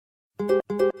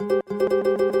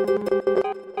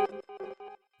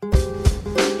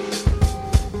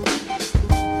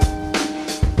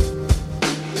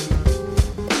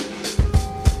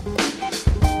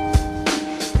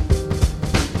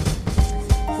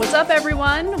What's up,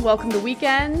 everyone? Welcome to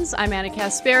Weekends. I'm Anna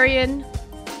Kasparian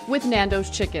with Nando's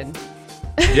Chicken.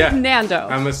 Yeah. Nando.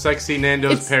 I'm a sexy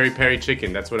Nando's peri-peri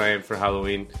chicken. That's what I am for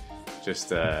Halloween.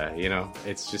 Just,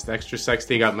 it's just extra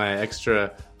sexy. Got my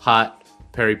extra hot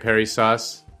peri-peri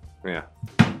sauce. Yeah.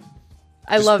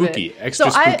 I love spooky. it. Extra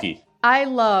spooky. I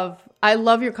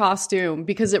love your costume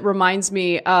because it reminds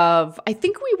me of, I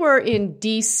think we were in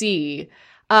DC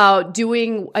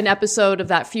doing an episode of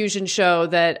that fusion show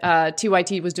that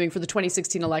TYT was doing for the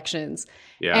 2016 elections.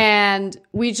 Yeah. And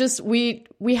we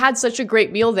had such a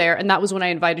great meal there. And that was when I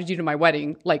invited you to my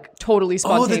wedding, like totally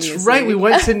spontaneously. Oh, that's right. We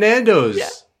went to Nando's. Yeah.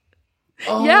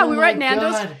 Oh, yeah, we were at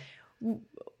Nando's. God.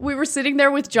 We were sitting there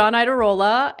with John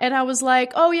Idarola, and I was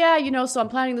like, oh yeah, so I'm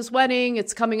planning this wedding.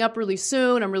 It's coming up really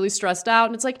soon. I'm really stressed out.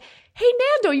 And it's like, hey,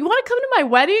 Nando, you want to come to my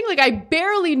wedding? Like, I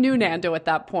barely knew Nando at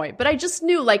that point, but I just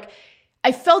knew, like,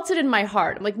 I felt it in my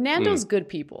heart. I'm like, Nando's good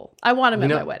people. I want him at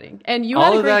my wedding. And you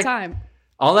had a great time.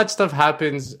 All that stuff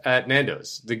happens at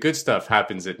Nando's. The good stuff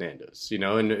happens at Nando's,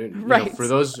 and right. For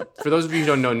those of you who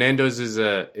don't know, Nando's is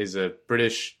a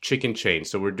British chicken chain.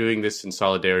 So we're doing this in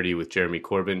solidarity with Jeremy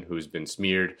Corbyn, who's been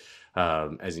smeared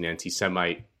as an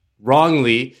anti-Semite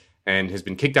wrongly and has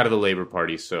been kicked out of the Labour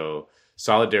Party. So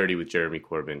solidarity with Jeremy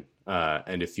Corbyn.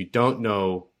 And if you don't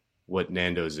know what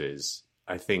Nando's is,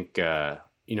 I think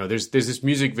there's this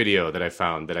music video that I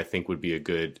found that I think would be a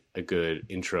good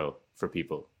intro for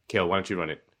people. Kale, why don't you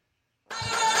run it?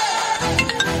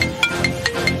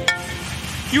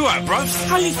 You alright, bruv?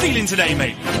 How you feeling today,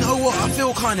 mate? You know what? I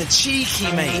feel kind of cheeky,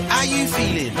 mate. How you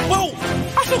feeling? Well,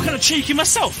 I feel kind of cheeky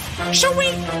myself. Shall we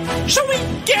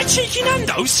get a cheeky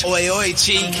Nando's? Oi, oi,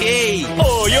 cheeky. Oi,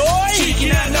 oi. Cheeky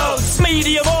Nando's.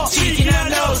 Medium hot. Cheeky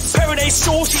Nando's. Paradise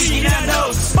sauce. Cheeky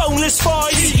Nando's. Boneless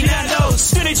fries. Cheeky Nando's.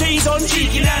 Spinach cheese on.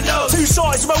 Cheeky Nando's. Two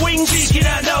sides of my wings. Cheeky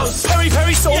Nando's.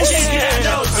 Peri-peri sauce. Cheeky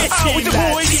Nando's. It's out with the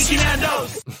boys. Cheeky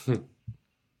Nando's.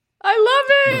 I love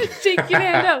it. Cheeky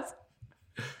Nando's.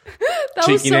 That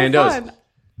Cheeky was so Nando's. fun.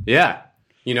 Yeah.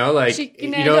 Cheeky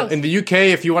Nando's. In the UK,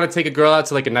 if you want to take a girl out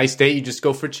to like a nice date, you just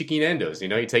go for Cheeky Nando's.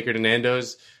 You take her to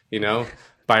Nando's,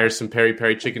 buy her some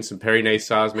peri-peri chicken, some peri-nice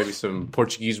sauce, maybe some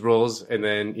Portuguese rolls, and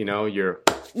then, you're...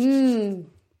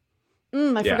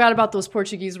 I forgot about those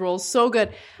Portuguese rolls. So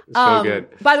good. So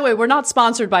good. By the way, we're not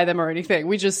sponsored by them or anything.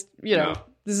 We just, No.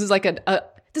 this is like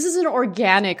this is an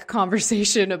organic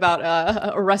conversation about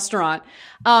a restaurant.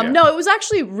 No, it was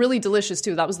actually really delicious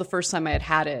too. That was the first time I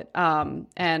had it.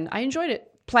 And I enjoyed it.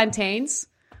 Plantains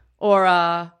or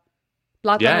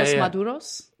plátanos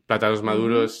maduros. Plátanos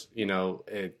maduros,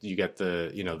 you get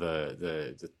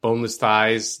the boneless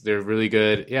thighs. They're really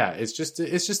good. Yeah, it's just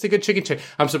a good chicken chain.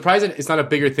 I'm surprised that it's not a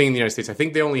bigger thing in the United States. I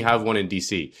think they only have one in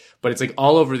DC, but it's like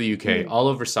all over the UK, all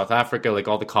over South Africa, like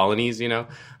all the colonies.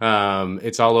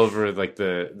 It's all over like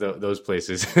those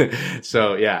places.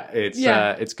 So yeah,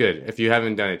 it's good. If you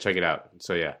haven't done it, check it out.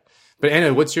 So yeah, but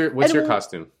Anna, what's your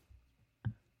costume?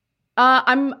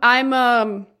 I'm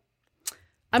a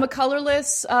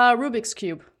colorless Rubik's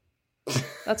Cube.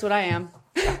 That's what I am.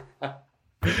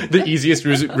 The easiest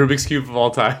Rubik's Cube of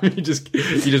all time. You just move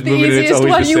it. The And it's easiest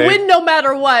always one. the You same. win no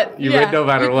matter what. You win no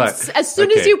matter what. As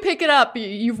soon as you pick it up,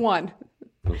 you've won.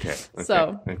 Okay.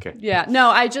 So okay. Yeah.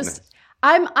 No,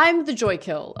 I'm the joy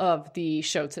kill of the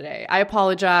show today. I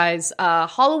apologize.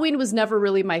 Halloween was never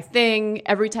really my thing.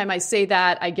 Every time I say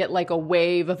that, I get like a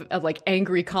wave of like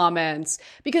angry comments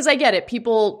because I get it.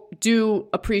 People do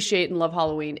appreciate and love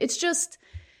Halloween. It's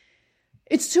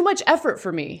too much effort for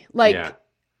me. Like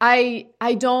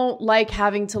I don't like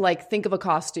having to like think of a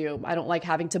costume. I don't like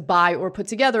having to buy or put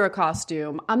together a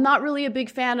costume. I'm not really a big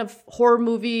fan of horror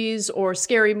movies or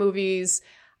scary movies.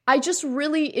 I just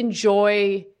really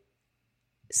enjoy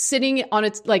sitting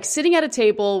at a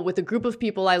table with a group of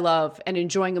people I love and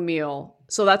enjoying a meal.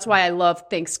 So that's why I love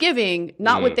Thanksgiving,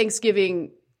 not what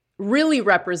Thanksgiving really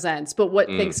represents, but what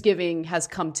Thanksgiving has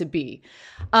come to be.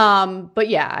 But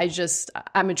yeah,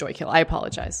 I'm a joy kill. I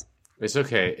apologize. It's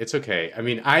okay. I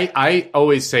mean, I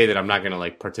always say that I'm not going to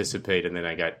like participate, and then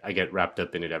I get wrapped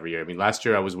up in it every year. I mean, last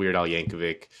year I was Weird Al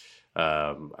Yankovic.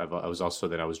 I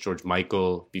was George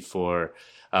Michael before.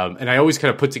 And I always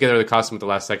kind of put together the costume at the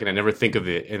last second. I never think of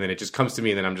it. And then it just comes to me.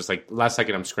 And then I'm just like, last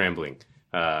second, I'm scrambling.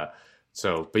 But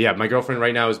yeah, my girlfriend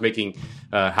right now is making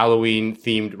Halloween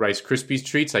themed Rice Krispies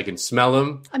treats. I can smell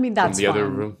them. I mean, that's from the fun. other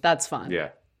room. That's fun. Yeah.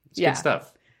 It's good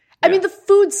stuff. I mean, the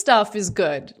food stuff is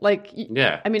good. Like,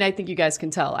 yeah. I mean, I think you guys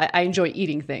can tell. I enjoy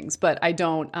eating things, but I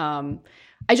don't,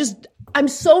 I'm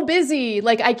so busy.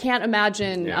 Like, I can't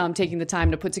imagine taking the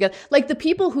time to put together. Like, the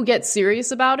people who get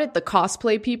serious about it, the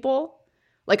cosplay people,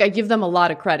 like, I give them a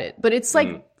lot of credit. But it's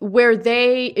like where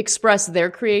they express their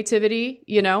creativity,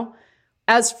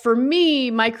 As for me,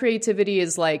 my creativity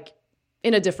is like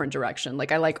in a different direction.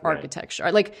 Like I like architecture.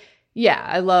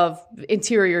 I love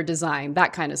interior design,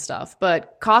 that kind of stuff.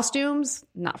 But costumes,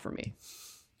 not for me.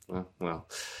 Well.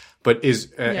 But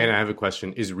and I have a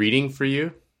question. Is reading for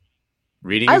you?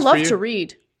 I love to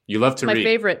read. You love to read? My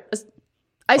favorite.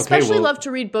 I especially love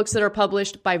to read books that are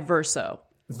published by Verso.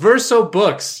 Verso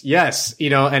Books, yes.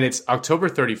 And it's October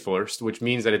 31st, which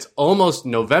means that it's almost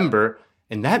November.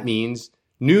 And that means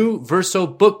new Verso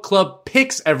Book Club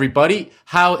picks, everybody.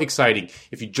 How exciting.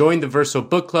 If you join the Verso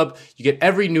Book Club, you get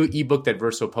every new ebook that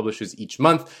Verso publishes each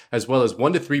month, as well as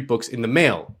 1 to 3 books in the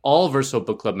mail. All Verso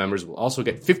Book Club members will also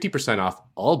get 50% off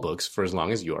all books for as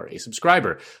long as you are a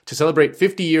subscriber. To celebrate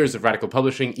 50 years of Radical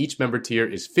Publishing, each member tier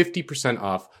is 50%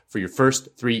 off for your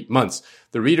first 3 months.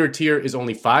 The reader tier is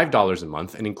only $5 a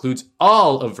month and includes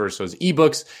all of Verso's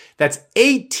ebooks. That's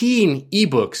 18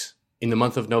 ebooks in the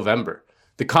month of November.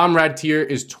 The Comrade tier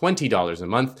is $20 a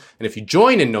month, and if you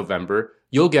join in November,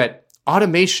 you'll get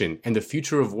Automation and the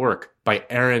Future of Work by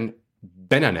Aaron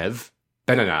Benanav.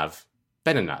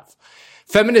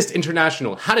 Feminist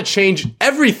International, How to Change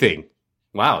Everything.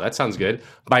 Wow, that sounds good.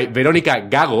 By Veronica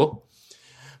Gago.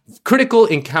 Critical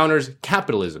Encounters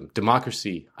Capitalism,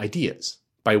 Democracy, Ideas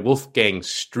by Wolfgang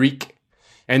Streeck.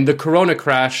 And The Corona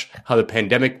Crash, How the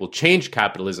Pandemic Will Change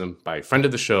Capitalism by friend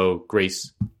of the show,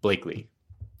 Grace Blakely.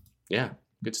 Yeah.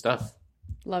 Good stuff.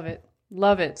 Love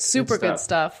it. Super good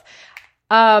stuff.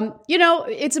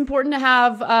 It's important to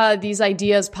have these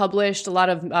ideas published. A lot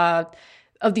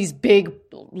of these big,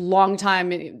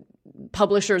 long-time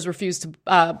publishers refuse to,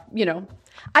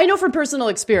 I know from personal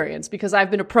experience because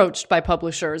I've been approached by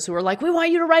publishers who are like, we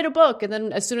want you to write a book. And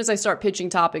then as soon as I start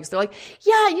pitching topics, they're like,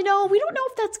 yeah, we don't know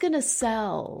if that's going to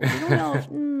sell. We don't know if,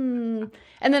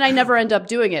 And then I never end up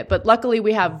doing it. But luckily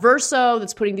we have Verso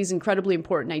that's putting these incredibly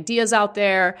important ideas out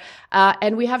there.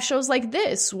 And we have shows like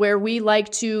this where we like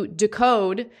to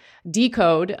decode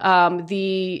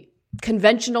the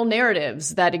conventional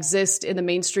narratives that exist in the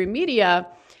mainstream media.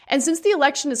 And since the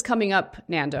election is coming up,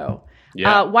 Nando,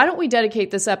 why don't we dedicate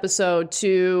this episode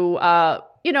to,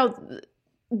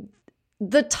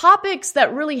 the topics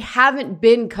that really haven't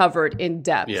been covered in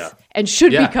depth and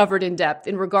should be covered in depth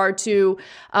in regard to,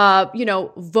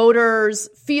 voters'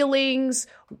 feelings,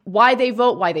 why they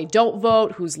vote, why they don't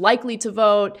vote, who's likely to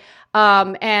vote.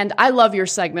 And I love your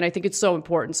segment. I think it's so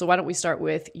important. So why don't we start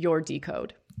with your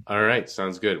decode? All right.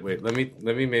 Sounds good. Wait, let me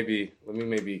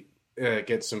maybe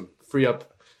get free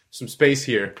up some space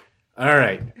here. All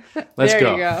right. Let's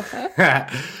go. There you go.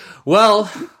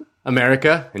 Well,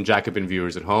 America and Jacobin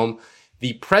viewers at home,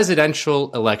 the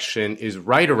presidential election is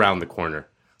right around the corner.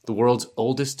 The world's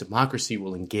oldest democracy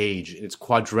will engage in its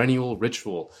quadrennial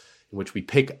ritual in which we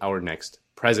pick our next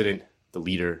president, the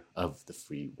leader of the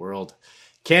free world.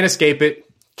 Can't escape it.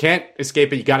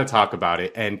 You got to talk about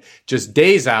it. And just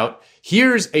days out,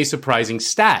 here's a surprising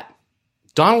stat.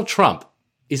 Donald Trump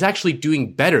is actually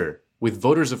doing better with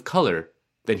voters of color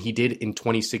than he did in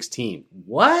 2016.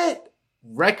 What?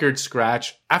 Record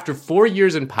scratch. After 4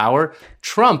 years in power,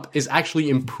 Trump is actually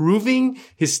improving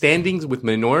his standings with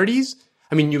minorities.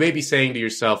 I mean, you may be saying to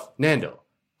yourself, Nando,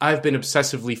 I've been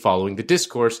obsessively following the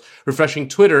discourse, refreshing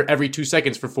Twitter every 2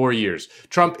 seconds for 4 years.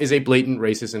 Trump is a blatant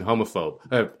racist and homophobe,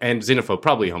 and xenophobe,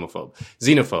 probably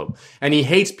xenophobe, and he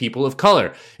hates people of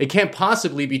color. It can't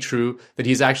possibly be true that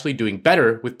he's actually doing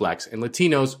better with blacks and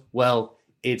Latinos. Well,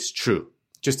 it's true.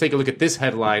 Just take a look at this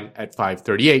headline at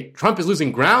 538. Trump is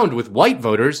losing ground with white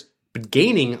voters, but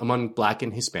gaining among black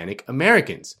and Hispanic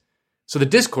Americans. So the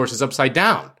discourse is upside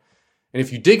down. And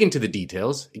if you dig into the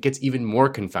details, it gets even more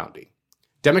confounding.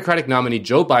 Democratic nominee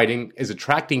Joe Biden is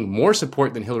attracting more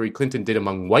support than Hillary Clinton did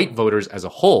among white voters as a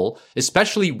whole,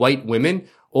 especially white women,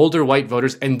 older white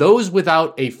voters, and those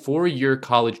without a 4-year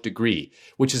college degree,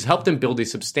 which has helped them build a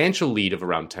substantial lead of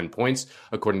around 10 points,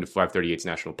 according to 538's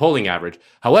national polling average.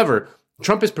 However,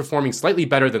 Trump is performing slightly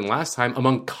better than last time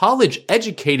among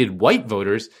college-educated white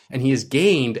voters, and he has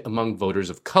gained among voters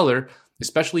of color,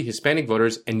 especially Hispanic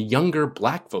voters and younger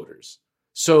black voters.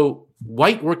 So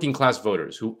white working-class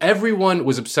voters, who everyone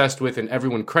was obsessed with and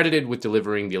everyone credited with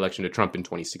delivering the election to Trump in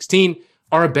 2016,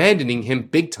 are abandoning him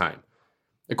big time.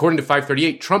 According to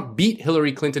 538, Trump beat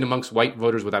Hillary Clinton amongst white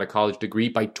voters without a college degree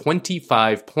by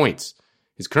 25 points.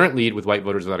 His current lead with white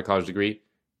voters without a college degree,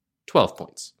 12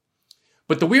 points.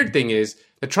 But the weird thing is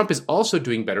that Trump is also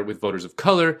doing better with voters of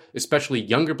color, especially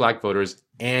younger black voters,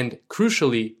 and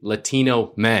crucially,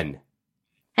 Latino men.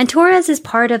 And Torres is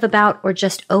part of about or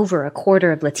just over a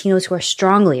quarter of Latinos who are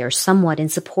strongly or somewhat in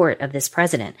support of this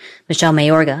president. Michelle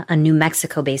Mayorga, a New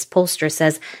Mexico-based pollster,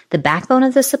 says the backbone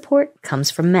of the support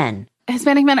comes from men.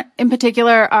 Hispanic men in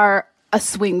particular are a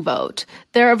swing vote.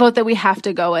 They're a vote that we have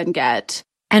to go and get.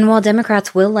 And while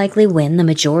Democrats will likely win the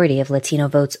majority of Latino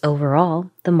votes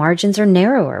overall, the margins are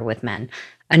narrower with men.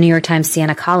 A New York Times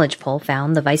Siena College poll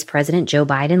found the Vice President Joe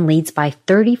Biden leads by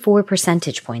 34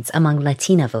 percentage points among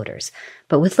Latina voters.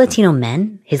 But with Latino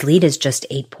men, his lead is just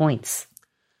 8 points.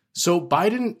 So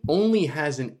Biden only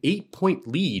has an 8-point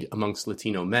lead amongst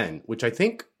Latino men, which I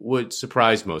think would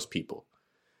surprise most people.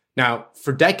 Now,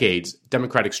 for decades,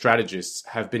 Democratic strategists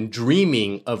have been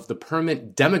dreaming of the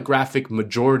permanent demographic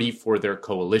majority for their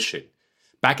coalition.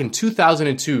 Back in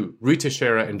 2002, Rui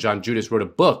Teixeira and John Judas wrote a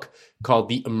book called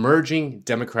The Emerging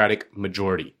Democratic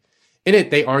Majority. In it,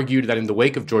 they argued that in the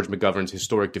wake of George McGovern's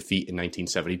historic defeat in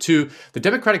 1972, the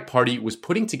Democratic Party was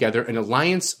putting together an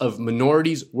alliance of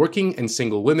minorities, working and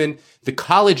single women, the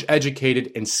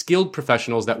college-educated and skilled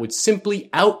professionals that would simply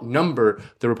outnumber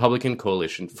the Republican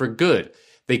coalition for good.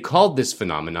 They called this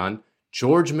phenomenon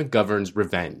George McGovern's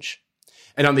revenge.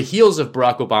 And on the heels of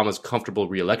Barack Obama's comfortable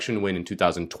re-election win in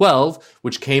 2012,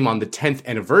 which came on the 10th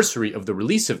anniversary of the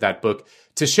release of that book,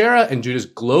 Teixeira and Judas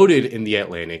gloated in The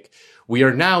Atlantic, "We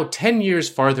are now 10 years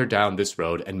farther down this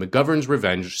road, and McGovern's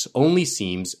revenge only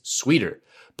seems sweeter.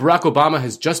 Barack Obama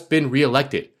has just been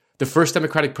re-elected, the first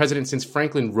Democratic president since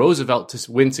Franklin Roosevelt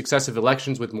to win successive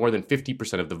elections with more than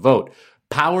 50% of the vote,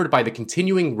 powered by the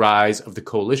continuing rise of the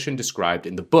coalition described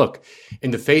in the book.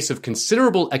 In the face of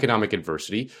considerable economic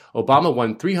adversity, Obama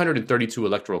won 332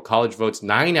 electoral college votes,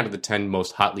 9 out of the 10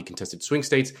 most hotly contested swing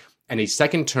states, and a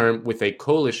second term with a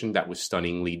coalition that was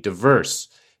stunningly diverse."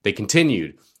 They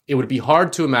continued, "It would be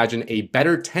hard to imagine a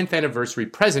better 10th anniversary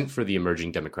present for the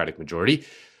emerging Democratic majority.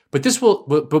 But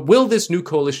will this new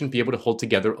coalition be able to hold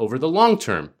together over the long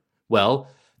term? Well,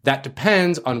 that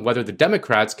depends on whether the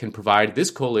Democrats can provide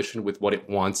this coalition with what it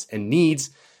wants and needs.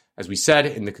 As we said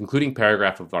in the concluding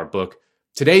paragraph of our book,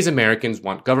 today's Americans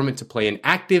want government to play an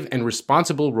active and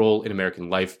responsible role in American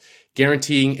life,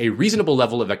 guaranteeing a reasonable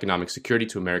level of economic security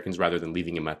to Americans rather than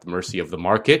leaving them at the mercy of the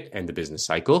market and the business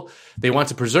cycle. They want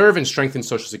to preserve and strengthen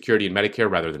Social Security and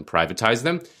Medicare rather than privatize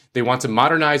them. They want to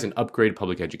modernize and upgrade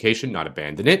public education, not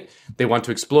abandon it. They want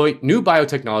to exploit new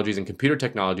biotechnologies and computer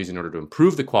technologies in order to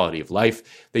improve the quality of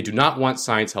life. They do not want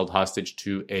science held hostage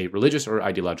to a religious or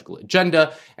ideological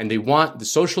agenda. And they want the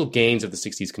social gains of the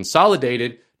 60s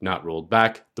consolidated, not rolled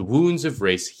back, the wounds of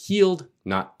race healed,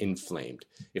 not inflamed.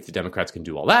 If the Democrats can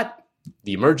do all that,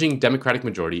 the emerging Democratic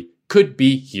majority could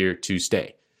be here to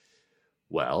stay."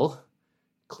 Well,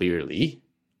 clearly,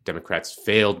 Democrats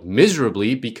failed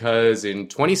miserably because in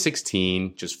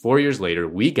 2016, just 4 years later,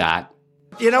 we got...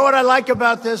 You know what I like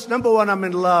about this? Number one, I'm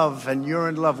in love, and you're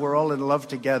in love. We're all in love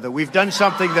together. We've done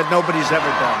something that nobody's ever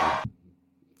done.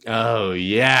 Oh,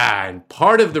 yeah. And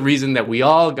part of the reason that we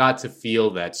all got to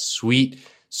feel that sweet,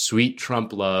 sweet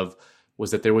Trump love was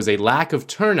that there was a lack of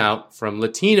turnout from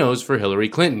Latinos for Hillary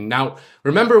Clinton. Now,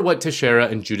 remember what Teixeira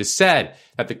and Judas said,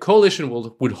 that the coalition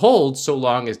would hold so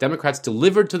long as Democrats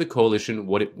delivered to the coalition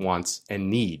what it wants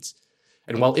and needs.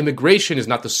 And while immigration is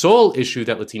not the sole issue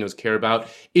that Latinos care about,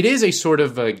 it is a sort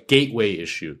of a gateway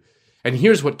issue. And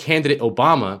here's what candidate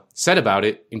Obama said about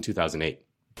it in 2008.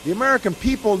 "The American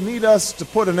people need us to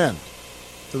put an end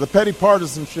to the petty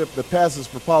partisanship that passes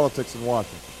for politics in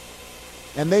Washington.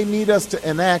 And they need us to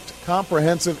enact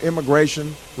comprehensive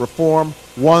immigration reform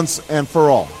once and for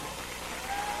all.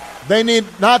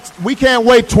 We can't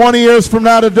wait 20 years from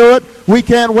now to do it. We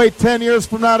can't wait 10 years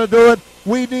from now to do it.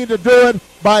 We need to do it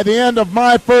by the end of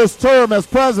my first term as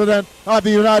president of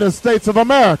the United States of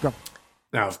America."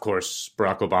 Now, of course,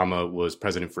 Barack Obama was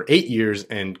president for 8 years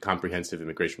and comprehensive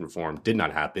immigration reform did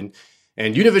not happen.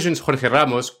 And Univision's Jorge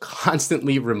Ramos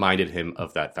constantly reminded him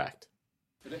of that fact.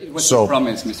 It was a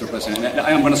promise, Mr. President.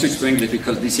 I am going to switch to English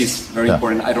because this is very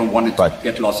important. I don't want it to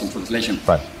get lost in translation.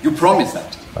 Right. You promised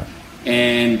that. Right.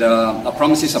 And a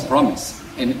promise is a promise.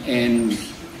 And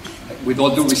with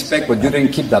all due respect... But you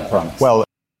didn't keep that promise. Well,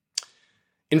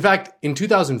 in fact, in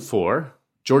 2004,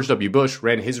 George W. Bush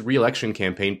ran his re-election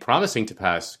campaign promising to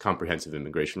pass comprehensive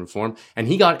immigration reform, and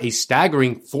he got a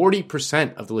staggering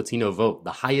 40% of the Latino vote,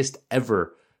 the highest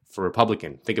ever for a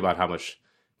Republican. Think about how much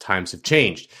times have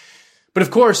changed. But of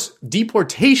course,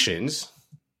 deportations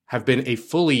have been a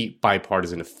fully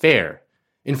bipartisan affair.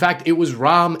 In fact, it was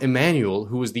Rahm Emanuel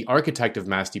who was the architect of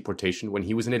mass deportation when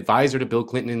he was an advisor to Bill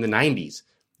Clinton in the 90s.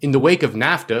 In the wake of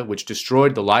NAFTA, which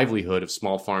destroyed the livelihood of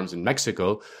small farms in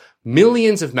Mexico,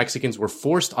 millions of Mexicans were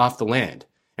forced off the land.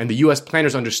 And the U.S.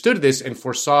 planners understood this and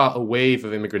foresaw a wave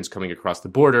of immigrants coming across the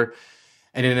border.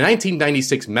 And in a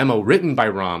 1996 memo written by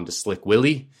Rahm to Slick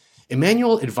Willie,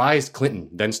 Emanuel advised Clinton,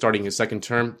 then starting his second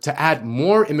term, to add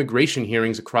more immigration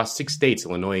hearings across 6 states,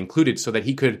 Illinois included, so that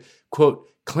he could, quote,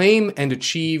 claim and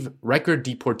achieve record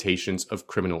deportations of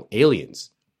criminal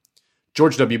aliens.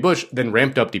 George W. Bush then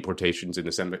ramped up deportations in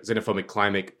the xenophobic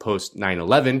climate post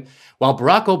 9/11, while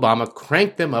Barack Obama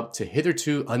cranked them up to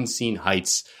hitherto unseen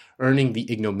heights, earning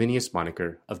the ignominious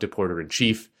moniker of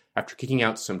deporter-in-chief after kicking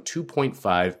out some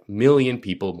 2.5 million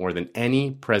people, more than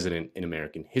any president in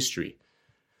American history.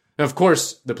 Now, of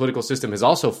course, the political system has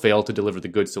also failed to deliver the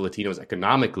goods to Latinos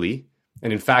economically,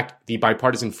 and in fact, the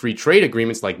bipartisan free trade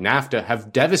agreements like NAFTA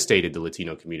have devastated the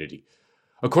Latino community.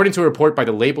 According to a report by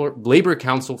the Labor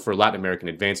Council for Latin American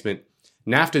Advancement,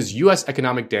 NAFTA's U.S.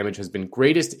 economic damage has been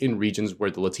greatest in regions where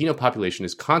the Latino population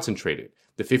is concentrated.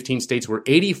 The 15 states where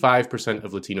 85%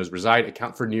 of Latinos reside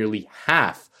account for nearly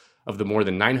half of the more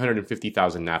than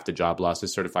 950,000 NAFTA job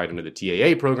losses certified under the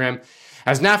TAA program.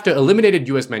 As NAFTA eliminated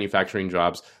U.S. manufacturing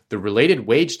jobs, the related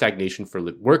wage stagnation for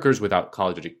workers without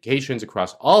college educations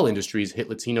across all industries hit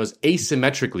Latinos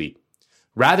asymmetrically.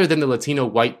 Rather than the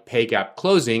Latino-white pay gap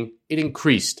closing, it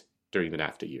increased during the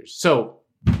NAFTA years. So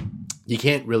you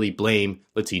can't really blame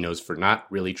Latinos for not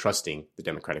really trusting the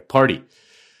Democratic Party.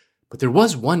 But there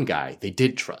was one guy they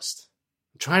did trust.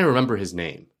 I'm trying to remember his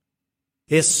name.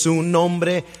 Es un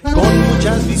hombre con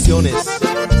muchas visiones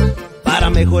para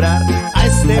mejorar a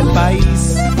este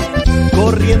país,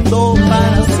 corriendo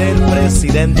para ser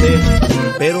presidente,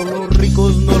 pero los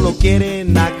ricos no lo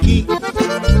quieren aquí.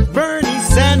 Bernie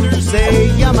Sanders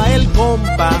se llama el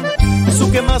compa, su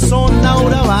quemazón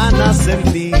ahora van a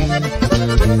sentir.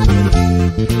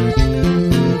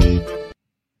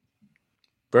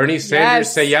 Bernie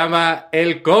Sanders se llama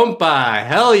el compa.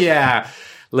 Hell yeah.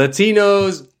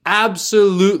 Latinos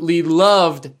absolutely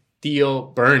loved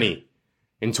Tío Bernie.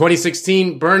 In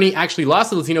 2016, Bernie actually lost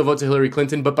the Latino vote to Hillary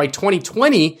Clinton, but by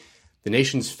 2020, the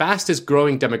nation's fastest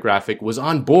growing demographic was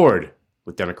on board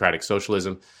with democratic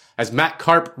socialism. As Matt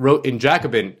Karp wrote in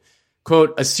Jacobin,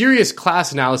 quote, a serious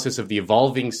class analysis of the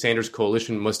evolving Sanders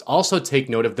coalition must also take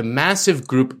note of the massive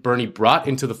group Bernie brought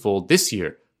into the fold this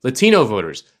year, Latino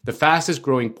voters, the fastest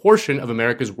growing portion of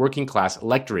America's working class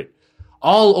electorate.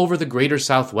 All over the greater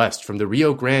Southwest, from the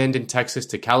Rio Grande in Texas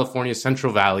to California's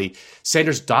Central Valley,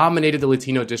 Sanders dominated the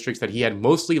Latino districts that he had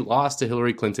mostly lost to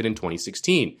Hillary Clinton in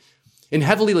 2016. In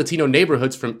heavily Latino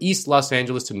neighborhoods from East Los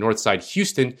Angeles to Northside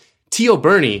Houston, Tío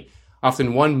Bernie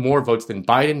often won more votes than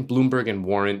Biden, Bloomberg, and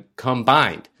Warren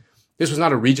combined. This was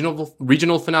not a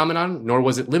regional phenomenon, nor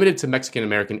was it limited to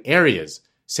Mexican-American areas.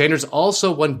 Sanders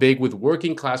also won big with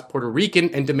working-class Puerto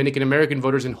Rican and Dominican-American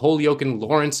voters in Holyoke and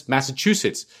Lawrence,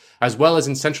 Massachusetts, as well as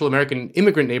in Central American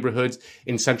immigrant neighborhoods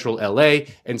in Central LA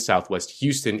and Southwest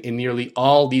Houston. In nearly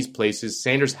all these places,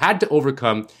 Sanders had to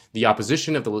overcome the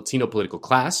opposition of the Latino political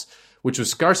class, which was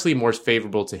scarcely more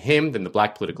favorable to him than the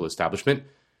black political establishment.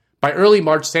 By early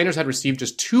March, Sanders had received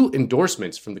just 2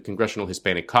 endorsements from the Congressional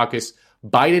Hispanic Caucus.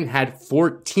 Biden had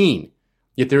 14.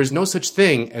 Yet there is no such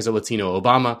thing as a Latino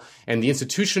Obama, and the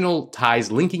institutional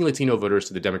ties linking Latino voters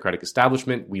to the Democratic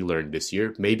establishment, we learned this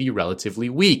year, may be relatively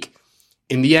weak.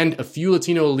 In the end, few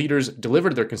Latino leaders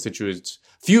delivered their constituents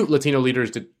to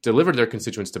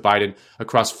Biden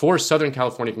across 4 Southern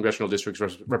California congressional districts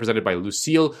represented by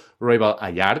Lucille Roybal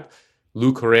Ayard,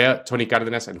 Lou Correa, Tony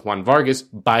Cardenas, and Juan Vargas.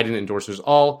 Biden endorses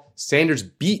all. Sanders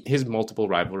beat his multiple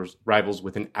rivals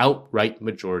with an outright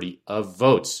majority of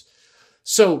votes.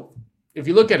 So, if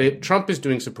you look at it, Trump is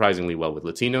doing surprisingly well with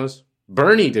Latinos.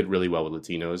 Bernie did really well with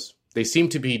Latinos. They seem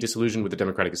to be disillusioned with the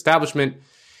Democratic establishment.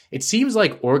 It seems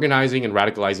like organizing and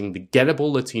radicalizing the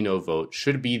gettable Latino vote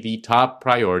should be the top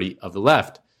priority of the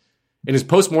left. In his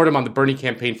postmortem on the Bernie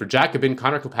campaign for Jacobin,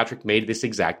 Conor Kilpatrick made this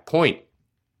exact point.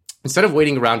 Instead of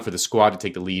waiting around for the squad to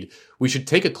take the lead, we should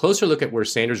take a closer look at where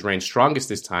Sanders ran strongest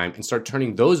this time and start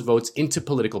turning those votes into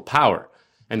political power.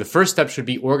 And the first step should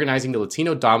be organizing the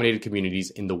Latino-dominated communities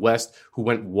in the West who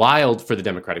went wild for the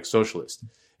Democratic Socialist.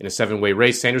 In a 7-way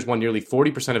race, Sanders won nearly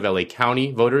 40% of LA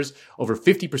County voters, over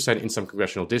 50% in some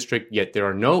congressional district, yet there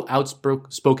are no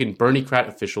outspoken Bernie-crat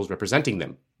officials representing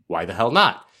them. Why the hell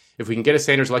not? If we can get a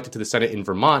Sanders elected to the Senate in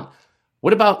Vermont,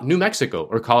 what about New Mexico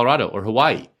or Colorado or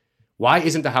Hawaii? Why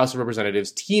isn't the House of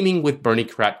Representatives teaming with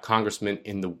Bernie-crat congressmen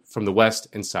from the West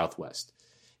and Southwest?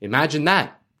 Imagine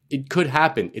that. It could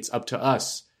happen. It's up to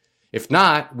us. If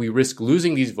not, we risk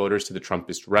losing these voters to the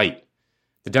Trumpist right.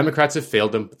 The Democrats have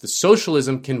failed them, but the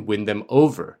socialism can win them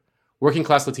over.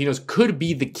 Working-class Latinos could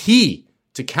be the key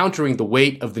to countering the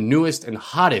weight of the newest and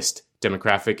hottest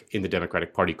demographic in the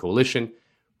Democratic Party coalition,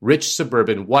 rich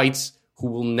suburban whites who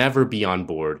will never be on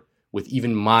board with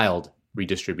even mild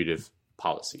redistributive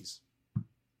policies.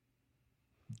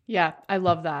 Yeah, I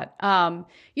love that.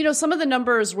 Some of the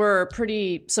numbers were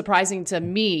pretty surprising to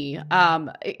me,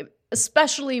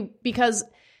 especially because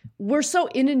we're so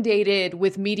inundated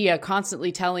with media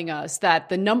constantly telling us that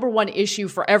the number one issue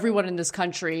for everyone in this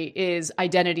country is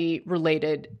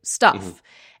identity-related stuff. Mm-hmm.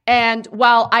 And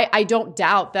while I don't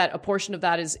doubt that a portion of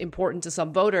that is important to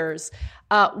some voters,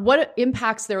 what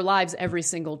impacts their lives every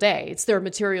single day? It's their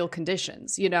material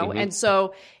conditions, you know? Mm-hmm. And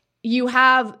so you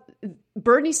have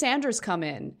Bernie Sanders come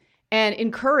in and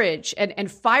encourage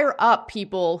and fire up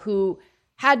people who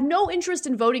had no interest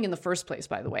in voting in the first place,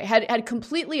 by the way, had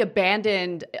completely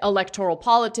abandoned electoral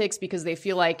politics because they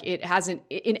feel like it hasn't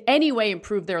in any way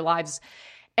improved their lives.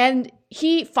 And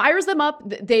he fires them up.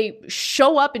 They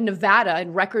show up in Nevada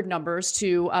in record numbers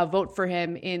to vote for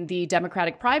him in the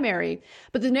Democratic primary.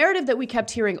 But the narrative that we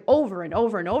kept hearing over and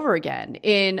over and over again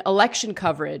in election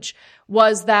coverage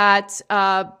was that,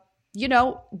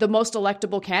 the most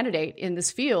electable candidate in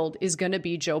this field is going to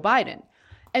be Joe Biden.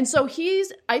 And so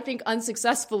he's, I think,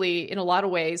 unsuccessfully in a lot of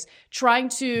ways trying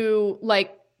to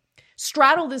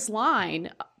straddle this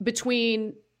line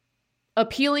between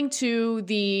appealing to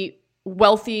the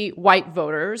wealthy white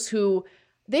voters who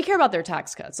they care about their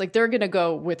tax cuts. Like they're going to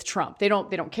go with Trump. They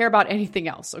don't care about anything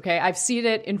else. Okay. I've seen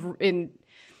it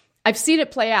I've seen it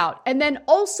play out. And then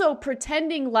also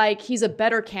pretending like he's a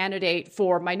better candidate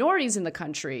for minorities in the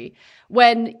country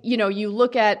when, you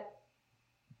look at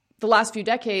the last few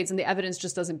decades and the evidence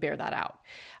just doesn't bear that out.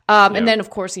 And then, of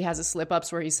course, he has his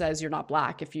slip-ups where he says, you're not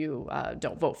black if you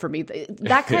don't vote for me.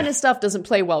 That kind of stuff doesn't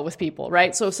play well with people,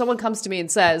 right? So if someone comes to me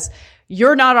and says,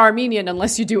 you're not Armenian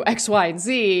unless you do X, Y, and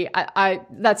Z,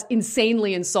 that's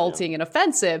insanely insulting and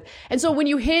offensive. And so when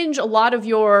you hinge a lot of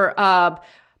your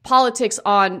politics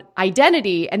on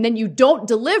identity and then you don't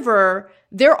deliver,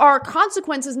 there are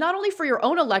consequences not only for your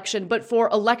own election, but for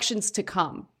elections to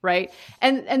come, right?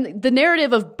 And the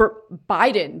narrative of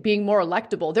Biden being more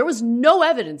electable, there was no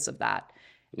evidence of that.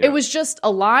 Yeah. It was just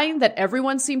a line that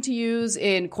everyone seemed to use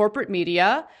in corporate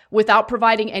media without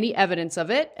providing any evidence of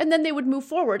it, and then they would move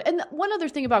forward. And one other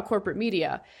thing about corporate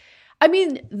media, I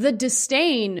mean, the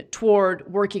disdain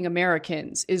toward working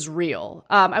Americans is real.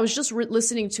 I was just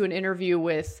listening to an interview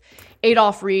with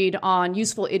Adolph Reed on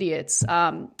Useful Idiots.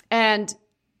 And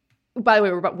by the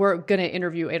way, we're going to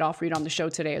interview Adolph Reed on the show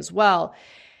today as well.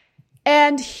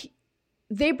 And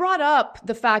they brought up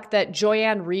the fact that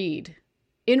Joyanne Reed,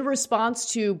 in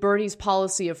response to Bernie's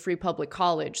policy of free public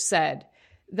college, said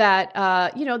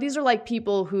that, these are like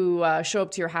people who show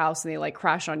up to your house and they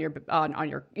crash on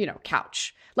your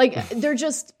couch.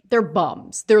 They're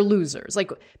bums. They're losers.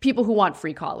 Like people who want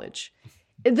free college.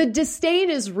 The disdain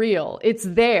is real. It's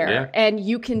there. Yeah. And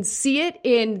you can see it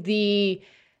in the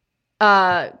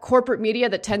corporate media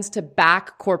that tends to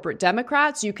back corporate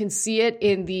Democrats. You can see it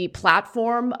in the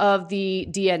platform of the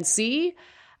DNC,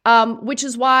 which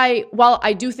is why, while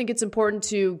I do think it's important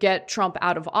to get Trump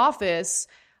out of office,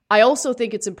 I also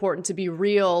think it's important to be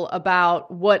real about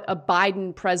what a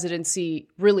Biden presidency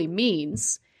really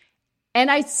means. And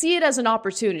I see it as an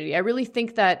opportunity. I really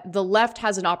think that the left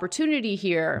has an opportunity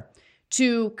here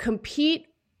to compete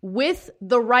with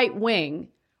the right wing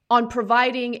on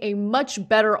providing a much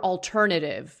better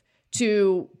alternative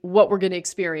to what we're going to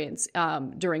experience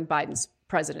during Biden's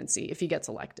presidency if he gets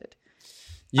elected.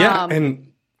 Yeah,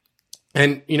 and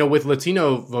with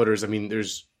Latino voters, I mean,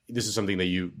 this is something that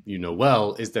you know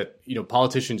well, is that,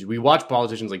 politicians, we watch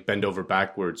politicians bend over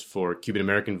backwards for Cuban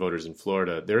American voters in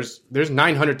Florida. There's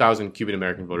 900,000 Cuban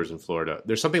American voters in Florida.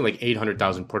 There's something like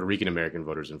 800,000 Puerto Rican American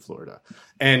voters in Florida.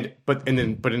 But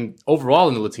overall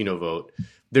in the Latino vote,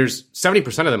 there's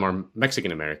 70% of them are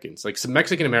Mexican Americans. Some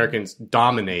Mexican Americans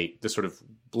dominate the sort of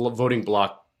voting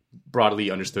bloc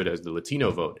broadly understood as the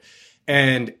Latino vote.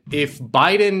 And if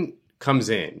Biden comes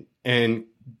in and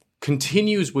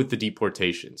continues with the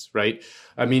deportations, right?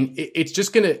 I mean, it's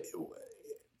just going to,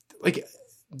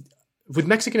 with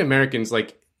Mexican Americans,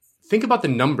 think about the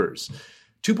numbers.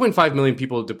 2.5 million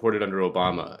people deported under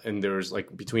Obama, and there was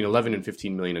between 11 and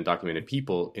 15 million undocumented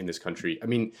people in this country. I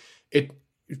mean,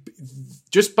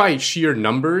 just by sheer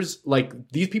numbers,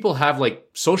 these people have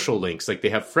social links, they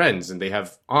have friends and they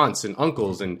have aunts and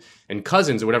uncles and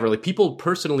cousins or whatever. People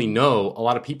personally know a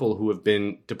lot of people who have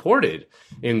been deported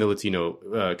in the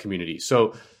Latino community.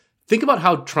 So think about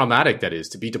how traumatic that is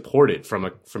to be deported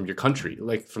from your country,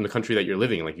 from the country that you're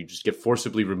living in. You just get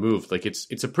forcibly removed.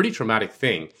 It's a pretty traumatic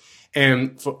thing.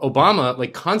 And for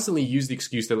Obama, constantly use the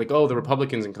excuse that the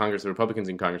Republicans in Congress, the Republicans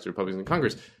in Congress, the Republicans in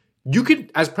Congress. You could,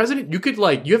 as president,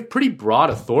 you have pretty broad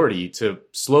authority to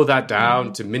slow that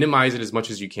down, to minimize it as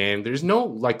much as you can. There's no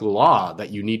law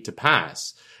that you need to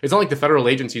pass. It's not like the federal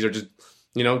agencies are just,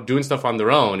 doing stuff on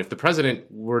their own. If the president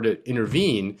were to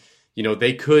intervene,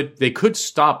 they could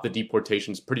stop the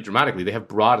deportations pretty dramatically. They have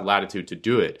broad latitude to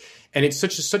do it, and it's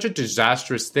such a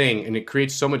disastrous thing, and it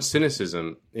creates so much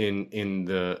cynicism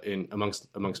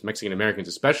amongst Mexican Americans,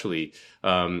 especially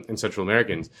and Central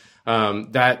Americans,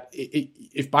 that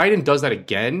if Biden does that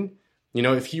again,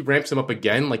 if he ramps them up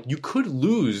again, like, you could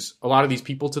lose a lot of these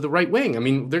people to the right wing. I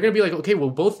mean, they're going to be like, okay, well,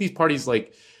 both these parties,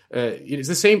 like, it's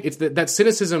the same. It's that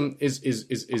cynicism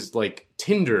is like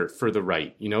Tinder for the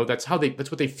right. That's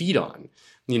what they feed on.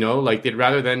 Like, they'd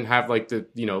rather than have like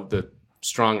the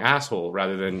strong asshole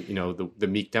rather than the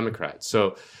meek Democrat.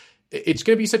 So it's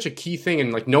going to be such a key thing,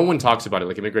 and like, no one talks about it.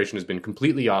 Like, immigration has been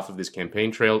completely off of this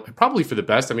campaign trail, probably for the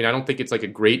best. I mean, I don't think it's like a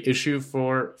great issue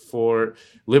for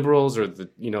liberals or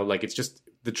like, it's just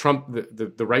the Trump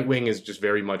the right wing is just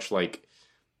very much like,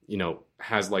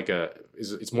 has like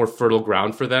it's more fertile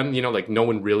ground for them. Like, no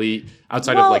one really,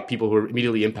 outside of like people who are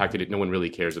immediately impacted, no one really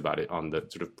cares about it on the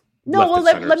sort of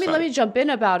let me jump in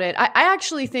about it. I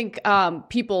actually think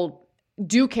people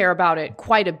do care about it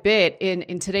quite a bit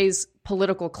in today's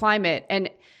political climate, and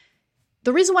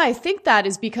the reason why I think that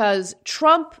is because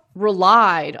Trump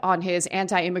relied on his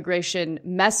anti-immigration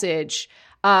message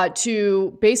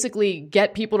to basically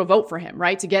get people to vote for him,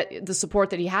 right? To get the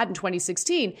support that he had in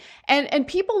 2016. And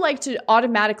people like to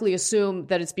automatically assume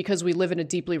that it's because we live in a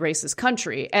deeply racist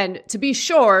country. And to be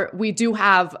sure, we do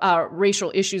have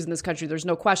racial issues in this country. There's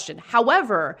no question.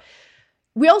 However,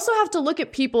 we also have to look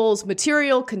at people's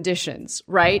material conditions,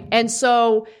 right? And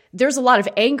so there's a lot of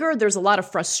anger. There's a lot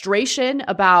of frustration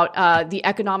about the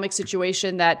economic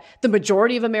situation that the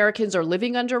majority of Americans are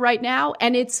living under right now.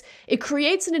 And it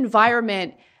creates an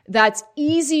environment that's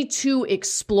easy to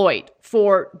exploit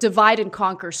for divide and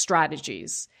conquer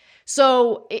strategies.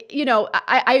 So,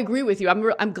 I agree with you.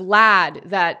 I'm glad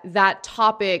that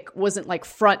topic wasn't like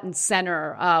front and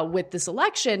center with this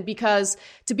election, because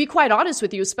to be quite honest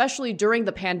with you, especially during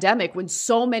the pandemic, when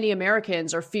so many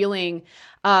Americans are feeling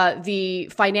the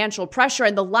financial pressure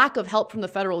and the lack of help from the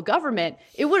federal government,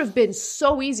 it would have been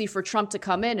so easy for Trump to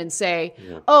come in and say,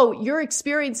 oh, you're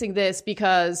experiencing this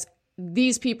because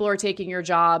these people are taking your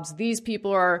jobs. These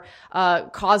people are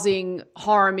causing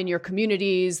harm in your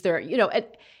communities.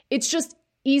 It's just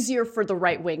easier for the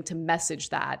right wing to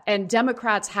message that. And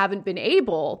Democrats haven't been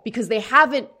able, because they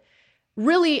haven't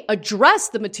really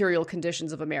addressed the material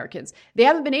conditions of Americans. They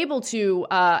haven't been able to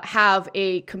have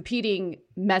a competing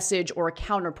message or a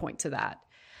counterpoint to that.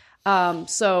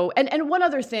 And one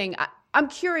other thing, I'm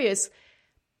curious,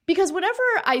 because whenever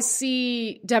I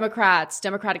see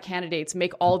Democratic candidates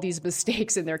make all these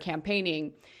mistakes in their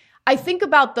campaigning, I think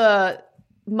about the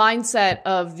mindset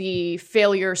of the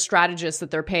failure strategists that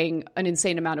they're paying an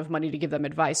insane amount of money to give them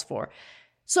advice for.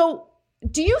 So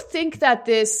do you think that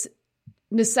this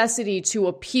necessity to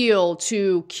appeal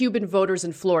to Cuban voters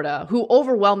in Florida, who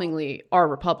overwhelmingly are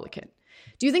Republican,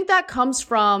 do you think that comes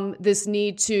from this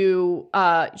need to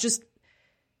just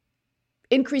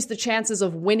increase the chances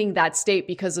of winning that state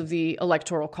because of the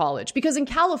Electoral College? Because in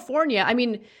California, I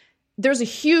mean, there's a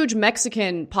huge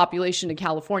Mexican population in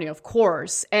California, of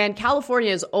course, and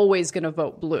California is always going to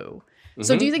vote blue. Mm-hmm.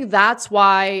 So do you think that's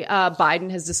why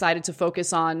Biden has decided to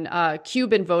focus on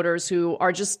Cuban voters who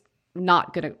are just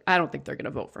not going to, I don't think they're going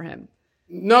to vote for him?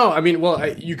 No, I mean, well,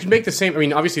 you can make the same. I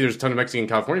mean, obviously, there's a ton of Mexicans in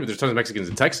California, but there's tons of Mexicans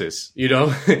in Texas.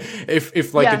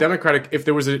 If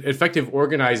there was an effective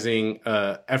organizing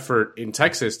effort in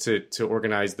Texas to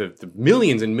organize the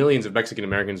millions and millions of Mexican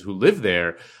Americans who live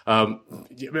there,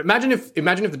 imagine if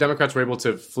the Democrats were able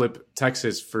to flip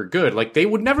Texas for good. Like, they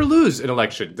would never lose an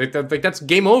election. Like that's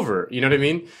game over. You know what I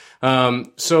mean?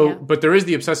 But there is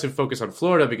the obsessive focus on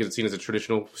Florida because it's seen as a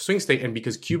traditional swing state, and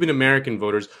because Cuban American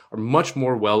voters are much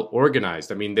more well organized.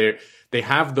 I mean, they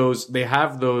have those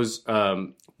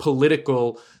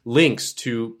political links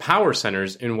to power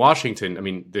centers in Washington. I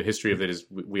mean, the history of it is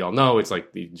we all know. It's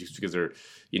like just because they're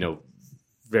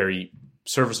very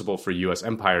serviceable for U.S.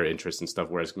 empire interests and stuff,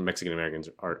 whereas Mexican Americans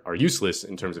are useless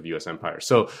in terms of U.S. empire.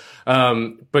 So,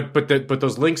 but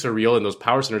those links are real and those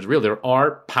power centers are real. There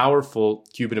are powerful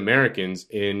Cuban Americans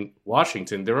in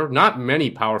Washington. There are not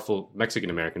many powerful Mexican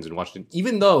Americans in Washington,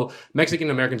 even though Mexican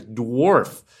Americans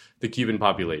dwarf the Cuban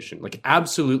population, like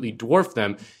absolutely dwarf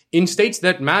them in states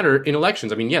that matter in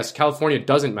elections. I mean, yes, California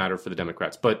doesn't matter for the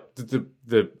Democrats, but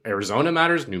the Arizona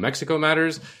matters, New Mexico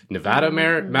matters, Nevada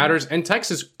matters, and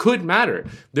Texas could matter.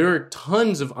 There are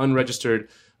tons of unregistered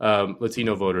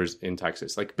Latino voters in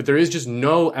Texas. Like, but there is just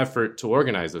no effort to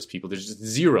organize those people. There's just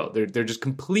zero. They're just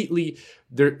completely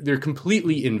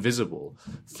invisible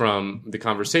from the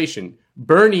conversation.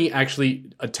 Bernie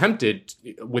actually attempted,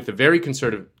 with a very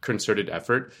concerted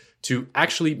effort, to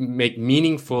actually make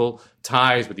meaningful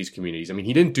ties with these communities. I mean,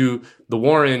 he didn't do the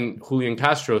Warren Julian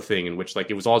Castro thing, in which like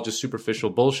it was all just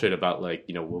superficial bullshit about like,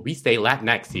 you know, well, we stay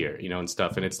Latinx here, you know, and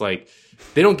stuff. And it's like,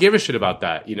 they don't give a shit about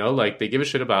that, you know, like they give a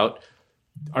shit about,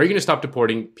 are you going to stop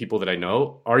deporting people that I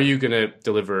know? Are you going to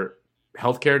deliver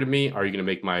healthcare to me? Are you going to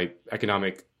make my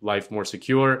economic life more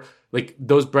secure? Like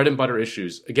those bread and butter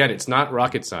issues. Again, it's not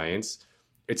rocket science.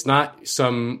 It's not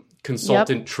some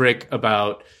consultant trick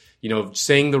about, you know,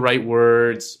 saying the right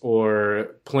words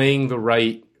or playing the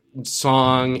right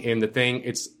song in the thing.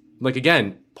 It's like,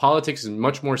 again, politics is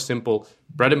much more simple,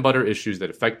 bread and butter issues that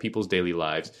affect people's daily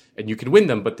lives, and you can win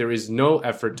them, but there is no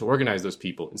effort to organize those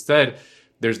people. Instead,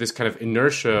 there's this kind of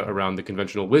inertia around the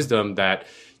conventional wisdom that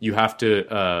you have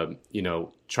to, you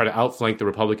know, try to outflank the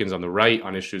Republicans on the right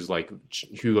on issues like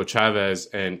Hugo Chavez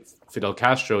and Fidel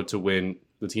Castro to win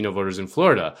Latino voters in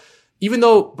Florida. Even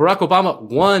though Barack Obama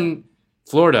won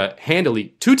Florida handily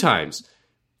 2 times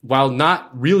while not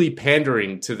really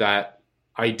pandering to that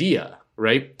idea,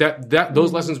 right?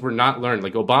 Those lessons were not learned.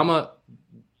 Like Obama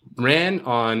ran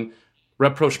on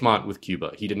rapprochement with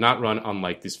Cuba. He did not run on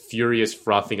like this furious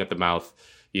frothing at the mouth,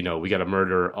 you know, we got to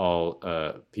murder all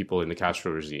people in the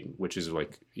Castro regime, which is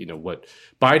like, you know, what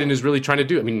Biden is really trying to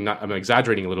do. I mean, I'm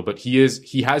exaggerating a little, but he has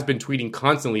been tweeting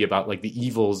constantly about like the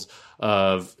evils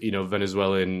of, you know,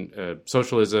 Venezuelan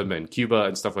socialism and Cuba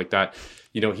and stuff like that.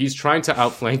 You know, he's trying to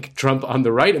outflank Trump on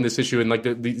the right in this issue. And like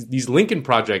these Lincoln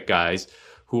Project guys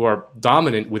who are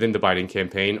dominant within the Biden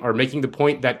campaign are making the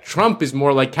point that Trump is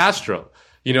more like Castro.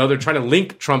 You know, they're trying to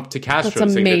link Trump to Castro.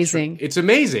 That's amazing. It's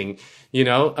amazing, you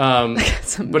know.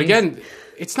 But again,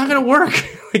 it's not going to work.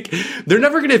 Like they're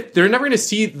never going to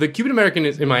see the Cuban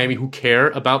Americans in Miami who care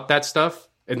about that stuff.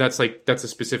 And that's a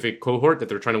specific cohort that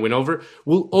they're trying to win over.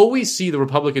 We'll always see the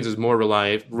Republicans as more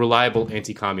reliable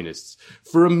anti-communists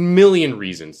for a million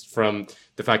reasons, from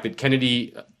the fact that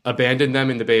Kennedy abandoned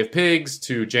them in the Bay of Pigs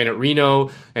to Janet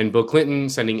Reno and Bill Clinton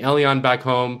sending Elian back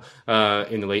home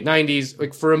in the late 90s.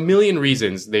 Like for a million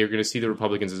reasons, they're going to see the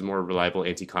Republicans as more reliable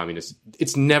anti-communists.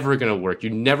 It's never going to work.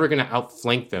 You're never going to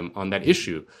outflank them on that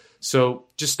issue. So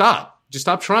just stop. Just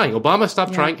stop trying. Obama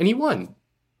stopped trying and he won.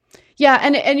 Yeah,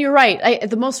 and you're right.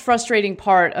 The most frustrating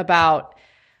part about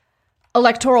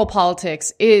electoral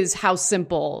politics is how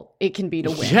simple it can be to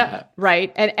win. Yeah.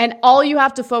 Right? And all you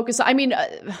have to focus on, I mean,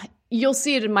 you'll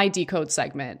see it in my Decode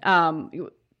segment.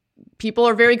 People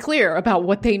are very clear about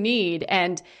what they need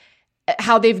and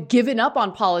how they've given up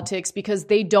on politics because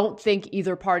they don't think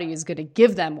either party is going to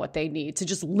give them what they need to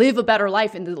just live a better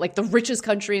life in the richest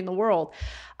country in the world.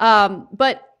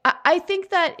 But I think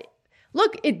that,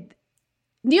 look,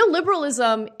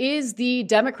 neoliberalism is the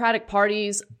Democratic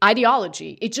Party's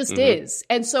ideology. It just is.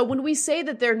 And so when we say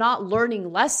that they're not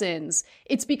learning lessons,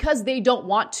 it's because they don't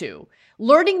want to.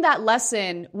 Learning that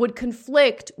lesson would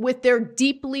conflict with their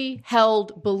deeply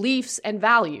held beliefs and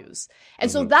values. And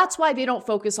so that's why they don't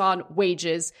focus on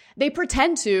wages. They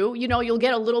pretend to, you know, you'll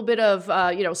get a little bit of,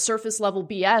 surface level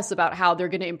BS about how they're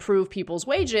going to improve people's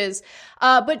wages.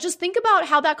 But just think about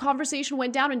how that conversation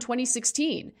went down in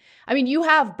 2016. I mean, you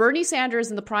have Bernie Sanders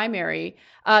in the primary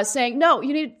saying, no,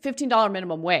 you need $15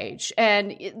 minimum wage.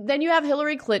 And then you have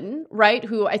Hillary Clinton, right,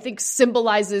 who I think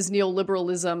symbolizes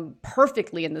neoliberalism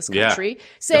perfectly in this country,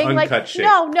 saying like,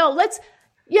 no, let's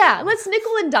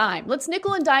nickel and dime. Let's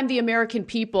nickel and dime the American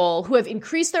people who have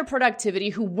increased their productivity,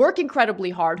 who work incredibly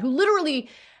hard, who literally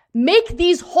make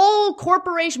these whole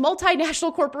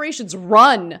multinational corporations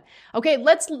run. Okay,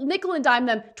 let's nickel and dime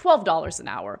them $12 an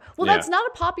hour. Well, that's not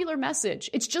a popular message.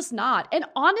 It's just not. And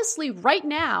honestly, right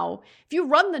now, if you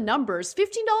run the numbers,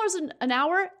 $15 an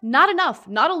hour, not enough,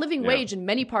 not a living wage in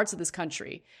many parts of this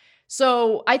country.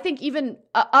 So I think even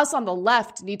us on the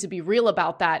left need to be real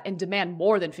about that and demand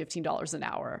more than $15 an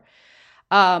hour.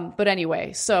 But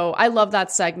anyway, so I love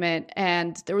that segment.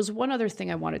 And there was one other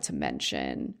thing I wanted to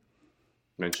mention.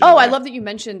 I love that you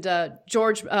mentioned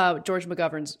George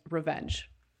McGovern's Revenge.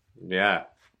 Yeah.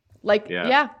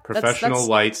 Professional that's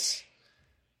whites,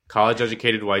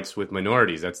 college-educated whites with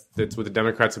minorities. That's what the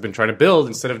Democrats have been trying to build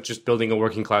instead of just building a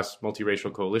working-class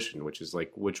multiracial coalition,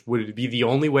 which would be the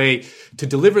only way to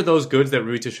deliver those goods that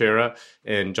Rui Teixeira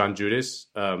and John Judas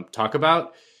talk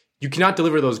about. You cannot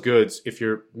deliver those goods if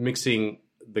you're mixing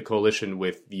the coalition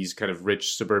with these kind of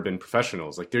rich suburban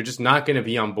professionals. Like they're just not going to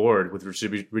be on board with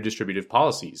redistributive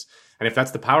policies. And if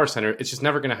that's the power center, it's just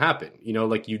never going to happen. You know,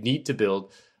 like you need to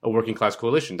build a working class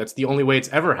coalition. That's the only way it's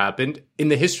ever happened in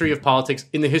the history of politics,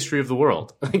 in the history of the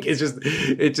world. Like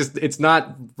it's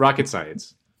not rocket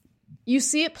science. You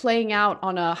see it playing out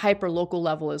on a hyper local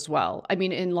level as well. I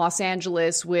mean, in Los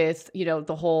Angeles with,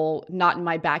 the whole not in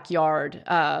my backyard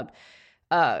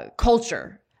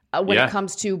culture when it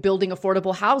comes to building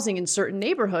affordable housing in certain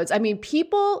neighborhoods. I mean,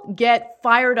 people get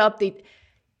fired up.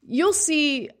 You'll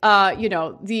see,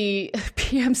 the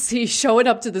PMC showing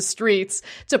up to the streets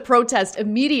to protest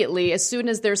immediately as soon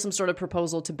as there's some sort of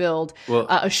proposal to build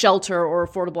a shelter or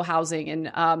affordable housing in,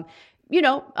 a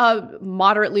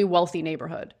moderately wealthy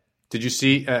neighborhood. Did you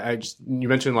see, you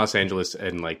mentioned Los Angeles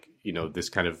and this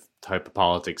kind of type of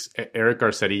politics. Eric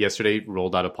Garcetti yesterday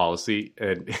rolled out a policy,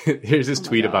 and here's his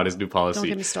tweet about his new policy. Don't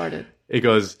get me started. It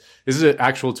goes, this is an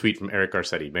actual tweet from Eric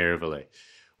Garcetti, mayor of LA.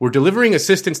 We're delivering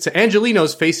assistance to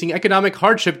Angelenos facing economic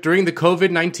hardship during the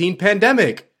COVID-19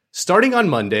 pandemic. Starting on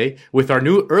Monday, with our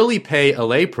new Early Pay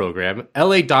LA program,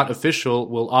 LA.official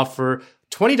will offer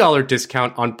 $20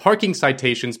 discount on parking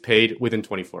citations paid within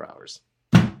 24 hours.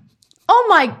 Oh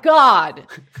my God.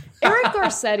 Eric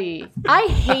Garcetti. I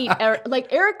hate Eric.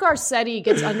 Eric Garcetti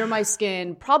gets under my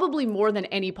skin probably more than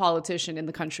any politician in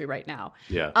the country right now.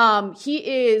 Yeah. He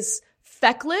is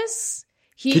feckless.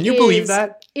 Can you believe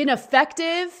that?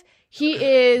 Ineffective. He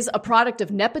is a product of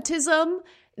nepotism.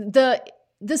 The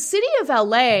city of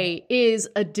LA is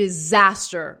a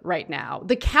disaster right now.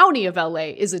 The county of LA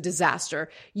is a disaster.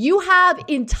 You have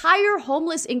entire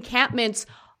homeless encampments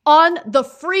on the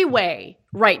freeway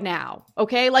right now,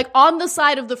 okay? On the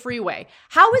side of the freeway.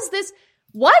 How is this?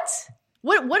 What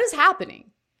is happening?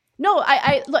 No,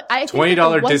 I think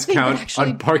 $20 discount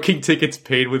on parking tickets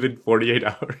paid within 48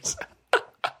 hours.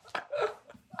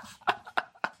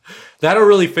 That'll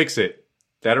really fix it.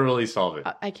 That'll really solve it.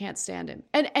 I can't stand him.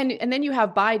 And then you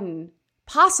have Biden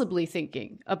possibly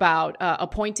thinking about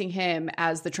appointing him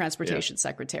as the transportation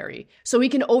secretary so he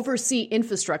can oversee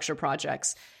infrastructure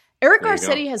projects. Eric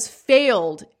Garcetti has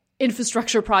failed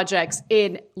infrastructure projects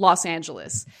in Los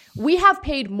Angeles. We have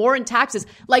paid more in taxes.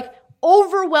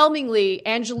 Overwhelmingly,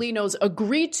 Angelenos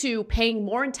agreed to paying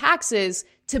more in taxes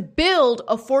to build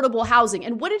affordable housing.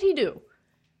 And what did he do?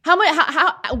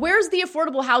 Where's the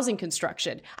affordable housing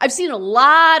construction? I've seen a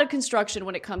lot of construction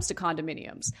when it comes to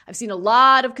condominiums. I've seen a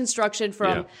lot of construction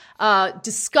from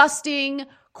disgusting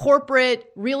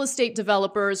corporate real estate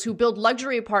developers who build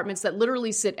luxury apartments that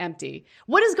literally sit empty.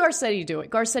 What is Garcetti doing?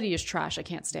 Garcetti is trash. I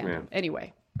can't stand him.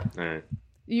 Anyway. All right.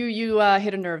 You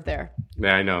hit a nerve there.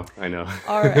 Yeah, I know.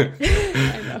 All right.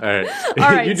 I know. All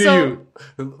right. You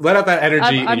let out that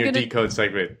energy in your Decode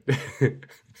segment.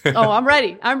 I'm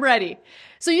ready.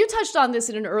 So you touched on this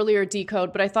in an earlier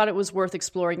Decode, but I thought it was worth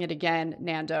exploring it again,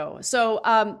 Nando. So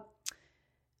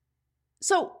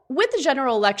with the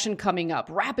general election coming up,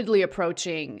 rapidly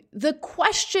approaching, the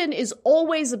question is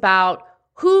always about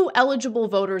who eligible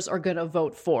voters are going to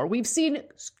vote for. We've seen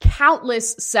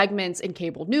countless segments in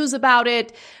cable news about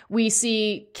it. We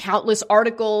see countless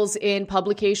articles in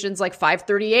publications like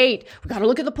 538. We got to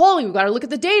look at the polling. We got to look at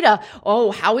the data.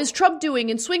 Oh, how is Trump doing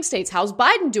in swing states? How's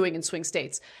Biden doing in swing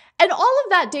states? And all of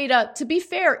that data, to be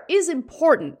fair, is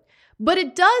important. But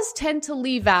it does tend to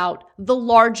leave out the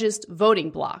largest voting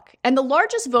block. And the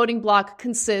largest voting block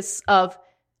consists of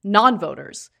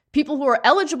non-voters, people who are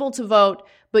eligible to vote,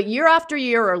 but year after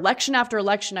year, or election after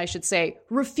election, I should say,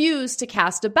 refuse to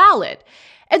cast a ballot.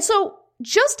 And so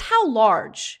just how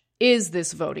large is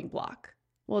this voting block?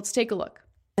 Well, let's take a look.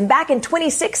 And back in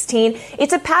 2016,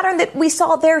 it's a pattern that we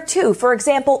saw there too. For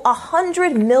example,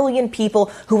 100 million people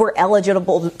who were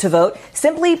eligible to vote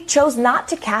simply chose not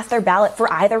to cast their ballot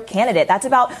for either candidate. That's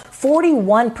about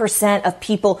 41% of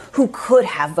people who could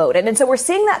have voted. And so we're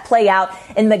seeing that play out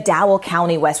in McDowell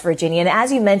County, West Virginia. And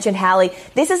as you mentioned, Hallie,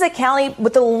 this is a county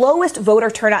with the lowest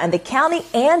voter turnout in the county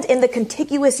and in the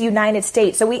contiguous United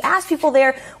States. So we asked people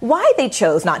there why they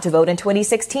chose not to vote in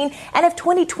 2016 and if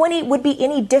 2020 would be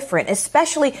any different,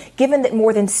 especially given that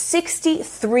more than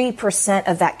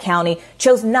 63% of that county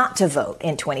chose not to vote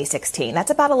in 2016. That's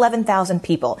about 11,000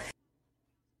 people.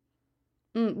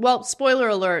 Well, spoiler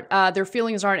alert, their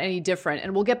feelings aren't any different,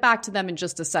 and we'll get back to them in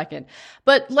just a second.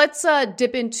 But let's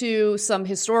dip into some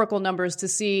historical numbers to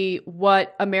see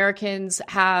what Americans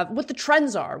have, what the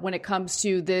trends are when it comes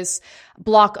to this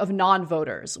block of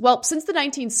non-voters. Well, since the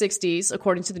 1960s,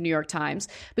 according to the New York Times,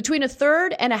 between a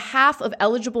third and a half of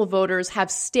eligible voters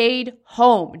have stayed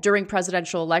home during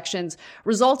presidential elections,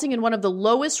 resulting in one of the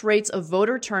lowest rates of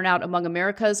voter turnout among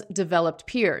America's developed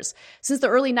peers. Since the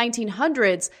early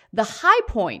 1900s, the high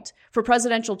point for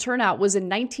presidential turnout was in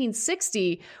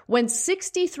 1960 when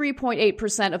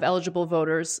 63.8% of eligible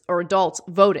voters or adults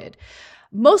voted.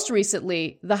 Most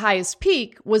recently, the highest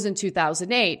peak was in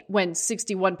 2008 when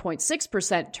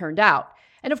 61.6% turned out.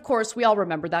 And of course, we all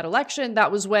remember that election.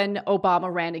 That was when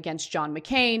Obama ran against John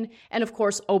McCain. And of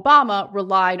course, Obama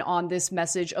relied on this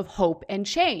message of hope and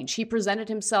change. He presented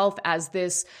himself as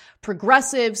this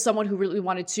progressive, someone who really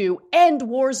wanted to end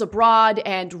wars abroad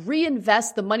and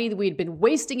reinvest the money that we had been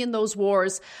wasting in those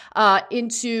wars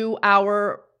into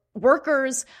our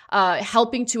workers,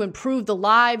 helping to improve the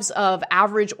lives of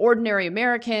average, ordinary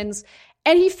Americans.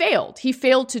 And he failed. He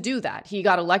failed to do that. He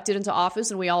got elected into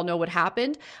office, and we all know what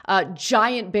happened.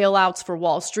 Giant bailouts for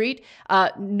Wall Street.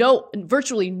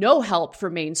 Virtually no help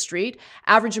for Main Street.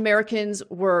 Average Americans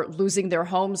were losing their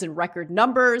homes in record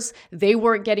numbers. They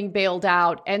weren't getting bailed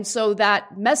out. And so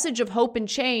that message of hope and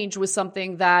change was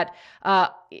something that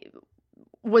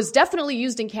was definitely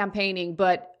used in campaigning,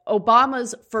 but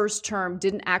Obama's first term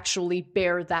didn't actually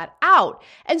bear that out.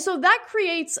 And so that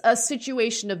creates a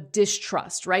situation of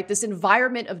distrust, right? This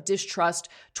environment of distrust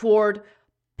toward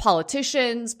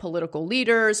politicians, political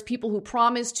leaders, people who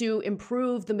promise to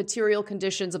improve the material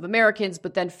conditions of Americans,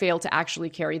 but then fail to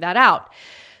actually carry that out.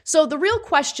 So the real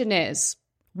question is,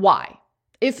 why?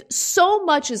 If so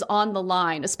much is on the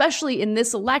line, especially in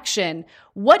this election,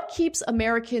 what keeps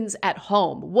Americans at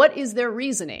home? What is their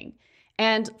reasoning?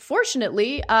 And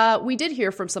fortunately, we did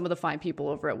hear from some of the fine people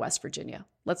over at West Virginia.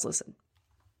 Let's listen.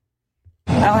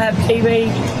 I don't have TV.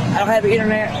 I don't have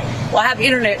internet. Well, I have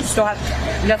internet, so I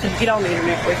have nothing to get on the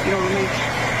internet with, you know what I mean?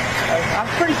 So I'm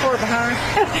pretty far behind.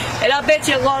 And I bet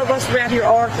you a lot of us around here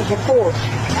are, because we're poor.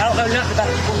 I don't know nothing about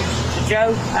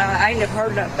Joe. I ain't never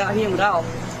heard nothing about him at all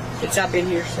since I've been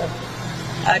here. So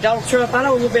Donald Trump, I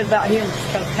know a little bit about him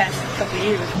for the past couple of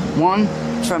years. 1,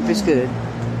 Trump is good.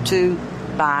 2,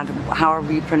 Biden,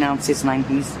 however you pronounce his name,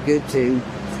 he's good too.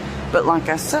 But like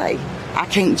I say, I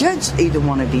can't judge either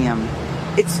one of them.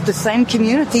 It's the same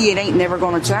community. It ain't never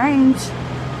going to change.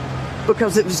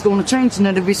 Because if it was going to change,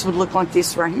 none of us would look like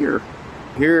this right here.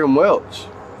 Here in Welch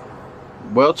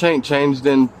ain't changed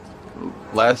in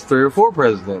last 3 or 4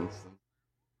 presidents.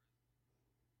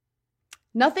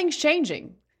 Nothing's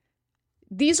changing.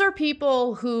 These are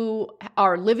people who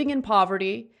are living in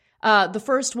poverty. The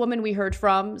first woman we heard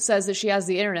from says that she has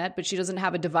the internet, but she doesn't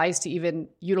have a device to even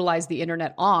utilize the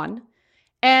internet on.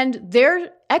 And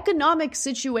their economic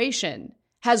situation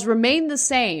has remained the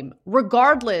same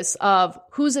regardless of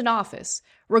who's in office,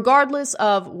 regardless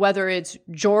of whether it's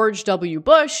George W.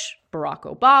 Bush, Barack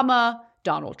Obama,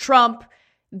 Donald Trump.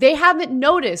 They haven't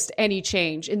noticed any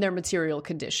change in their material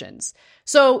conditions.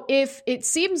 So if it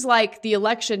seems like the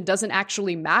election doesn't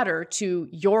actually matter to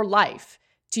your life,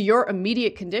 to your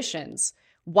immediate conditions,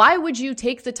 why would you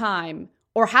take the time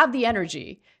or have the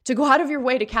energy to go out of your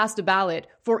way to cast a ballot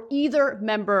for either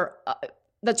member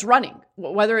that's running,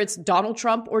 whether it's Donald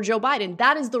Trump or Joe Biden?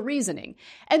 That is the reasoning.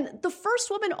 And the first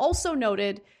woman also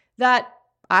noted that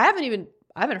I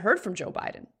haven't heard from Joe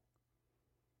Biden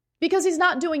because he's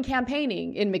not doing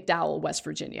campaigning in McDowell, West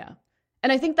Virginia.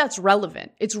 And I think that's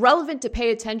relevant. It's relevant to pay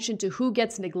attention to who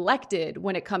gets neglected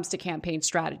when it comes to campaign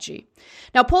strategy.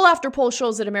 Now, poll after poll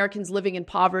shows that Americans living in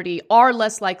poverty are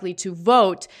less likely to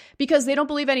vote because they don't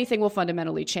believe anything will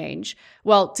fundamentally change.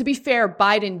 Well, to be fair,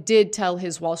 Biden did tell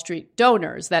his Wall Street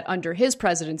donors that under his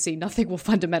presidency, nothing will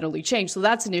fundamentally change. So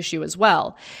that's an issue as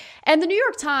well. And the New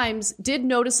York Times did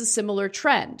notice a similar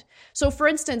trend. So for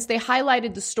instance, they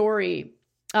highlighted the story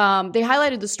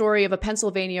of a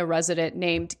Pennsylvania resident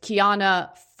named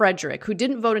Kiana Frederick, who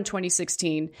didn't vote in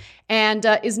 2016 and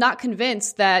is not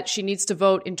convinced that she needs to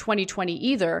vote in 2020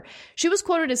 either. She was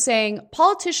quoted as saying,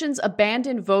 "Politicians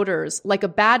abandon voters like a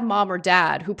bad mom or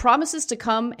dad who promises to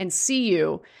come and see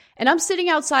you, and I'm sitting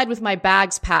outside with my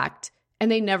bags packed, and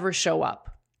they never show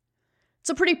up." It's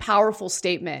a pretty powerful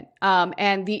statement,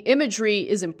 and the imagery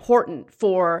is important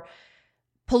for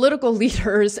political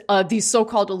leaders, the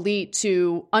so-called elite,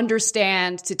 to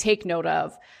understand, to take note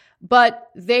of, but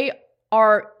they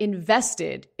are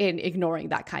invested in ignoring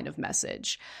that kind of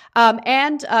message.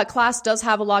 And class does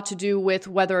have a lot to do with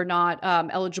whether or not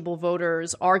eligible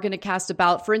voters are going to cast a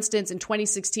ballot. For instance, in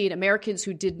 2016, Americans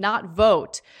who did not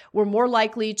vote were more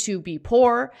likely to be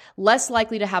poor, less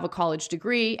likely to have a college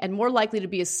degree, and more likely to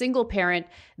be a single parent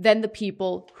than the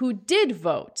people who did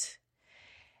vote.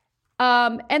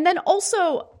 And then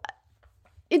also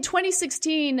in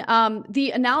 2016,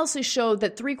 the analysis showed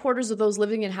that 3/4 of those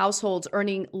living in households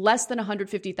earning less than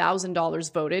 $150,000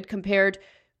 voted, compared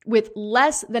with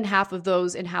less than half of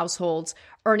those in households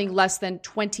earning less than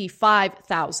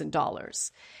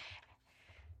 $25,000.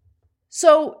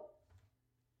 So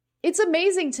it's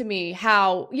amazing to me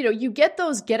how, you get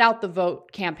those get out the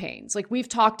vote campaigns. Like we've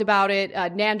talked about it.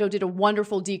 Nando did a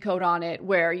wonderful decode on it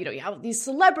where, you have these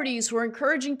celebrities who are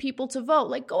encouraging people to vote,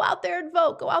 like go out there and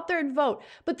vote, go out there and vote.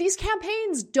 But these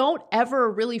campaigns don't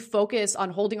ever really focus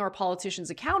on holding our politicians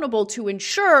accountable to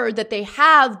ensure that they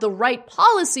have the right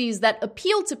policies that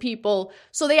appeal to people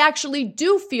so they actually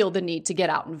do feel the need to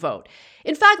get out and vote.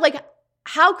 In fact, like,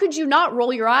 how could you not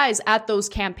roll your eyes at those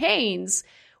campaigns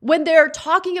when they're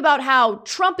talking about how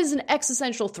Trump is an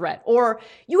existential threat, or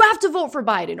you have to vote for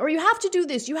Biden, or you have to do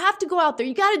this, you have to go out there,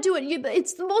 you got to do it.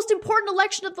 It's the most important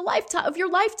election of your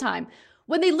lifetime.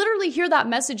 When they literally hear that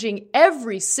messaging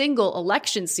every single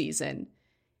election season.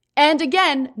 And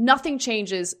again, nothing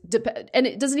changes, and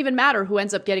it doesn't even matter who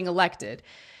ends up getting elected.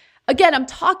 Again, I'm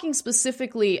talking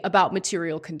specifically about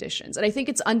material conditions, and I think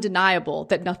it's undeniable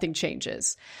that nothing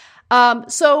changes.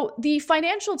 So the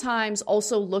Financial Times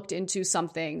also looked into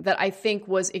something that I think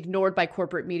was ignored by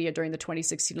corporate media during the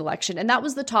 2016 election, and that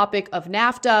was the topic of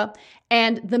NAFTA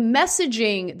and the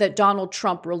messaging that Donald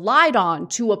Trump relied on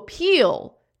to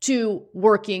appeal to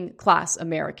working class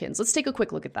Americans. Let's take a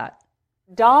quick look at that.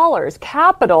 Dollars,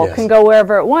 capital can go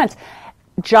wherever it wants.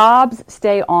 Jobs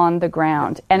stay on the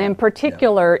ground. And in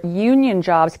particular, union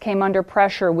jobs came under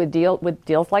pressure with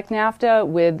deals like NAFTA,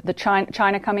 with the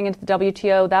China coming into the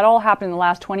WTO. That all happened in the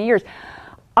last 20 years.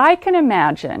 I can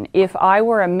imagine if I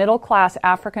were a middle-class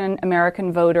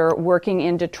African-American voter working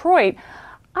in Detroit,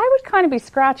 I would kind of be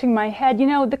scratching my head.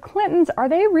 The Clintons, are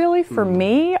they really for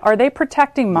me? Are they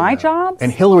protecting my jobs? And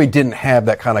Hillary didn't have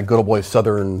that kind of good old boy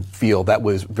Southern feel that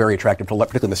was very attractive to,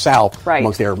 particularly in the South,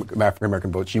 amongst the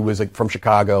African-American votes. She was from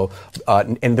Chicago,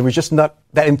 and there was just not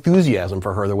that enthusiasm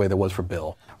for her the way there was for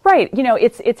Bill. Right.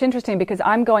 It's interesting because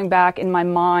I'm going back in my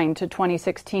mind to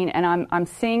 2016, and I'm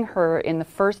seeing her in the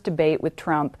first debate with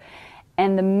Trump.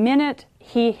 And the minute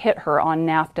he hit her on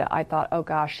NAFTA, I thought, oh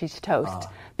gosh, she's toast.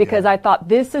 Because I thought,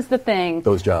 this is the thing.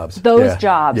 Those jobs.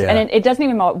 Jobs. Yeah. And it doesn't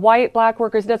even matter. White, black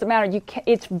workers, it doesn't matter.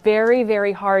 It's very,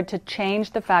 very hard to change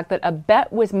the fact that a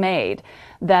bet was made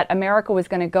that America was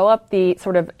going to go up the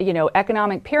sort of,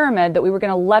 economic pyramid, that we were going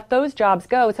to let those jobs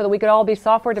go so that we could all be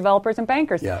software developers and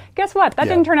bankers. Yeah. Guess what? That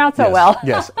didn't turn out so well.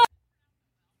 Yes.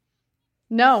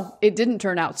 No, it didn't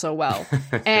turn out so well.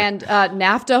 And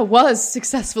NAFTA was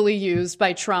successfully used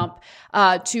by Trump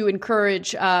to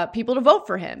encourage people to vote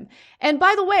for him. And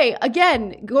by the way,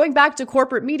 again, going back to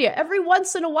corporate media, every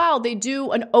once in a while they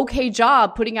do an okay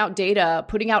job putting out data,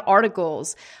 putting out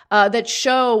articles that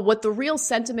show what the real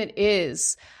sentiment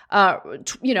is.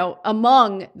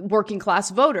 Among working class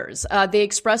voters. They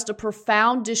expressed a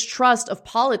profound distrust of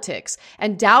politics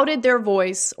and doubted their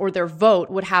voice or their vote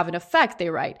would have an effect, they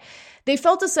write. They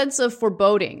felt a sense of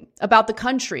foreboding about the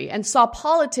country and saw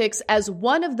politics as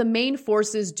one of the main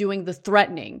forces doing the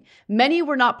threatening. Many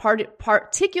were not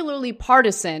particularly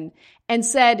partisan and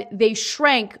said they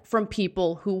shrank from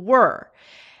people who were.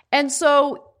 And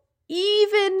so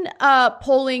even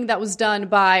polling that was done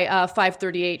by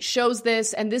 538 shows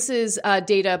this, and this is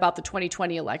data about the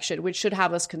 2020 election, which should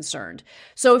have us concerned.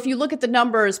 So if you look at the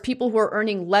numbers, people who are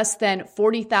earning less than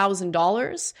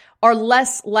 $40,000 are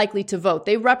less likely to vote.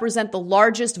 They represent the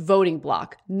largest voting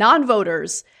bloc.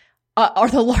 Non-voters are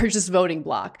the largest voting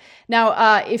bloc.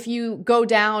 Now, if you go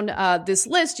down this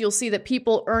list, you'll see that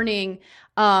people earning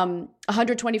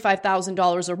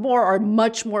 $125,000 or more are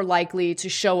much more likely to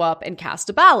show up and cast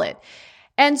a ballot.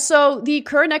 And so the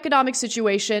current economic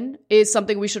situation is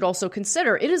something we should also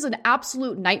consider. It is an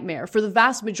absolute nightmare for the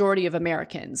vast majority of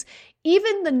Americans.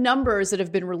 Even the numbers that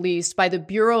have been released by the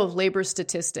Bureau of Labor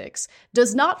Statistics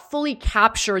does not fully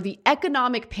capture the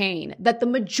economic pain that the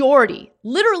majority,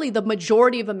 literally the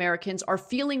majority of Americans are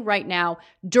feeling right now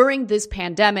during this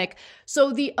pandemic.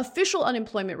 So the official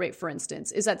unemployment rate, for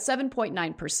instance, is at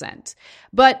 7.9%.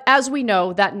 But as we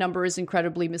know, that number is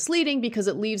incredibly misleading because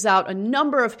it leaves out a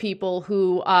number of people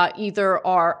who either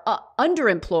are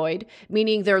underemployed,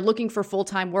 meaning they're looking for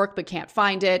full-time work but can't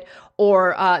find it,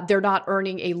 or they're not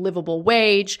earning a livable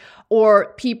wage,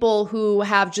 or people who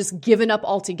have just given up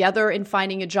altogether in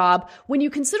finding a job. When you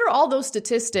consider all those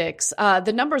statistics,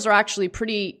 the numbers are actually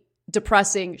pretty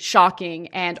depressing, shocking,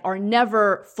 and are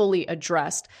never fully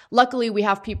addressed. Luckily, we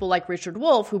have people like Richard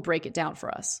Wolff who break it down for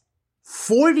us.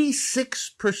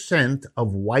 46%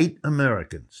 of white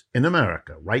Americans in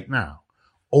America right now,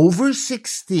 over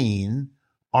 16,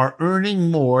 are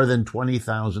earning more than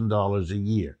 $20,000 a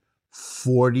year.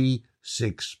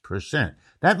 46%.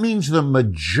 That means the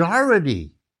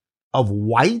majority of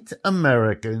white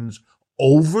Americans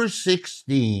over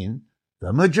 16,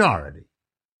 the majority,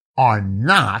 are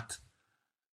not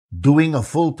doing a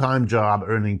full-time job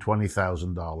earning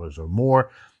 $20,000 or more.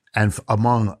 And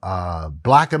among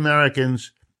black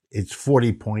Americans, it's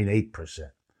 40.8%.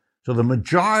 So the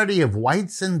majority of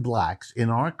whites and blacks in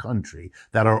our country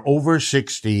that are over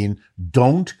 16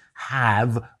 don't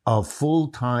have a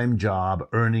full-time job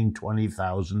earning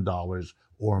 $20,000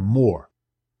 or more.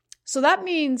 So that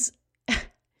means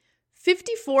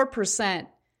 54%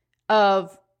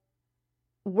 of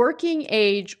working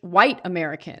age white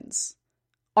Americans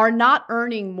are not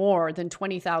earning more than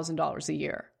 $20,000 a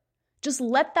year. Just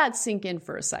let that sink in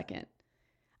for a second.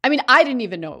 I mean, I didn't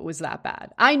even know it was that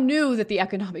bad. I knew that the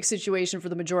economic situation for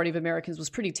the majority of Americans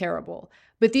was pretty terrible,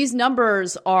 but these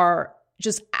numbers are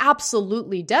just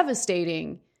absolutely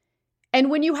devastating.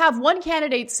 And when you have one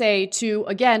candidate say to,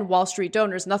 again, Wall Street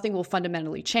donors, nothing will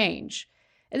fundamentally change.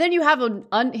 And then you have an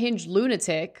unhinged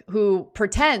lunatic who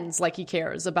pretends like he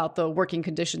cares about the working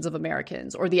conditions of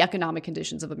Americans or the economic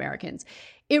conditions of Americans.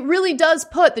 It really does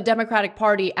put the Democratic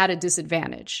Party at a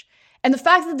disadvantage. And the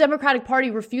fact that the Democratic Party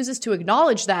refuses to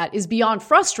acknowledge that is beyond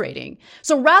frustrating.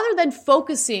 So rather than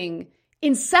focusing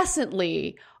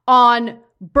incessantly on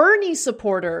Bernie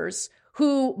supporters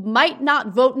who might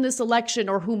not vote in this election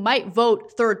or who might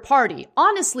vote third party,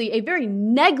 honestly, a very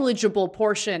negligible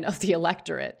portion of the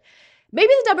electorate, maybe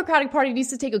the Democratic Party needs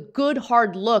to take a good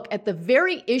hard look at the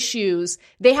very issues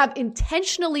they have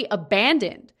intentionally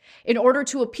abandoned in order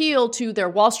to appeal to their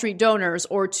Wall Street donors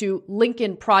or to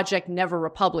Lincoln Project Never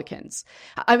Republicans.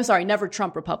 Never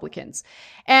Trump Republicans.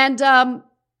 And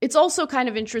it's also kind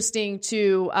of interesting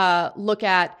to look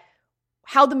at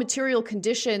how the material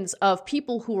conditions of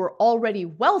people who are already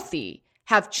wealthy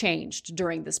have changed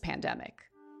during this pandemic.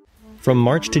 From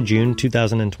March to June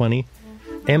 2020,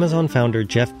 Amazon founder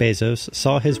Jeff Bezos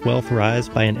saw his wealth rise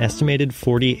by an estimated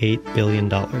 $48 billion.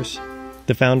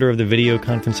 The founder of the video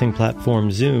conferencing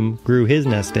platform Zoom grew his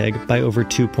nest egg by over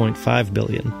 $2.5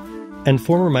 billion. And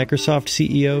former Microsoft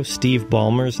CEO Steve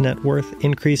Ballmer's net worth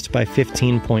increased by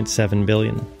 $15.7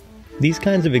 billion. These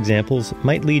kinds of examples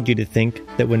might lead you to think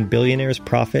that when billionaires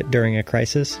profit during a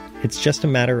crisis, it's just a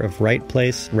matter of right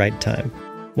place, right time.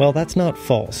 Well, that's not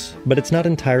false, but it's not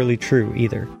entirely true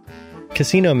either.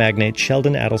 Casino magnate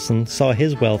Sheldon Adelson saw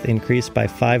his wealth increase by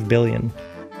 $5 billion,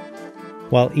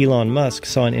 while Elon Musk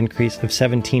saw an increase of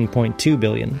 $17.2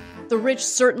 billion. The rich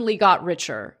certainly got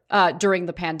richer during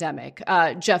the pandemic.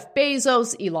 Jeff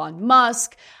Bezos, Elon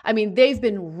Musk, I mean, they've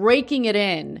been raking it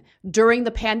in during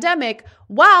the pandemic,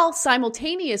 while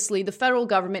simultaneously the federal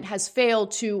government has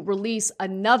failed to release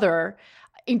another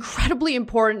incredibly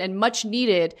important and much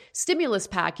needed stimulus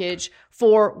package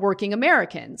for working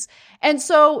Americans. And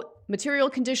so material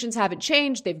conditions haven't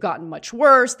changed. They've gotten much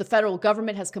worse. The federal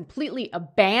government has completely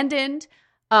abandoned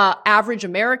average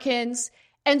Americans.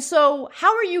 And so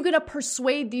how are you going to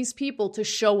persuade these people to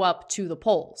show up to the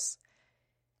polls?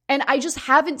 And I just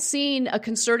haven't seen a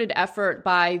concerted effort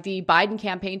by the Biden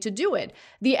campaign to do it.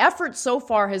 The effort so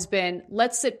far has been,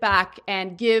 let's sit back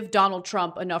and give Donald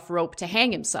Trump enough rope to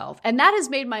hang himself. And that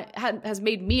has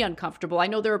made me uncomfortable. I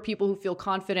know there are people who feel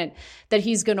confident that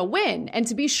he's going to win. And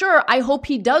to be sure, I hope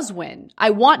he does win. I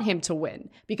want him to win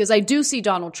because I do see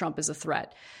Donald Trump as a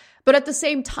threat. But at the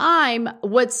same time,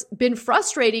 what's been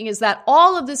frustrating is that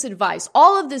all of this advice,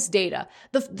 all of this data,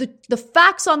 the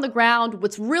facts on the ground,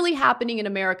 what's really happening in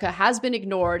America has been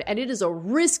ignored. And it is a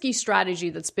risky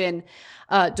strategy that's been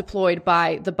deployed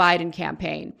by the Biden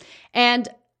campaign. And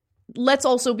let's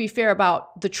also be fair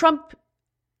about the Trump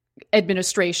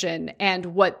administration and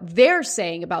what they're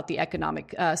saying about the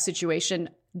economic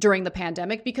situation during the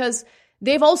pandemic, because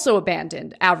they've also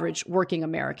abandoned average working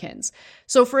Americans.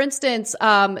 So, for instance,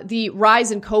 the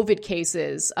rise in COVID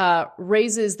cases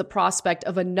raises the prospect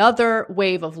of another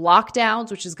wave of lockdowns,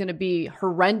 which is going to be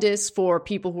horrendous for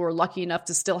people who are lucky enough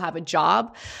to still have a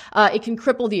job. It can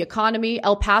cripple the economy.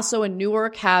 El Paso and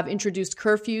Newark have introduced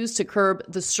curfews to curb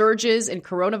the surges in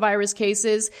coronavirus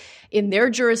cases in their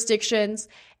jurisdictions.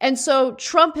 And so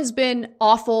Trump has been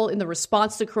awful in the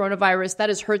response to coronavirus. That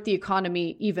has hurt the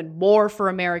economy even more for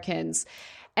Americans.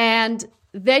 And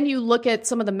then you look at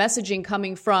some of the messaging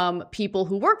coming from people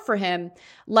who work for him,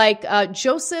 like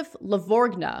Joseph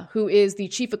Lavorgna, who is the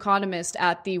chief economist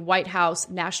at the White House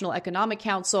National Economic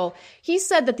Council. He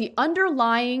said that the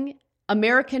underlying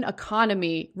American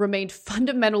economy remained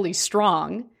fundamentally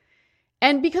strong.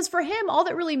 And because for him, all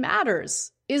that really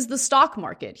matters is the stock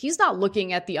market. He's not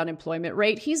looking at the unemployment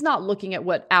rate. He's not looking at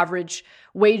what average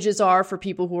wages are for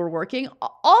people who are working.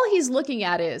 All he's looking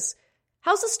at is,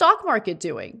 how's the stock market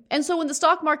doing? And so when the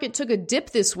stock market took a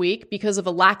dip this week because of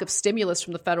a lack of stimulus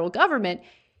from the federal government,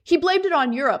 he blamed it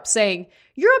on Europe, saying,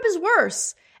 Europe is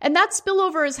worse. And that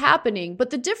spillover is happening. But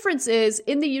the difference is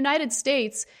in the United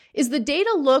States is the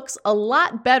data looks a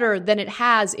lot better than it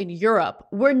has in Europe.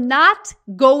 We're not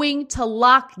going to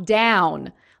lock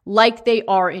down like they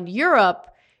are in Europe.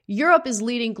 Europe is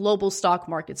leading global stock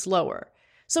markets lower.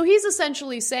 So he's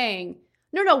essentially saying,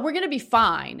 no, we're going to be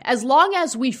fine as long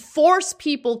as we force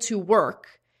people to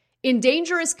work in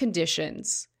dangerous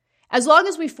conditions, as long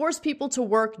as we force people to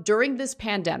work during this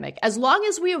pandemic, as long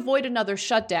as we avoid another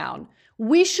shutdown,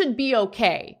 we should be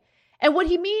okay. And what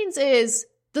he means is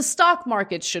the stock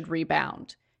market should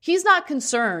rebound. He's not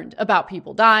concerned about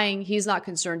people dying. He's not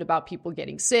concerned about people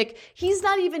getting sick. He's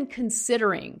not even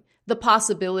considering the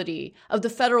possibility of the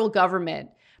federal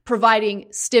government providing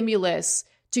stimulus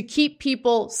to keep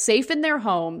people safe in their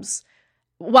homes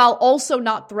while also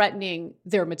not threatening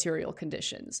their material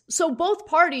conditions. So both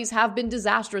parties have been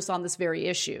disastrous on this very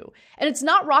issue. And it's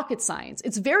not rocket science.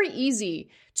 It's very easy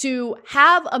to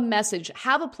have a message,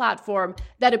 have a platform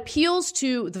that appeals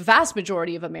to the vast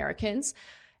majority of Americans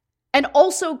and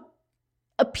also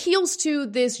appeals to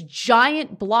this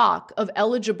giant block of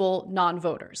eligible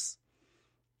non-voters.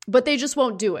 But they just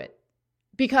won't do it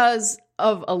because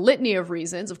of a litany of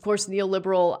reasons. Of course,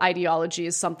 neoliberal ideology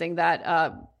is something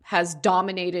that has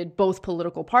dominated both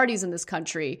political parties in this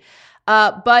country.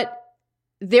 But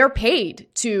they're paid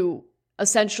to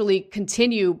essentially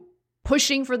continue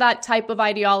pushing for that type of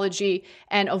ideology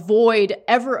and avoid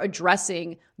ever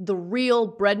addressing the real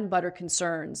bread and butter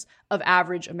concerns of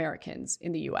average Americans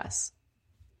in the U.S.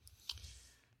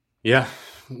 Yeah,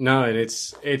 no, and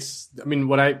it's. I mean,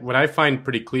 what I find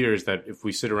pretty clear is that if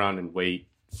we sit around and wait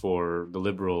for the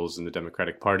liberals and the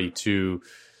Democratic Party to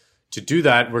do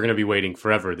that, we're going to be waiting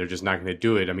forever. They're just not going to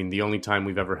do it. I mean, the only time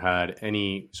we've ever had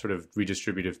any sort of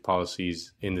redistributive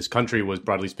policies in this country was,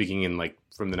 broadly speaking, in like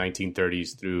from the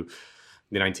 1930s through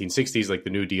the 1960s, like the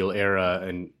New Deal era.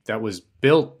 And that was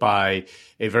built by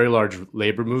a very large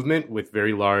labor movement with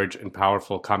very large and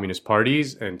powerful communist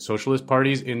parties and socialist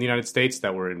parties in the United States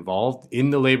that were involved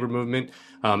in the labor movement.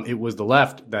 It was the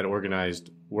left that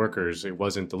organized workers. It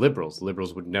wasn't the liberals. The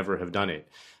liberals would never have done it.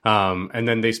 And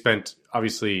then they spent,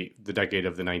 obviously, the decade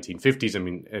of the 1950s, I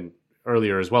mean, and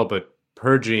earlier as well, but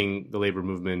purging the labor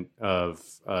movement of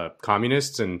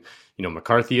communists and,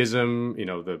 McCarthyism,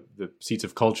 the seats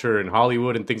of culture in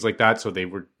Hollywood and things like that. So they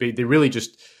really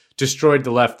just destroyed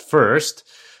the left first.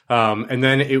 And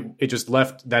then it just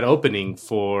left that opening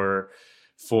for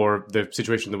the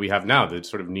situation that we have now, the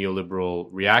sort of neoliberal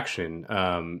reaction.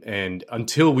 And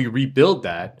until we rebuild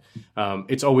that,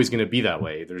 it's always going to be that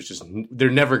way.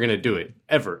 They're never going to do it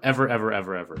ever.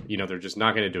 They're just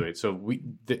not going to do it. So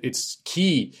it's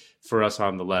key for us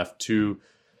on the left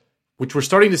which we're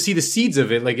starting to see the seeds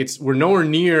of it. Like we're nowhere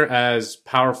near as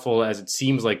powerful as it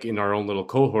seems like in our own little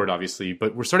cohort, obviously,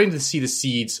 but we're starting to see the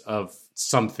seeds of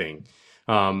something.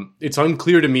 It's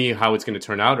unclear to me how it's going to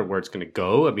turn out or where it's going to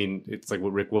go. I mean, it's like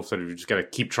what Rick Wolff said, you just got to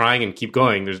keep trying and keep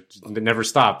going. They never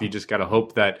stop. You just got to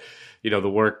hope that, the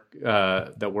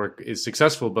work is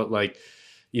successful. But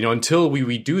until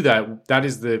we do that,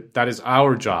 that is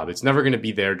our job. It's never going to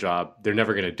be their job. They're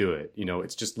never going to do it.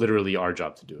 It's just literally our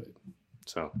job to do it.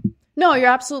 So. No, you're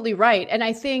absolutely right. And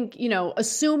I think,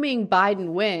 assuming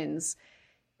Biden wins,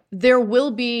 there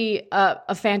will be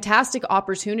a fantastic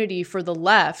opportunity for the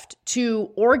left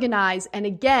to organize. And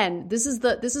again, this is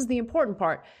the important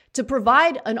part, to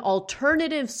provide an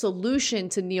alternative solution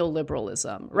to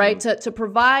neoliberalism, right? Mm-hmm. To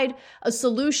provide a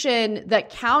solution that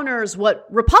counters what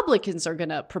Republicans are going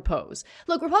to propose.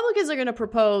 Look, Republicans are going to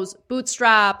propose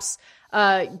bootstraps,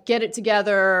 get it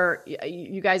together.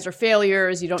 You guys are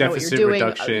failures. You don't know what you're doing.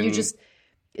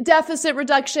 Deficit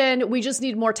reduction. We just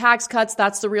need more tax cuts.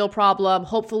 That's the real problem.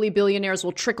 Hopefully billionaires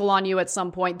will trickle on you at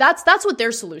some point. That's what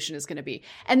their solution is going to be.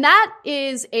 And that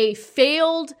is a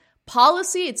failed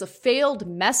policy. It's a failed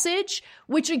message,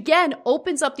 which again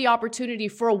opens up the opportunity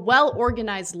for a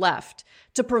well-organized left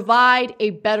to provide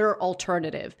a better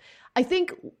alternative. I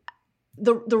think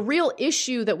the real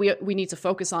issue that we need to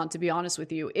focus on, to be honest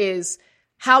with you, is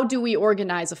how do we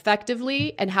organize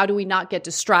effectively and how do we not get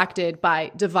distracted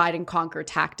by divide and conquer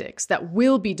tactics that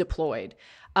will be deployed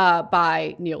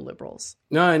by neoliberals?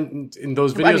 No, and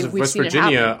those videos of West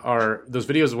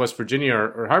Virginia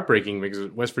are heartbreaking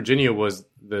because West Virginia was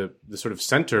the sort of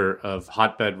center of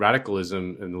hotbed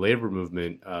radicalism in the labor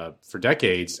movement for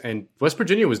decades, and West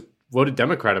Virginia was voted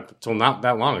Democrat up until not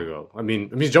that long ago. I mean,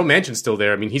 Joe Manchin's still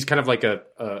there. I mean, he's kind of like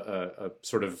a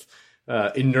sort of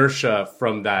inertia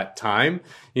from that time,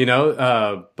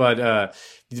 but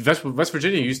West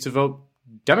Virginia used to vote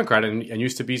Democrat and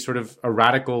used to be sort of a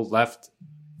radical left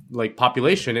like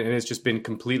population, and it's just been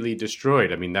completely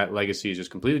destroyed. I mean, that legacy is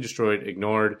just completely destroyed,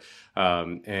 ignored,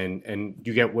 and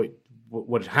you get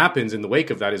what happens in the wake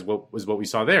of that is what we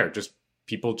saw there. Just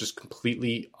people just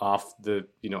completely off the,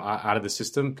 out of the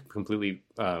system, completely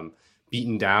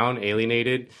beaten down,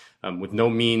 alienated, with no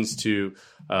means to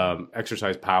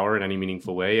exercise power in any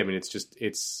meaningful way. I mean,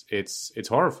 it's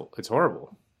horrible. It's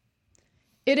horrible.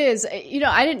 It is.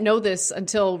 I didn't know this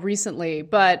until recently,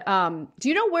 but do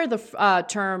you know where the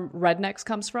term rednecks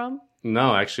comes from?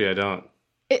 No, actually, I don't.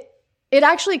 It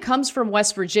actually comes from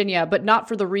West Virginia, but not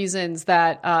for the reasons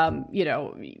that,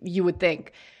 you would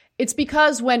think. It's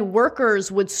because when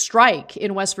workers would strike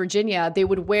in West Virginia, they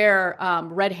would wear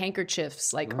red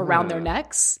handkerchiefs around their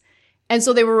necks. And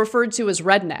so they were referred to as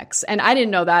rednecks. And I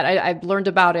didn't know that. I learned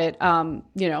about it,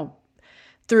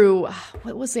 through,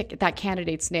 what was that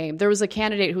candidate's name? There was a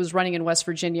candidate who was running in West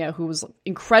Virginia who was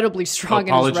incredibly strong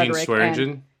in his rhetoric.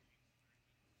 Swearingen?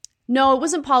 No, it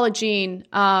wasn't Paula Jean.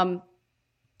 I'm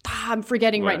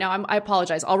forgetting right now. I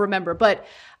apologize. I'll remember. But,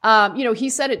 he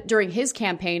said it during his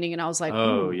campaigning, and I was like,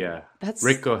 oh, yeah. That's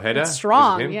Rick Ojeda? That's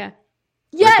strong. Yeah.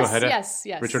 Yes.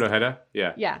 Richard Ojeda?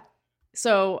 Yeah. Yeah.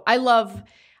 So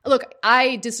look,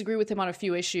 I disagree with him on a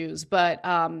few issues, but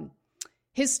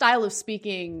his style of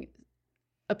speaking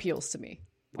appeals to me.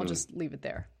 I'll just leave it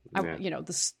there. Yeah.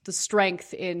 The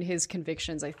strength in his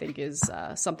convictions, I think, is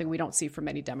something we don't see from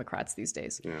many Democrats these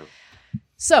days. Yeah.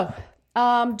 So,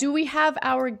 do we have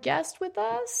our guest with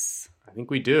us? I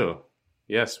think we do.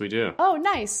 Yes, we do. Oh,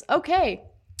 nice. Okay.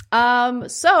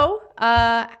 Let's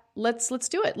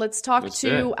do it. Let's talk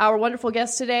to our wonderful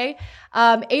guest today.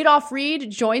 Adolph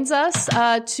Reed joins us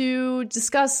to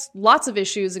discuss lots of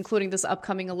issues, including this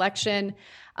upcoming election.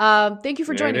 Thank you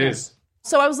for joining us.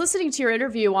 So I was listening to your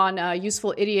interview on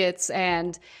Useful Idiots,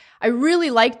 and I really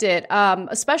liked it,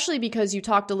 especially because you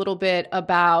talked a little bit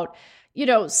about,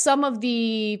 some of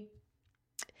the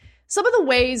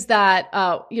ways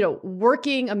that,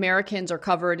 working Americans are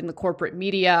covered in the corporate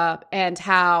media, and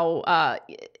how,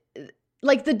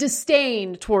 the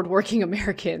disdain toward working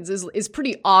Americans is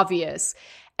pretty obvious,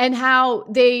 and how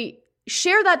they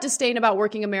share that disdain about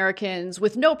working Americans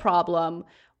with no problem,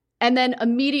 and then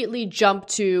immediately jump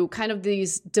to kind of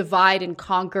these divide and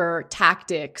conquer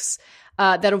tactics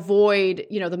that avoid,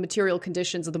 the material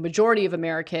conditions of the majority of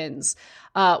Americans,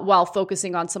 while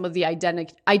focusing on some of the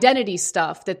identity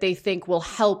stuff that they think will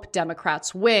help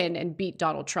Democrats win and beat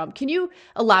Donald Trump. Can you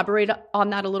elaborate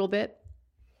on that a little bit?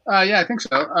 Yeah, I think so.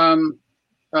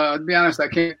 To be honest, I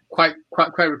can't quite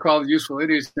recall the Useful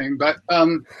Idiots thing, but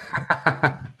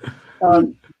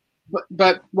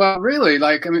really,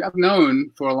 I've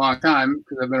known for a long time,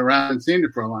 because I've been around and seen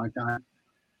it for a long time,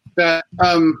 that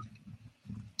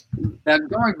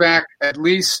going back at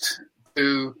least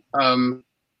to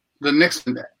the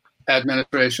Nixon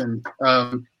administration,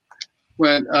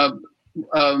 when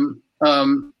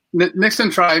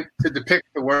Nixon tried to depict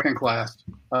the working class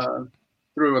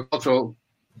through a cultural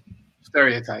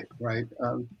stereotype, right?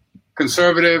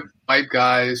 Conservative, white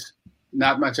guys,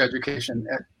 not much education,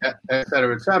 et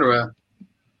cetera, et cetera.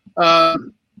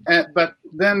 But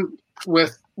then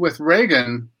with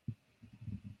Reagan,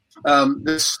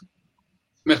 this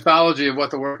mythology of what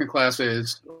the working class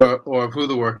is, or of who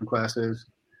the working class is,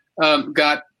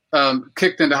 got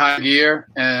kicked into high gear,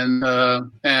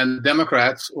 and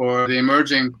Democrats, or the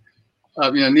emerging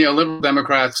neoliberal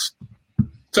Democrats,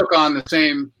 took on the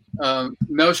same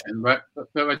notion, right?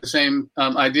 The same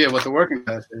idea of what the working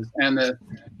class is, and the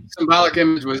symbolic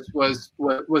image was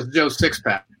Joe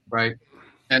Sixpack, right?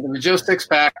 And the Joe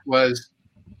Sixpack was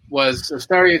a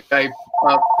stereotype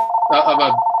of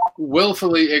a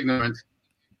willfully ignorant,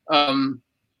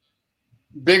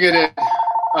 bigoted,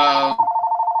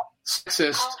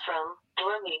 sexist,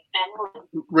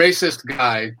 racist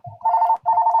guy.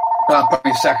 Pardon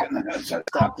me a second. I'm going to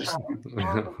stop this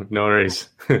thing. No worries.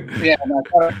 Yeah, I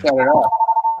thought I set it up.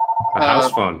 A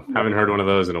house phone. Haven't heard one of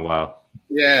those in a while.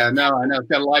 Yeah, no, I know. It's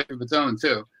got a life of its own,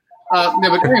 too.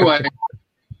 But anyway.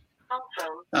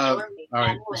 All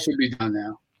right. It should be done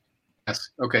now. Yes.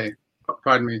 Okay.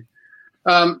 Pardon me.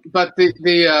 But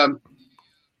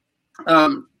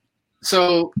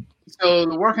so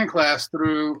the working class,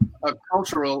 through a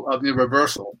cultural of the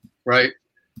reversal, right,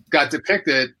 got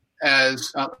depicted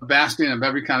as a bastion of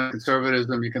every kind of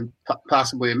conservatism you can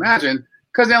possibly imagine,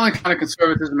 because the only kind of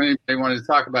conservatism anybody wanted to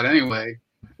talk about anyway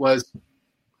was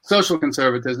social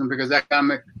conservatism, because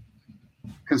economic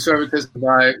conservatism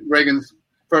by Reagan's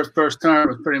first term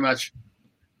was pretty much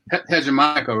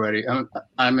hegemonic already.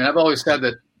 I mean, I've always said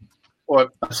that,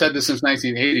 or I've said this since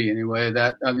 1980 anyway,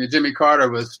 that Jimmy Carter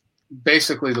was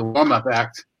basically the warm-up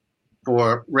act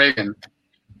for Reagan.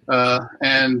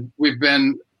 And we've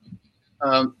been,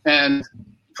 and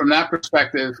from that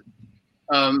perspective,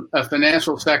 a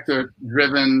financial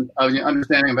sector-driven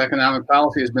understanding of economic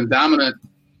policy has been dominant,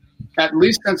 at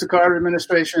least since the Carter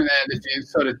administration. And if you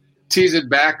sort of tease it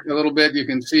back a little bit, you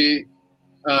can see,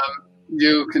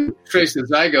 you can trace the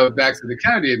zygote back to the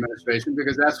Kennedy administration,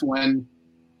 because that's when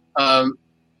the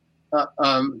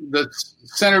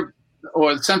center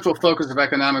or the central focus of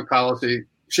economic policy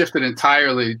shifted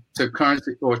entirely to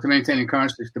currency, or to maintaining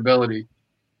currency stability,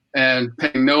 and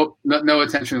paying no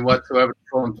attention whatsoever to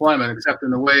full employment, except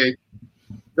in the way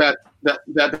that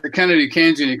the Kennedy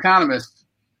Keynesian economists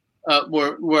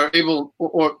were able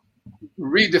or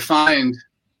redefined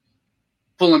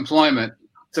full employment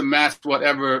to match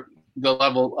whatever the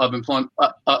level of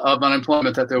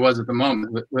unemployment that there was at the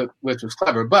moment, which was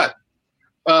clever. But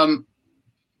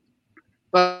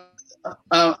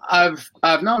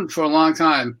I've known for a long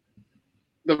time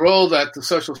the role that the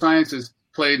social sciences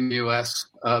played in the U.S.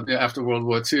 After World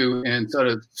War II in sort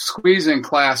of squeezing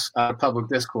class out of public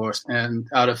discourse and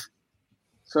out of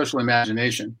social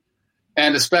imagination,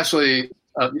 and especially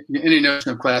any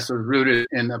notion of class was rooted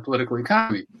in the political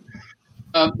economy.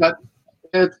 But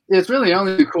it's really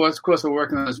only because, of course, of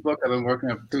working on this book, I've been working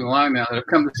on it for too long now, that I've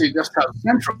come to see just how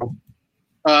central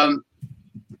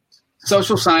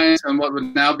social science and what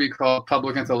would now be called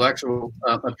public intellectual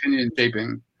opinion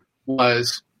shaping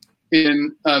was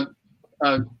in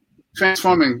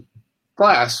transforming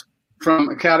class from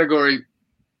a category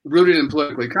rooted in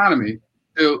political economy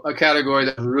to a category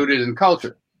that's rooted in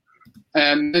culture.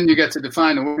 And then you get to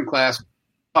define the working class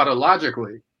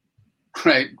tautologically,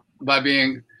 right, by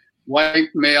being white,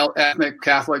 male, ethnic,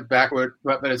 Catholic, backward,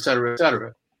 et cetera, et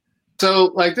cetera.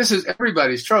 So, like, this is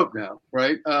everybody's trope now,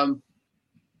 right?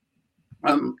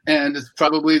 And it's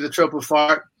probably the trope of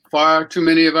far too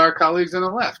many of our colleagues on the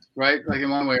left, right? Like, in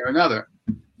one way or another.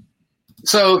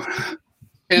 So,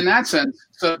 in that sense,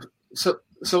 so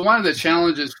one of the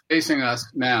challenges facing us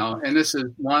now, and this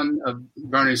is one of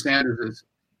Bernie Sanders'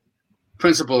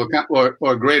 principal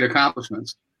or great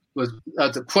accomplishments, was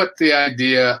to put the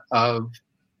idea of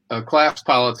class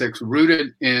politics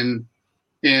rooted in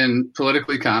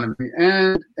political economy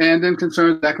and in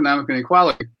concerns of economic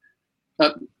inequality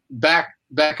back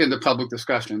into public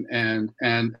discussion and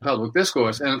public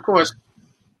discourse. And of course,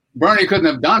 Bernie couldn't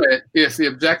have done it if the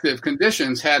objective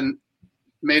conditions hadn't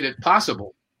made it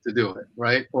possible to do it,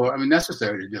 right? Or,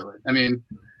 necessary to do it.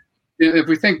 If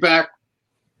we think back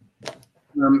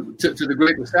to the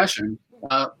Great Recession,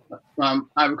 I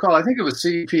recall, I think it was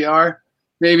CPR,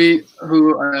 maybe,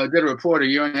 who did a report a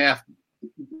year and a half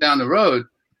down the road,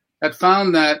 that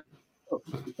found that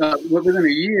within a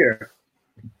year,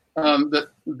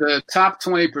 the top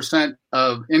 20%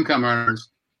 of income earners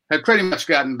had pretty much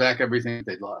gotten back everything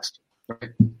they'd lost,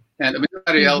 right? And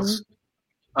everybody else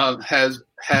has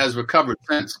recovered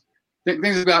since.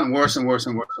 Things have gotten worse and worse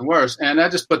and worse and worse. And I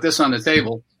just put this on the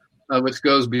table, which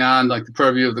goes beyond like the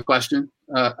purview of the question,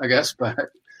 I guess. But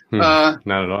not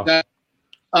at all. That,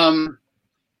 when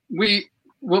we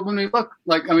look,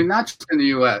 not just in the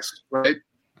U.S., right,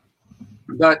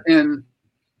 but in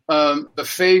the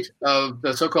fate of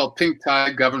the so-called pink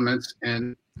tide governments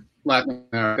in Latin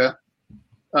America,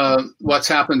 what's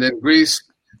happened in Greece,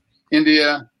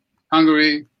 India,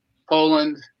 Hungary,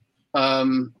 Poland,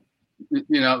 I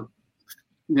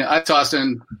tossed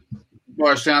in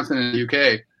Boris Johnson in the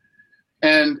UK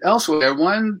and elsewhere.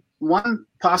 One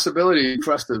possibility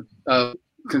for us to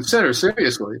consider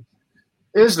seriously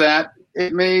is that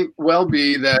it may well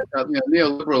be that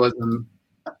neoliberalism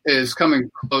is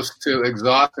coming close to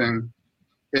exhausting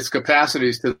its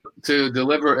capacities to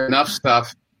deliver enough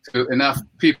stuff to enough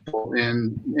people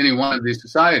in any one of these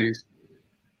societies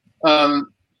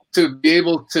to be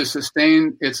able to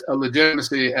sustain its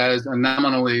legitimacy as a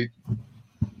nominally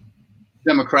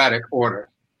democratic order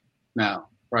now,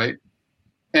 right?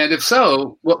 And if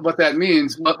so, what that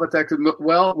means, what that could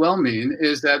well mean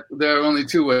is that there are only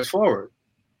two ways forward.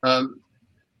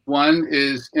 One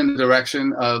is in the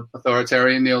direction of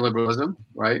authoritarian neoliberalism,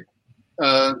 right?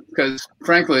 Because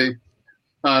frankly,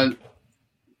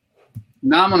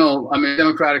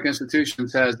 democratic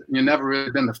institutions has never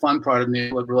really been the fun part of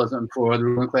neoliberalism for the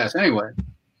ruling class anyway.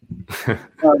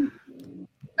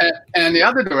 And the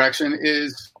other direction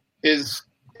is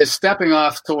stepping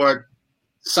off toward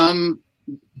some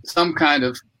kind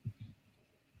of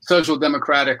social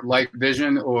democratic like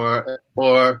vision or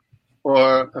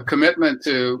a commitment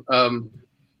to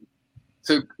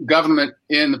government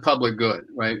in the public good,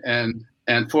 right? And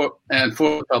for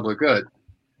the public good.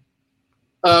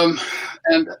 And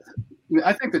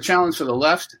I think the challenge for the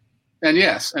left, and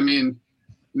yes,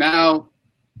 now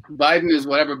Biden is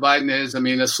whatever Biden is. I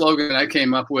mean, the slogan I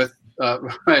came up with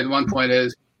at one point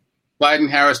is Biden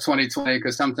Harris 2020,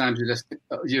 because sometimes you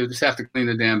just have to clean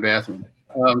the damn bathroom.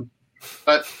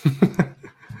 But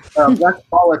that's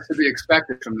all that's to be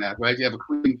expected from that, right? You have a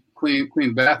clean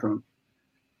bathroom.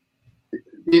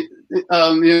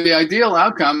 The ideal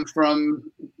outcome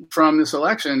from this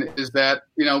election is that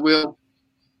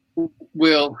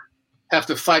we'll have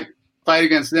to fight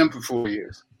against them for 4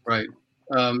 years, right?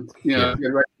 Get ready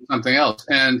for something else.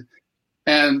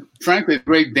 And frankly, the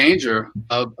great danger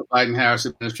of the Biden-Harris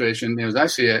administration, as I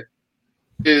see it,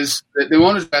 is that they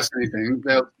won't address anything.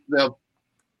 They'll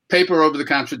paper over the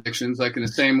contradictions, like in the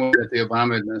same way that the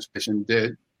Obama administration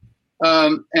did.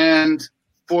 And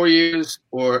 4 years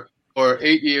or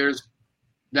 8 years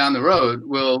down the road,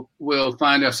 we'll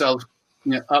find ourselves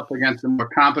up against a more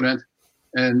competent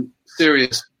and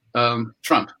serious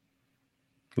Trump.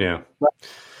 Yeah. But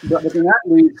then that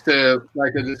leads to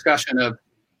like a discussion of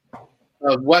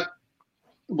what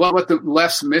the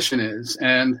left's mission is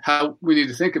and how we need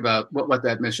to think about what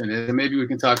that mission is, and maybe we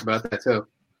can talk about that too.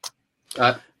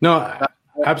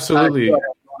 Absolutely.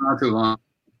 Not too long.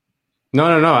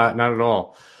 No, not at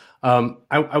all. I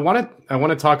want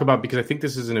to talk about, because I think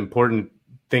this is an important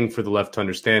thing for the left to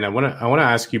understand. I want to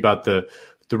ask you about the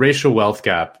racial wealth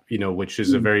gap, which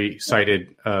is a very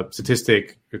cited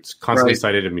statistic. It's constantly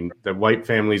cited. I mean, the white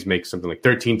families make something like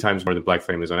 13 times more than black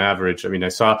families on average. I mean, I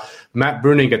saw Matt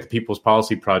Bruenig at the People's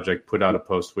Policy Project put out a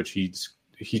post which he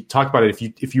talked about it.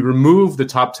 If you remove the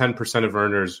top 10% of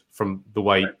earners from the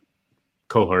white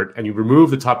cohort and you remove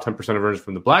the top 10% of earners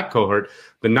from the black cohort,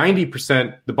 the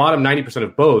bottom 90%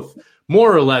 of both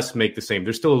more or less make the same.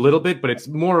 There's still a little bit, but it's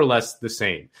more or less the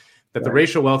same. That the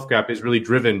racial wealth gap is really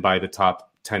driven by the top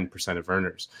 10% of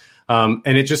earners. And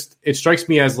it strikes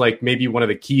me as like maybe one of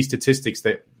the key statistics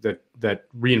that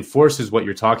reinforces what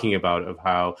you're talking about of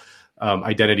how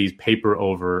identities paper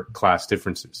over class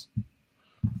differences.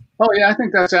 Oh yeah, I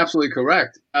think that's absolutely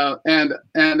correct. And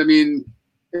I mean,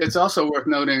 it's also worth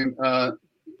noting Robert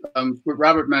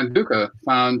Manduka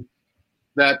found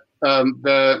that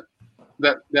the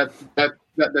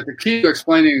key to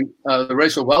explaining the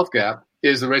racial wealth gap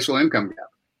is the racial income gap.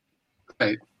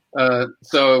 Right.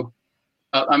 So,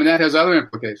 I mean, that has other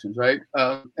implications, right?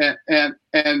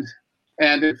 And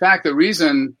in fact, the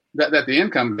reason that the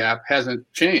income gap hasn't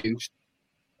changed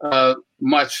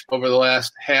much over the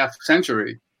last half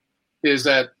century is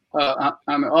that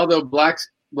although blacks'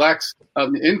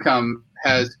 income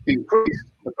has increased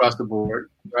across the board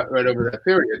right over that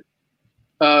period,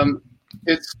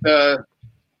 it's the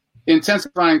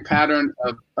intensifying pattern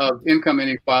of income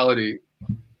inequality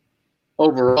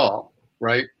overall,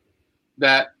 right?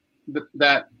 That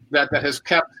has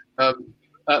kept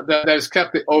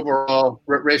the overall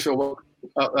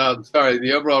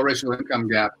the overall racial income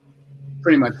gap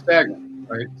pretty much stagnant,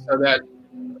 right? So that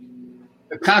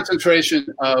the concentration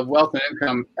of wealth and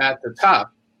income at the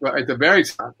top, right, at the very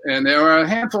top, and there are a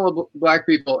handful of black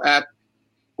people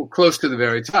close to the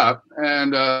very top,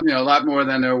 and a lot more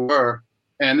than there were.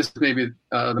 And this is maybe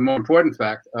the more important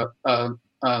fact: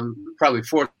 probably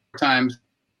 4 times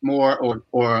more or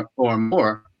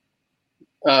more,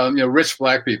 rich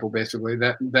black people basically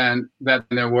than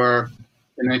there were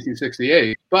in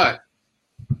 1968. But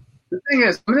the thing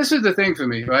is, I mean, this is the thing for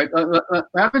me, right?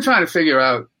 I've been trying to figure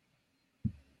out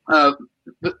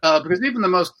because even the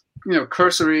most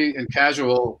cursory and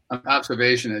casual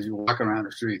observation as you walk around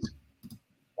the streets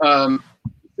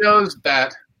shows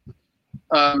that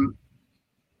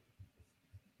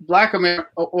Black America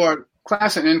or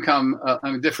class and income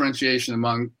differentiation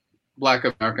among Black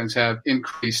Americans have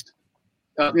increased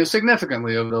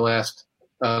significantly over the last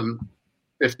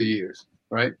 50 years,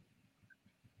 right?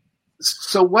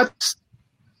 So what's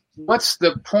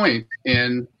the point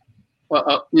in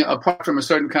apart from a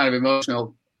certain kind of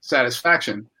emotional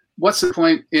satisfaction? What's the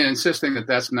point in insisting that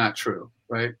that's not true,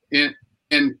 right? In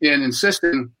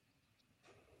insisting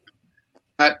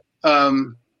that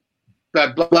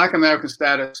that Black American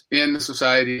status in the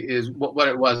society is what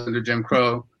it was under Jim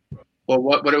Crow, or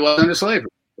what it was under slavery,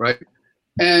 right?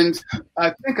 And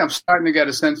I think I'm starting to get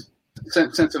a sense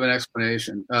of an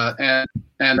explanation, and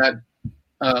that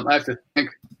I have to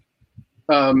think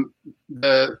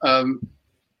the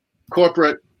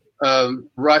corporate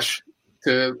rush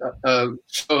to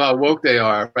show how woke they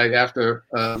are right after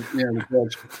the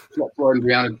George Floyd and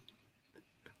Breonna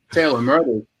Taylor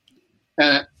murders,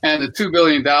 and the $2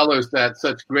 billion that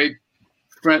such great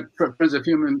friends of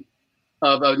human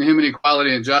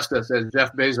equality and justice as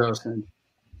Jeff Bezos and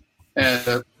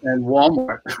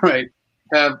Walmart, right,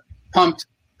 have pumped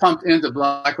into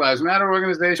Black Lives Matter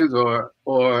organizations or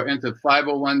into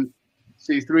 501c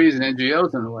 501c3s and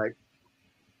NGOs and the like.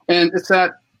 And it's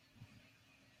that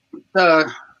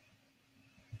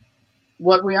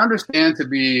what we understand to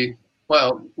be,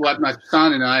 well, what my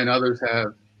son and I and others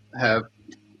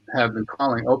have been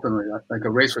calling openly, like a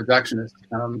race reductionist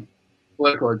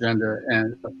political agenda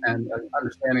and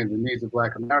understanding of the needs of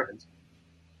Black Americans,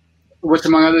 which,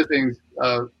 among other things,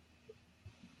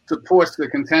 supports the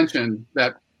contention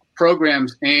that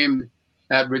programs aimed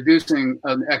at reducing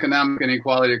economic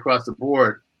inequality across the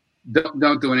board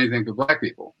don't do anything for Black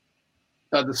people.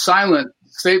 The silent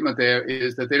statement there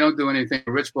is that they don't do anything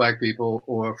for rich Black people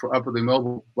or for upwardly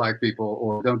mobile Black people,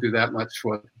 or don't do that much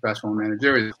for the professional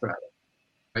managerial strata,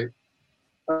 right?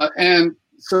 And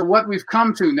so what we've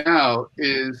come to now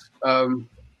is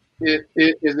it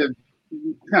is a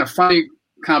kind of funny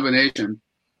combination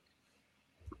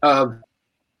of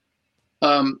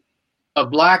a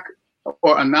Black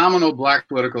or a nominal Black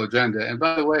political agenda. And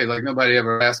by the way, like, nobody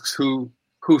ever asks who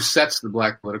sets the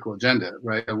Black political agenda,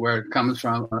 right? Or where it comes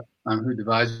from, who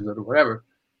devises it, or whatever.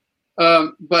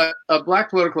 But a Black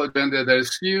political agenda that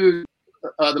is skewed,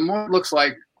 the more it looks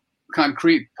like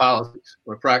concrete policies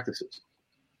or practices,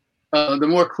 the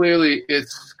more clearly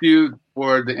it's skewed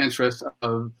toward the interests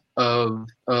of the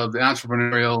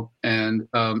entrepreneurial and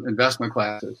investment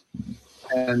classes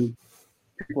and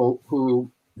people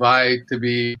who vie to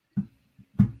be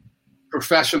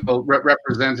professional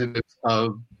representatives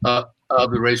of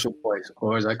the racial voice,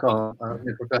 or as I call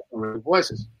them, professional racial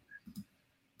voices.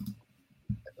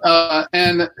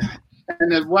 And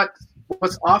then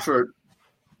what's offered,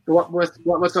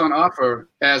 what's on offer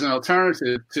as an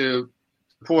alternative to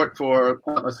support for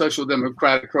a social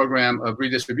democratic program of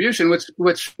redistribution,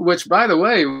 which by the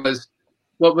way was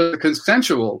what was the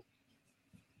consensual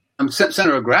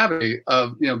center of gravity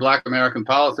of Black American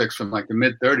politics from like the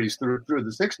mid 30s through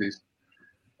the 60s.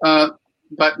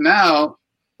 But now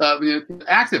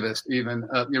activists even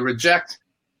reject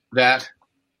that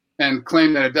and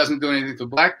claim that it doesn't do anything for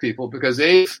Black people because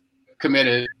they've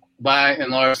committed, by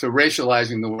and large, to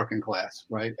racializing the working class,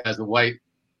 right, as a white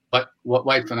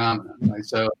phenomenon. Right?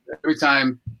 So every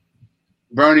time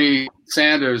Bernie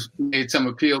Sanders made some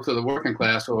appeal to the working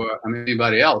class, or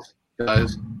anybody else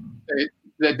does,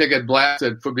 they get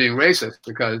blasted for being racist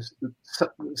because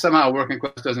somehow working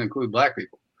class doesn't include Black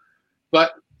people.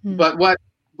 But what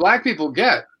Black people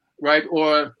get, right,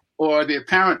 or the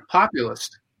apparent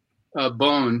populist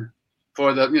bone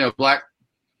for the Black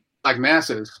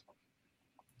masses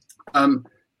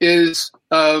is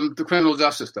the criminal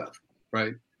justice stuff,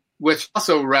 right, which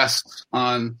also rests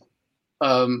on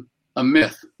a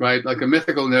myth, right, like a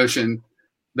mythical notion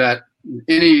that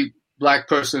any Black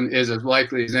person is as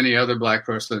likely as any other Black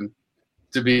person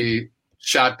to be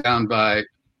shot down by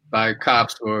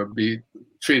cops or be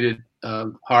treated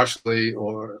harshly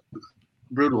or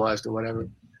brutalized or whatever.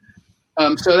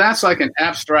 So that's like an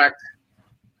abstract.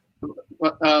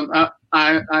 I'm not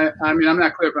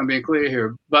clear if I'm being clear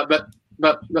here, but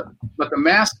the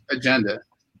mass agenda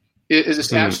is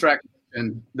this abstract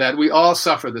notion that we all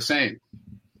suffer the same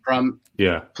from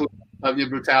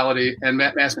brutality and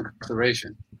mass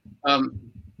incarceration.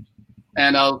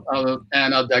 And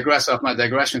I'll digress off my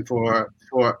digression for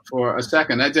a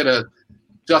second. I did a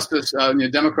Justice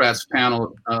Democrats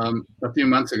panel a few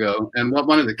months ago, and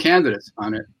one of the candidates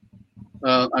on it,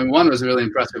 one was a really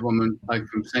impressive woman, like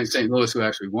from St. Louis, who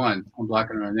actually won. I'm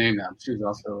blocking her name now. She was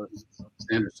also a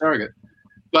standard surrogate.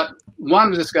 But one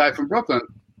was this guy from Brooklyn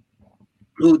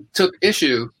who took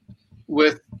issue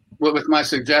with my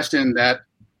suggestion that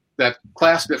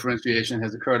class differentiation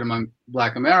has occurred among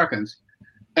Black Americans.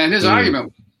 And his argument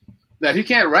was that he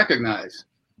can't recognize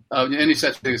any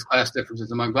such thing as class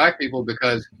differences among Black people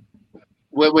because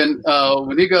when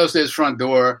he goes to his front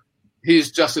door,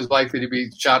 he's just as likely to be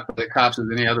shot by the cops as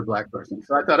any other Black person.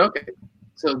 So I thought, okay,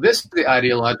 so this is the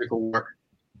ideological work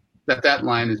that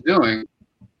line is doing,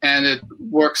 and it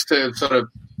works to sort of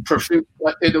perfume.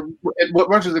 It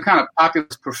works as a kind of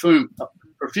populist perfume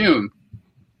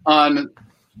on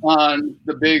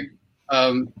the big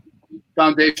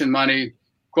foundation money,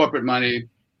 corporate money,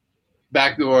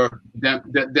 backdoor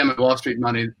Dem Wall Street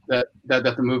money that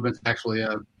the movement's actually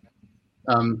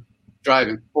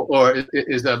driving, or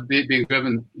is being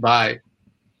driven by,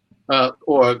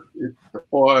 or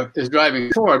is driving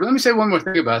toward. But let me say one more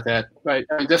thing about that, right?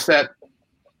 Just that,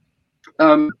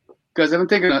 because I've been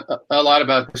thinking a lot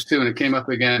about this too, and it came up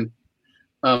again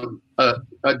a day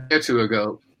or two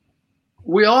ago.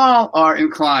 We all are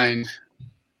inclined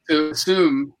to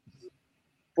assume,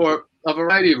 for a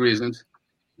variety of reasons,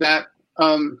 that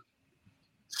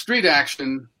street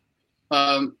action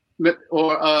or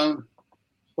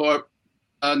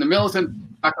the militant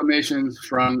proclamations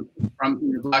from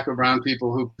black or brown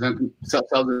people who present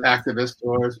themselves as activists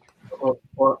or as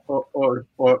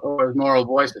moral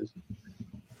voices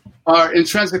are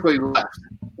intrinsically left,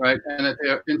 right? And that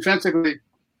they're intrinsically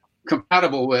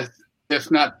compatible with,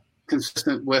 if not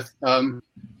consistent with, a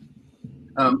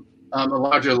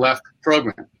larger left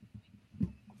program.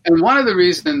 And one of the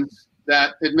reasons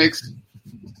that it makes,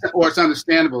 or it's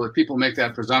understandable that people make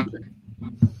that presumption,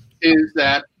 is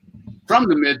that from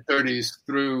the mid-30s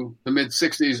through the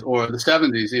mid-60s or the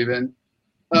 70s even,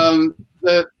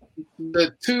 the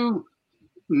two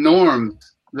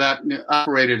norms that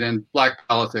operated in black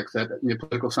politics that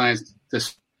political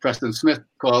scientist Preston Smith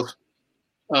calls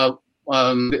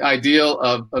the ideal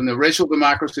of the racial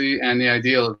democracy and the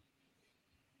ideal of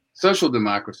social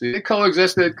democracy, they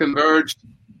coexisted, converged,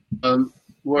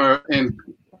 were in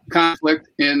conflict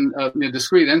in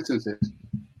discrete instances.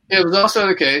 It was also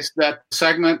the case that the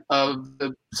segment of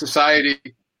the society,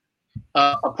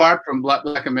 apart from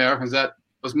black Americans, that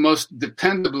was most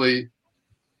dependably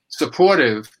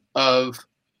supportive of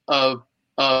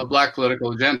black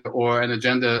political agenda or an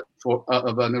agenda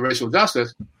of racial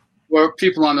justice were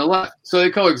people on the left. So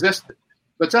they coexisted.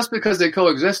 But just because they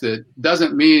coexisted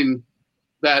doesn't mean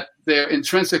that they're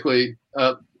intrinsically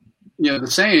the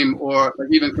same or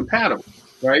even compatible,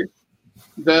 right?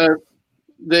 The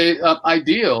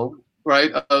ideal,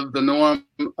 right, of the norm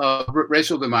of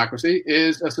racial democracy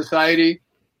is a society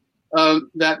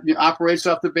that operates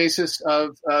off the basis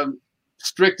of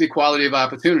strict equality of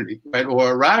opportunity, right,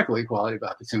 or radical equality of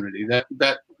opportunity.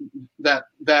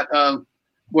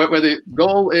 Where the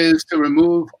goal is to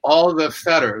remove all the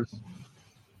fetters,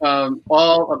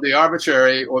 all of the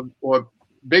arbitrary or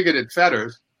bigoted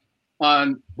fetters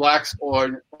on blacks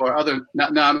or other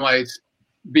non-whites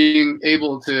being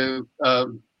able to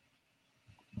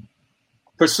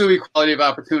pursue equality of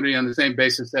opportunity on the same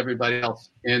basis as everybody else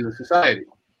in the society.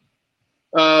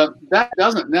 That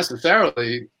doesn't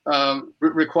necessarily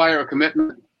require a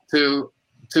commitment to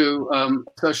a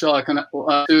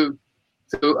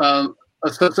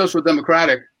social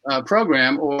democratic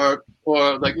program or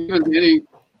like even any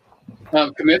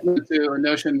commitment to a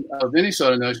notion of any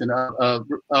sort of notion of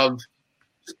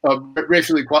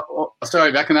racial equality,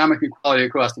 of economic equality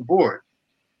across the board.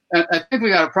 And I think we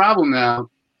got a problem now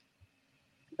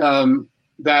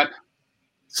that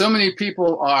so many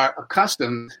people are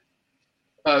accustomed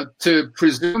to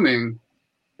presuming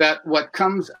that what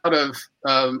comes out of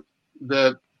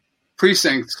the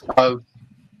precincts of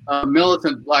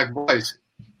militant black voice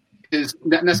is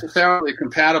not necessarily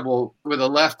compatible with a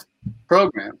left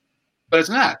program, but it's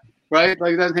not, right?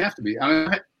 Like it doesn't have to be. I mean,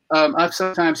 I've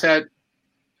sometimes had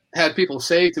people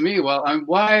say to me, "Well,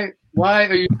 why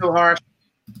are you so harsh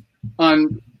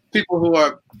on people who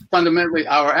are fundamentally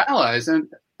our allies?" And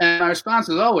my response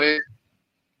is always,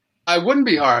 I wouldn't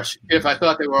be harsh if I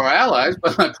thought they were our allies,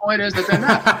 but my point is that they're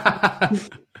not.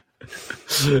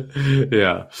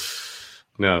 Yeah.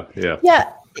 No, yeah.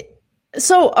 Yeah.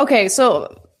 So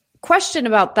question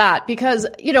about that, because,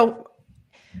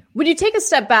 when you take a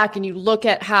step back and you look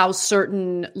at how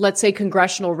certain, let's say,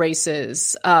 congressional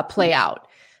races play out,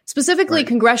 specifically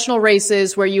congressional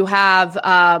races where you have,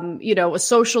 a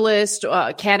socialist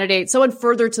candidate, someone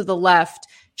further to the left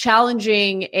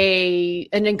challenging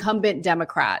an incumbent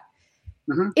Democrat.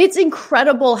 Mm-hmm. It's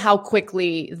incredible how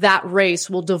quickly that race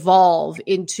will devolve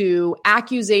into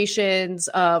accusations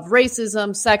of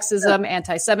racism, sexism,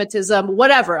 anti-Semitism,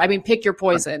 whatever. I mean, pick your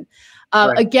poison.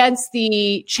 Against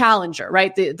the challenger,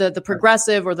 right? The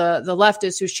progressive or the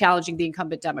leftist who's challenging the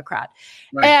incumbent Democrat.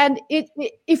 Right. And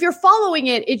if you're following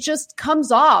it, it just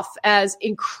comes off as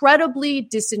incredibly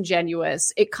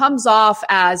disingenuous. It comes off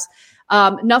as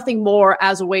nothing more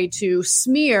as a way to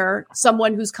smear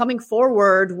someone who's coming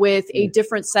forward with a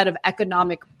different set of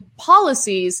economic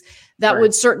policies that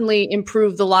would certainly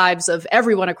improve the lives of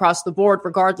everyone across the board,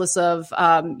 regardless of,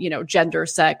 gender,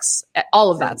 sex,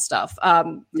 all of that stuff,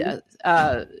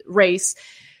 race.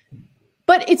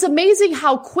 But it's amazing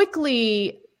how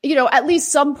quickly, at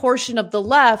least some portion of the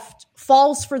left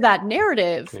falls for that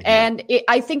narrative. Mm-hmm. And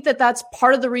I think that that's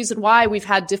part of the reason why we've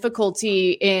had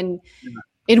difficulty in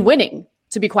winning,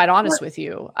 to be quite honest with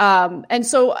you. And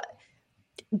so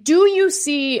do you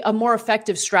see a more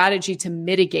effective strategy to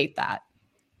mitigate that?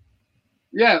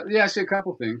 Yeah, I see a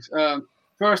couple things.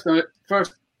 First, I'm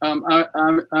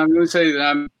going to say that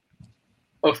I'm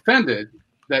offended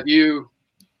that you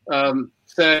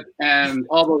said and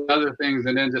all those other things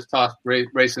and then just tossed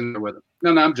race in there with them.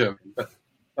 No, I'm joking.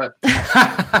 But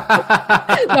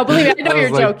no, believe me, I know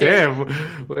you're joking.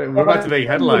 Damn, we're about to make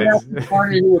headlines.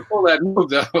 Party who would pull that move,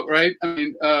 though, right? I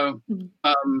mean,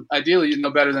 ideally, you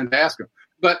know better than to ask them.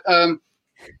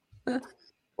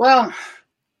 Well,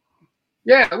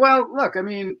 yeah. Well, look. I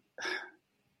mean,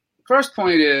 first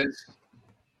point is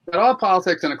that all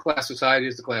politics in a class society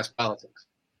is the class politics,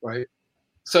 right?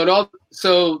 So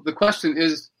the question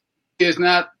is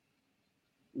not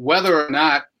whether or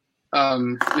not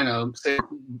say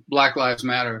Black Lives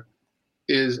Matter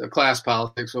is a class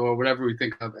politics or whatever we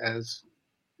think of as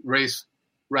race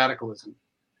radicalism.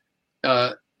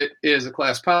 It is a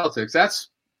class politics. That's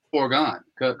foregone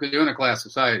because you're in a class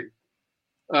society.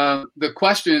 The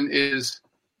question is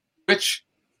which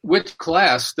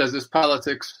class does this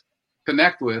politics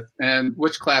connect with, and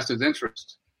which class's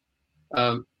interests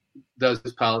does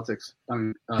this politics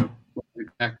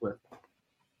connect with?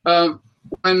 When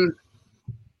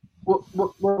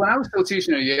I was still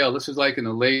teaching at Yale, this was like in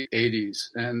the late 80s,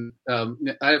 and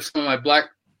I have some of my Black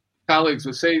colleagues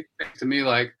would say things to me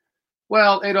like,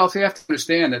 well, Adolf, you have to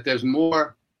understand that there's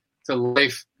more to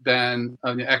life than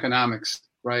economics,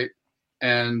 right?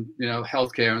 And,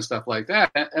 healthcare and stuff like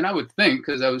that. And I would think,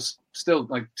 because I was still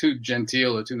like too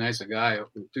genteel or too nice a guy or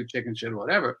too chicken shit or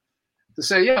whatever, to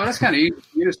say, yeah, well, that's kind of easy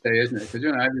for you to say, isn't it? Because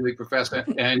you're an Ivy League professor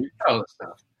and you know all this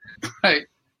stuff, right?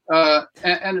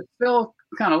 And it's still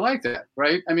kind of like that,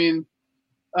 right? I mean,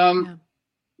 even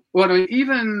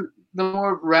the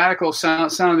more radical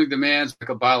sounding demands like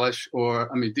abolish or,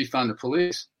 defund the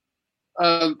police,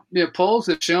 polls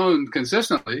have shown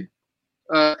consistently,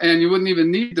 and you wouldn't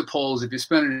even need the polls if you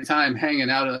spent any time hanging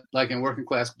out like in working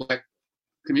class Black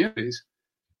communities.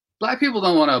 Black people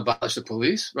don't want to abolish the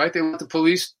police, right? They want the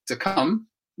police to come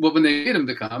when they need them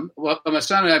to come. Well, my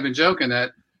son and I have been joking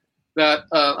that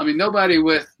nobody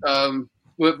with a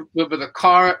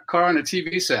car and a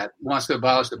TV set wants to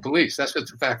abolish the police. That's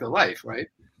just a fact of life, right?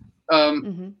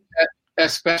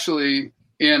 Especially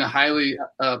in a highly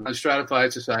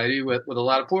stratified society with a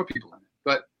lot of poor people in it.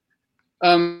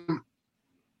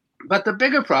 But the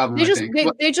bigger problem, they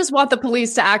just want the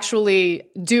police to actually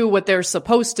do what they're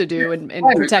supposed to do in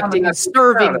protecting and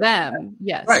serving them.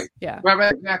 Yes. Right. Yeah.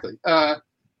 Right. Exactly. But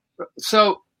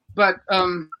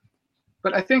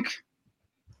I think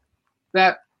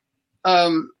that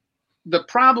the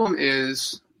problem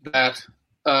is that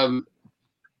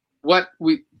that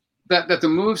the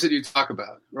moves that you talk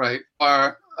about, right,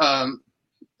 are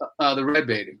the red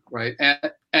baiting, right, and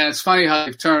it's funny how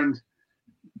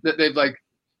they've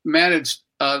managed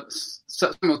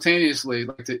simultaneously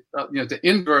to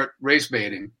invert race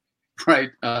baiting, right,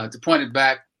 to point it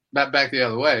back the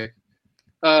other way,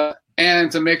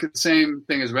 and to make it the same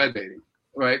thing as red baiting,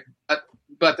 right,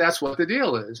 but that's what the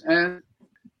deal is, and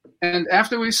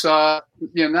after we saw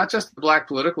not just the Black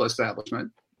political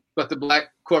establishment, but the Black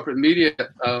corporate media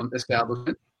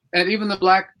establishment, and even the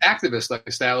Black activist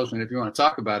establishment, if you want to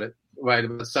talk about it, right,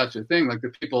 about such a thing, like the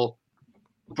people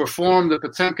who perform the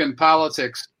Potemkin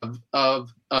politics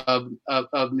of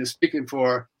speaking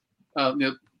for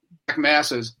Black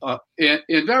masses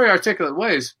in very articulate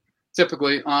ways,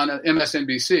 typically on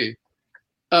MSNBC.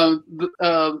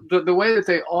 The way that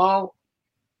they all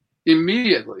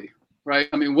immediately, right?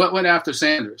 What went after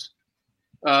Sanders?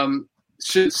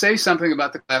 Should say something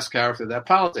about the class character of that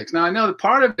politics. Now, I know that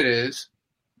part of it is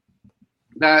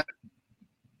that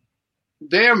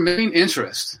their main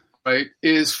interest, right,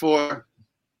 is for,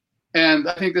 and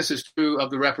I think this is true of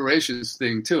the reparations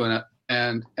thing too,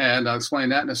 and I'll explain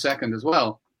that in a second as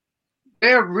well.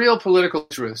 Their real political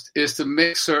interest is to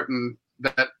make certain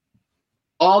that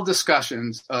all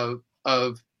discussions of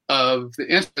the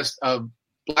interest of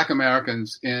Black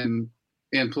Americans in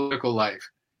political life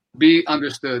be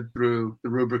understood through the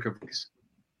rubric of race.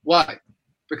 Why?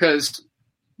 Because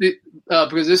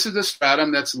this is a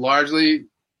stratum that's largely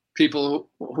people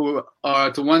who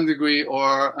are to one degree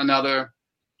or another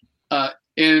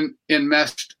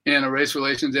enmeshed in a race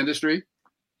relations industry,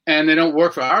 and they don't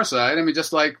work for our side.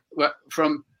 Just like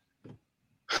from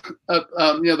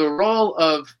the role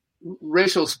of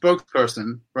racial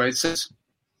spokesperson, right? Since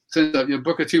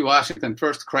Booker T. Washington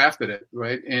first crafted it,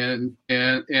 right, in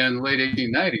late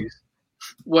 1890s,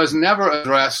 was never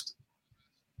addressed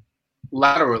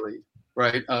laterally,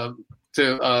 right, to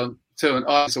an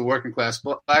audience of working class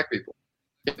Black people.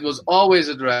 It was always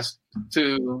addressed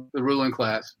to the ruling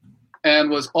class, and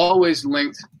was always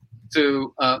linked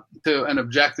to an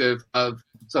objective of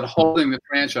sort of holding the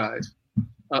franchise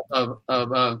of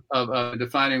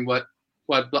defining what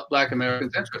Black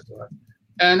Americans' interests are.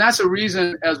 And that's a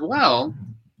reason as well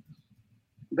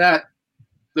that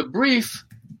the briefs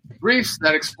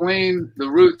that explain the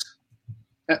roots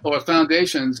or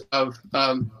foundations of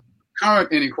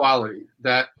current inequality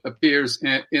that appears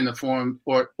in the form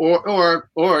or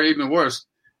even worse,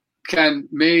 can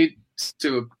made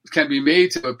can be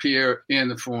made to appear in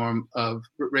the form of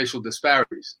racial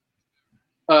disparities.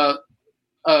 Where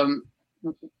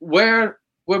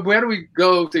do we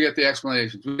go to get the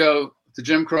explanations? We go to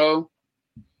Jim Crow.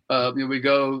 We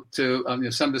go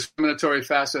to some discriminatory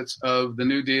facets of the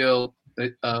New Deal.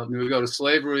 We go to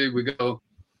slavery. We go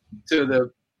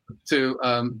to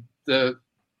the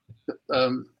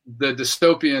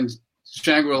dystopian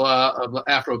Shangri-La of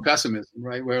Afro-pessimism,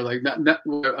 right? Where like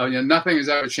nothing has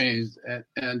ever changed,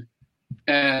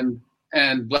 and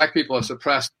Black people are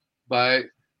suppressed by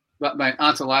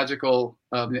ontological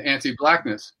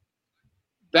anti-Blackness.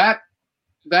 That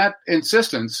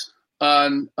insistence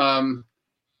on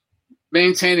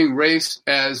maintaining race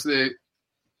as the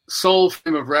sole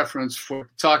frame of reference for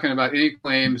talking about any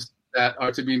claims that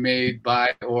are to be made by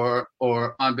or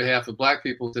on behalf of Black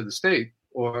people to the state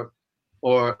or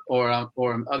other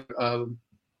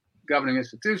governing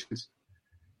institutions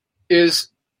is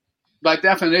by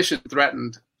definition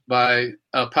threatened by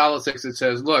politics that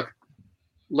says, look,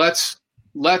 let's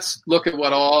look at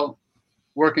what all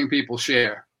working people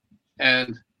share,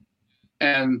 and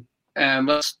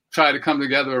let's try to come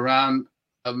together around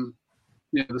the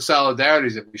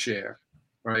solidarities that we share,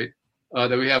 right?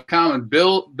 That we have common.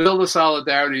 Build the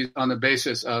solidarities on the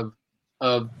basis of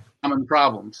common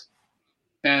problems,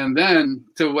 and then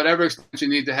to whatever extent you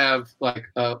need to have like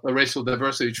a racial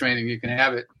diversity training, you can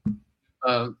have it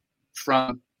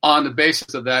from on the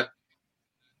basis of that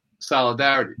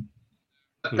solidarity.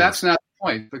 But that's not the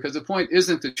point, because the point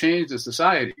isn't to change the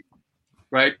society,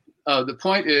 right? The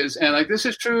point is, and like this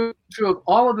is true of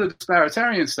all of the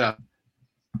disparitarian stuff,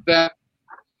 that,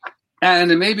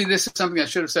 and maybe this is something I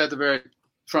should have said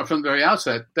from the very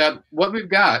outset, that what we've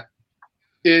got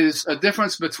is a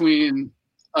difference between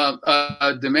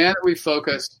a demand that we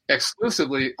focus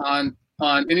exclusively on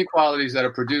inequalities that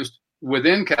are produced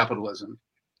within capitalism,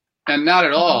 and not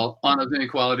at all on those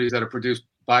inequalities that are produced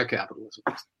by capitalism.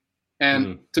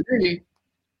 And to me,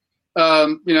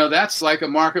 that's like a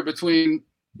marker between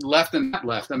left and not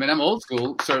left. I mean, I'm old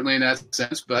school, certainly in that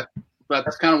sense, but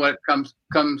that's kind of what it comes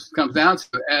down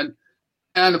to.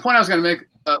 And the point I was going to make,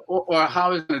 or how I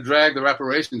was going to drag the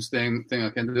reparations thing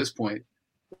into this point.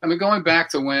 I mean, going back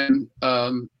to when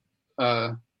it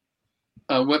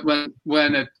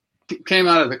came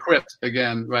out of the crypt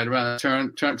again, right around the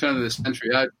turn of the century,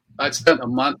 I'd spent a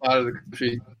month out of the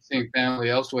country seeing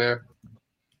family elsewhere,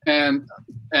 and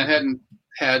hadn't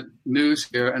had news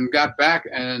here, and got back,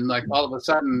 and like all of a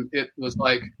sudden it was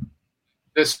like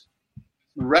this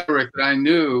rhetoric that I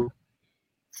knew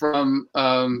from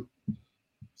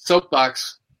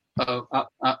soapbox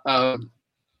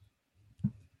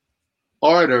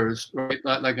orators, right?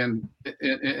 Like in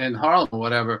Harlem or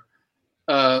whatever,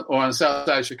 or on the south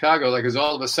side of Chicago, like is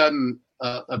all of a sudden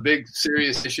a big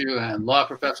serious issue, and law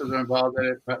professors are involved in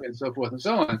it, and so forth and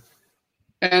so on.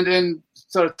 And in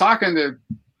sort of talking to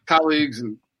colleagues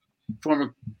and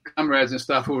former comrades and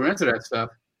stuff who were into that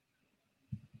stuff,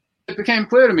 it became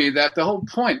clear to me that the whole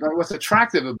point, like what's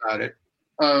attractive about it,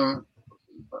 it's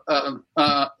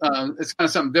kind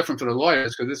of something different for the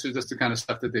lawyers, because this is just the kind of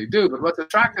stuff that they do. But what's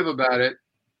attractive about it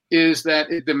is that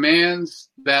it demands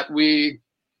that we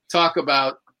talk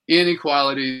about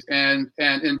inequalities and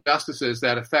injustices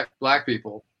that affect Black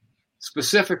people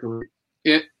specifically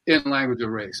in language of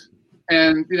race.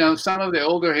 And, some of the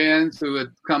older hands who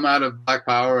had come out of Black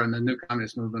Power and the new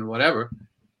communist movement or whatever,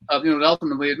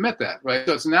 ultimately admit that, right?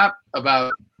 So it's not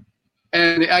about,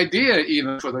 and the idea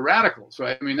even for the radicals,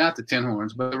 right? I mean, not the tin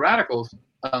horns, but the radicals'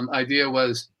 idea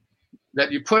was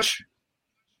that you push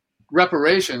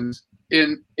reparations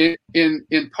in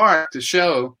part to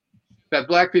show that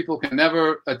Black people can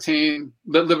never attain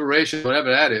liberation, whatever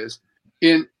that is,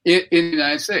 in the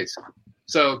United States.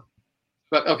 So,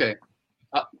 but okay.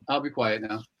 I'll be quiet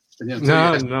now. No,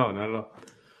 not at all.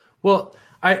 Well,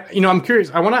 I'm curious.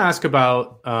 I want to ask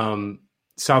about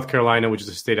South Carolina, which is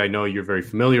a state I know you're very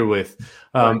familiar with,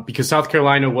 because South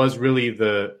Carolina was really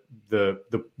the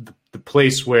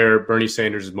place where Bernie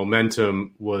Sanders'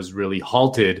 momentum was really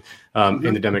halted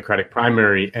in the Democratic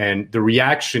primary, and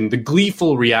the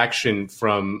gleeful reaction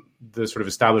from the sort of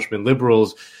establishment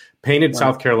liberals painted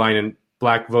South Carolina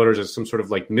Black voters as some sort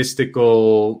of like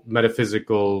mystical,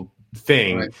 metaphysical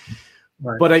thing.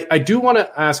 Right. But I do want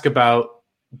to ask about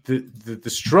the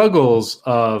struggles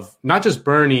of not just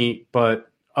Bernie, but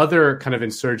other kind of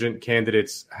insurgent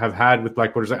candidates have had with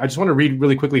Black voters. I just want to read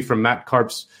really quickly from Matt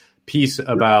Karp's piece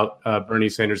about Bernie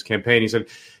Sanders' campaign. He said,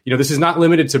 this is not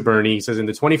limited to Bernie. He says, in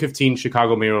the 2015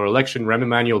 Chicago mayoral election, Rahm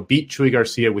Emanuel beat Chuy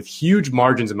Garcia with huge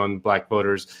margins among black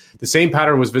voters. The same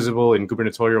pattern was visible in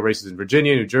gubernatorial races in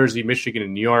Virginia, New Jersey, Michigan,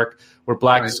 and New York, where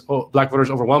black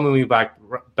voters overwhelmingly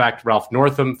backed Ralph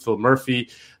Northam, Phil Murphy,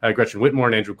 Gretchen Whitmore,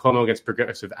 and Andrew Cuomo against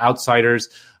progressive outsiders.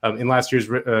 In last year's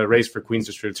race for Queens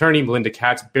District Attorney, Melinda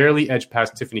Katz barely edged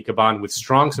past Tiffany Caban with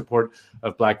strong support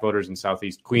of black voters in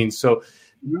Southeast Queens. So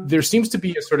there seems to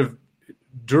be a sort of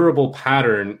durable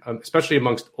pattern, especially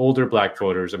amongst older black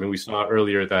voters. I mean, we saw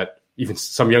earlier that even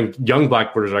some young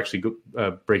black voters are actually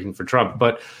breaking for Trump.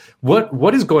 But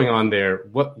what is going on there?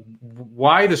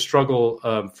 Why the struggle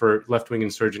for left-wing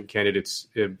insurgent candidates,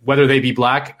 whether they be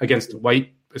black against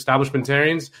white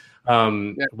establishmentarians?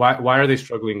 Why are they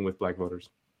struggling with black voters?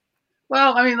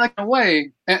 Well, I mean, like in a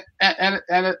way, and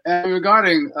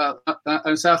regarding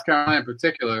South Carolina in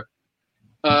particular,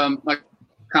 like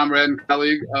comrade and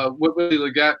colleague Willie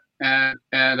Leggett and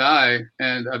I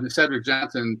and Cedric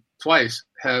Johnson twice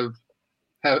have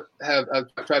tried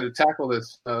to tackle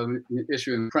this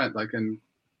issue in print, like in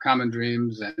Common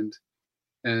Dreams and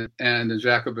in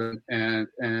Jacobin and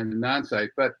Nonsite.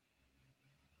 But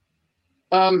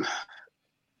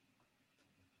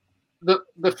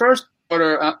the first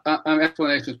order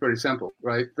explanation is pretty simple,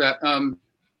 right? That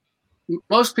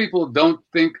most people don't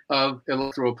think of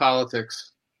electoral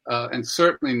politics, and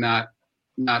certainly not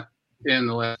in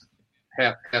the last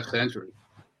half century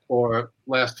or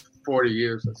last 40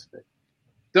 years, let's say.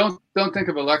 Don't think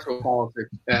of electoral politics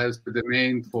as the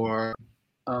domain for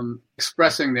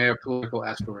expressing their political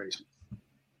aspirations,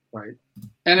 right?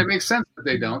 And it makes sense that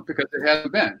they don't, because it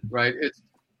hasn't been, right?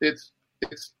 It's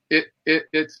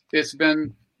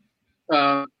been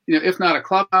if not a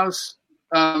clubhouse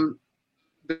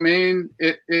domain,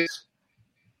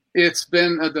 it's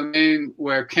been a domain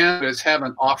where candidates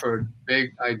haven't offered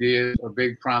big ideas or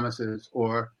big promises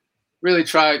or really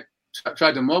tried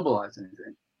to mobilize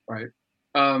anything, right?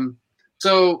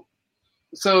 So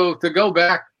to go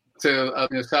back to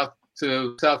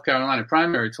South Carolina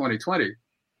primary 2020,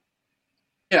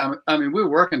 yeah, I mean we were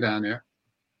working down there,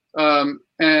 and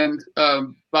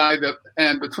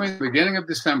between the beginning of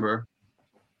December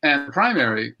and the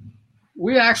primary,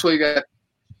 we actually got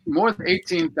more than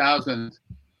 18,000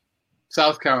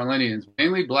 South Carolinians,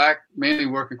 mainly black, mainly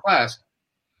working class,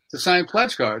 to sign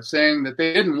pledge cards saying that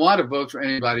they didn't want to vote for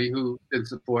anybody who didn't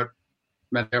support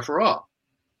Medicare for All.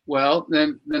 Well,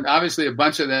 then obviously a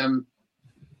bunch of them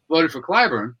voted for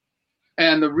Clyburn,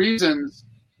 and the reasons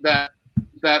that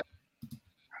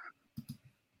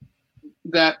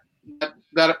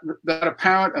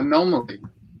apparent anomaly,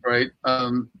 right,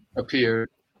 appeared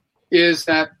is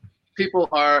that people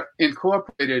are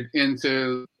incorporated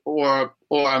into, or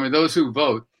I mean, those who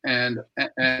vote and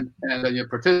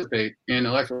participate in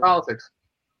electoral politics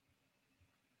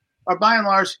are by and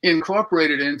large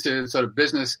incorporated into sort of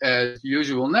business as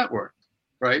usual network,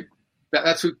 right?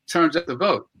 That's who turns out the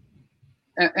vote,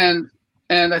 and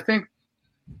I think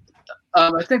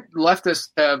leftists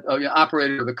have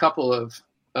operated with a couple of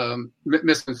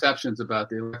misconceptions about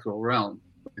the electoral realm.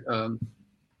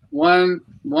 One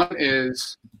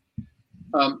is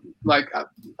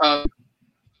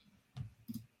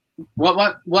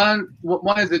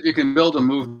one is that you can build a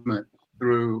movement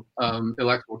through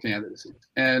electoral candidacy,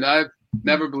 and I've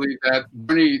never believed that.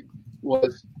 Bernie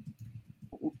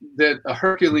did a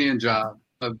Herculean job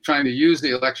of trying to use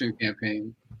the election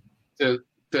campaign to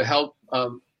help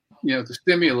to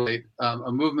stimulate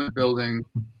a movement building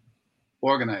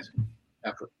organizing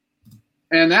effort,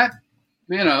 and that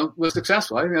was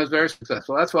successful. I think that was very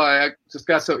successful. That's why I just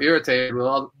got so irritated with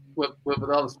all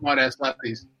the smart ass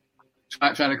lefties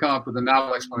trying to come up with a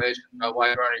novel explanation about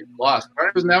why Bernie lost.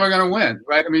 Bernie was never going to win,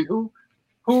 right? I mean, who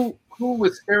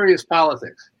with serious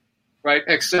politics, right?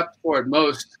 Except for at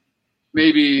most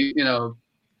maybe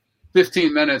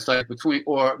 15 minutes, like between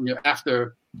or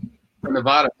after the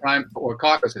Nevada prime or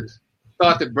caucuses,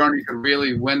 thought that Bernie could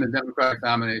really win the Democratic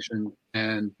nomination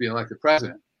and be elected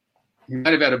president. He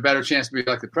might have had a better chance to be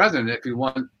elected president if he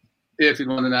won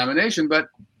the nomination, but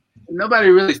nobody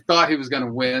really thought he was going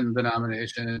to win the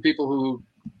nomination. And people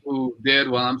who did,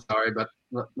 well, I'm sorry, but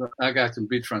I got some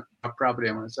beachfront property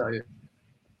I want to sell you.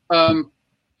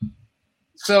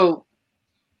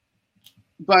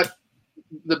 But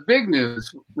the big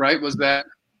news, right, was that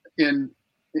in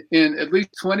at least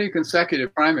 20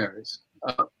 consecutive primaries,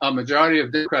 a majority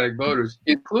of Democratic voters,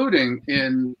 including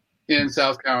in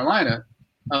South Carolina,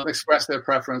 expressed their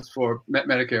preference for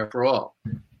Medicare for All.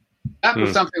 That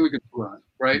was something we could pull on,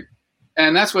 right?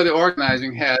 And that's where the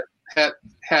organizing had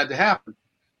to happen.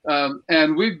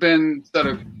 And we've been sort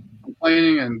of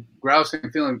complaining and grousing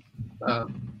and feeling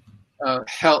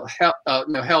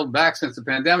held back since the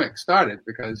pandemic started,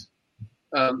 because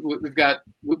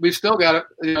we've still got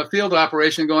a field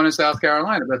operation going in South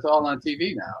Carolina that's all on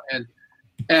TV now, and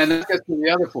that gets to the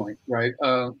other point, right?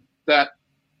 That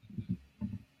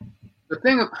the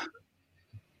thing.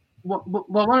 Well,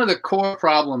 one of the core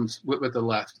problems with the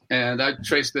left, and I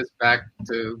trace this back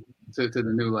to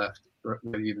the new left,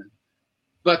 even,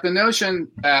 but the notion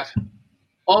that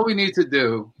all we need to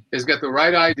do is get the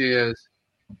right ideas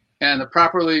and a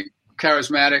properly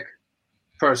charismatic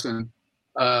person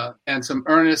and some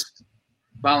earnest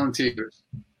volunteers,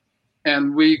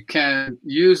 and we can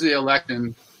use the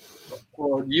election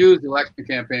or use election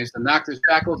campaigns to knock the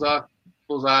shackles off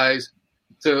people's eyes,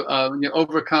 to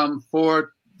overcome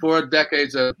four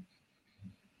decades of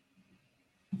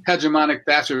hegemonic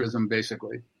Thatcherism,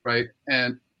 basically, right?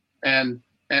 And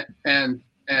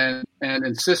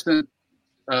insistent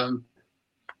and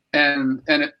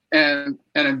an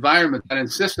environment that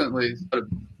insistently sort of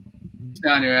beats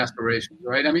down your aspirations,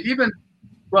 right? I mean, if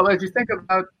you think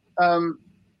about the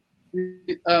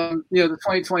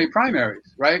 2020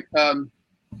 primaries, right?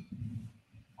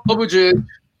 Klobuchar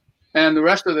and the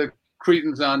rest of the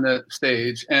cretins on the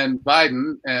stage, and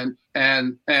Biden, and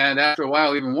after a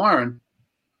while even Warren,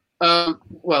 less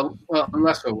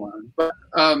so Warren, but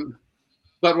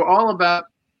we're all about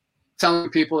telling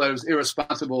people that it was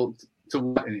irresponsible to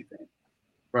want anything,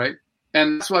 right?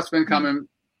 And that's what's been coming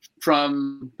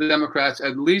from the Democrats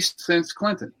at least since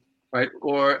Clinton, right?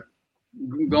 Or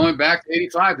going back to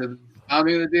 '85 to the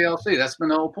founding of the DLC. That's been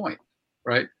the whole point,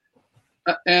 right?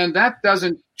 And that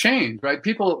doesn't change, right?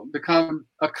 People become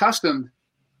accustomed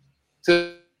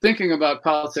to thinking about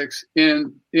politics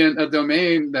in a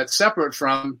domain that's separate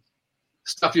from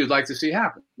stuff you'd like to see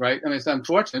happen, right? I mean, it's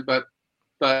unfortunate, but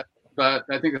I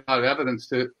think there's a lot of evidence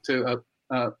to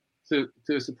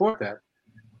support that.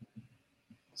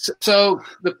 So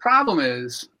the problem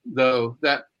is, though,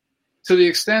 that to the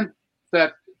extent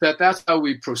that that's how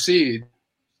we proceed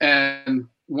and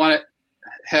want to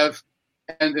have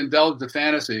and indulge the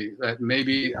fantasy that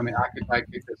maybe, I could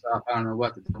kick this off, I don't know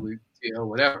what, the WTO,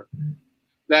 whatever,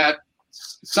 that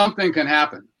something can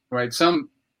happen, right? Some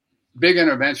big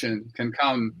intervention can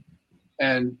come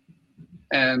and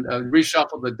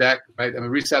reshuffle the deck, right?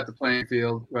 Reset the playing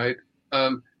field, right?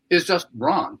 Is just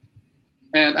wrong.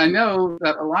 And I know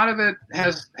that a lot of it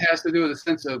has to do with a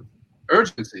sense of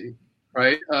urgency,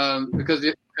 right? Because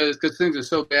things are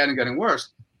so bad and getting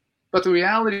worse. But the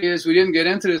reality is we didn't get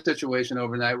into this situation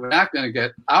overnight. We're not going to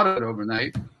get out of it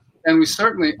overnight. And we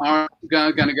certainly aren't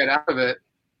going to get out of it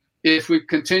if we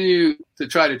continue to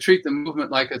try to treat the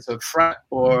movement like it's a frat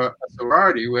or a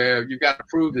sorority where you've got to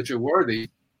prove that you're worthy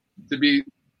to be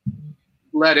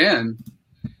let in.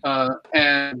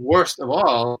 And worst of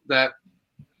all, that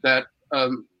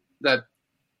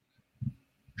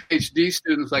PhD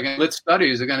students like in lit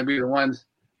studies are going to be the ones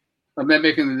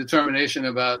making the determination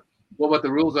about what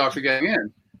the rules are for getting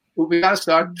in. Well, we got to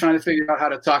start trying to figure out how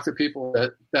to talk to people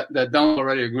that don't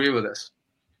already agree with us,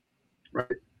 right?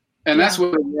 And that's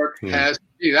where the work has to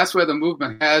be. That's where the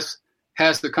movement has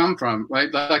to come from,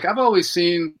 right? Like I've always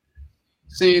seen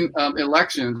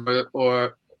elections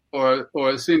or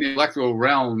seen the electoral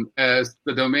realm as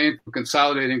the domain for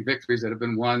consolidating victories that have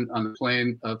been won on the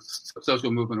plane of social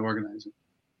movement organizing,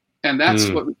 and that's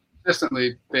what we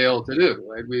consistently fail to do,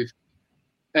 right?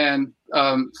 And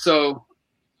I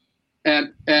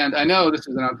know this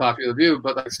is an unpopular view,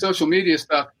 but like social media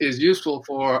stuff is useful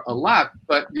for a lot,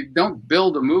 but you don't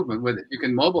build a movement with it. You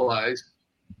can mobilize,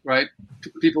 right?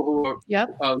 People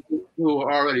who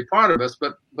are already part of us,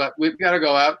 but we've got to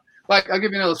go out. Like, I'll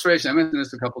give you an illustration. I mentioned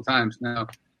this a couple times now.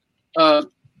 For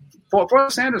the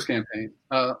Sanders campaign,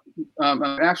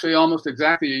 actually almost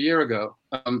exactly a year ago,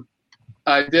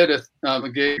 I did a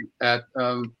gig at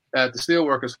the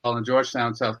Steelworkers Hall in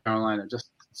Georgetown, South Carolina,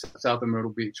 just south of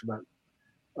Myrtle Beach, about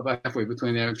halfway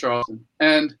between there and Charleston.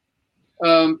 And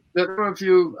there were a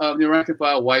few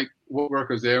rank-and-file white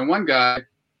workers there, and one guy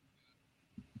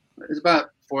is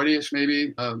about 40-ish,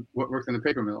 maybe, worked in the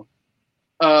paper mill,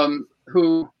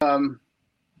 who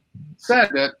said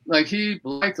that like he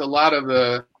liked a lot of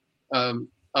the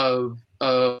of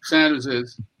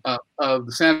Sanders's of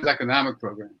the Sanders economic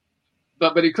program,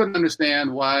 but he couldn't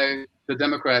understand why the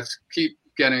Democrats keep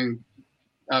getting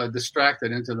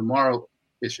distracted into the moral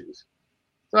issues.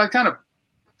 So I kind of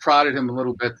prodded him a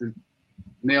little bit to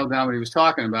nail down what he was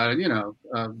talking about,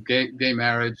 and gay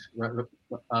marriage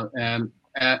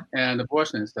and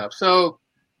abortion and stuff. So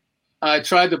I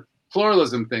tried the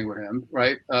pluralism thing with him,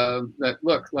 right? That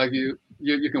look, like you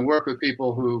can work with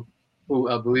people who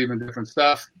believe in different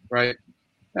stuff, right?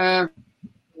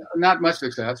 Not much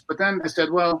success. But then I said,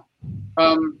 well,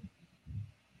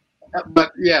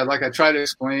 but yeah, like I try to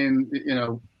explain,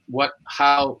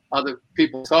 how other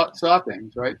people saw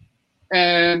things, right?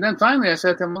 And then finally I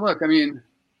said to him, look, I mean,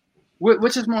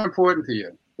 which is more important to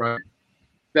you, right?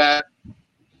 That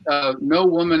no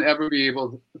woman ever be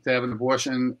able to have an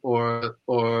abortion, or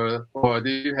do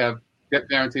you get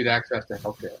guaranteed access to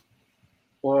health care,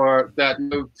 or that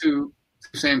no two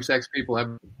same-sex people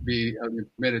ever be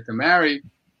permitted to marry,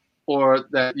 or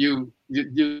that you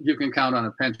can count on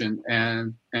a pension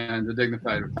and a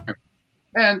dignified retirement.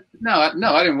 And no,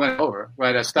 I didn't win it over,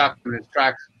 right? I stopped in his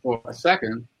tracks for a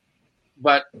second,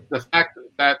 but the fact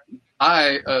that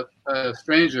I, a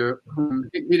stranger whom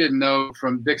he didn't know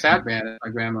from Dick's Hat Band, as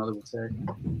my grandmother would say,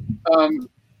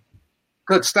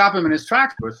 could stop him in his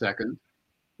tracks for a second,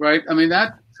 right? I mean,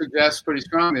 that suggests pretty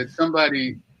strongly that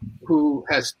somebody who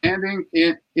has standing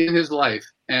in his life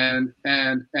and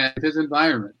his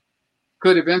environment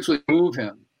could eventually move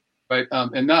him, right,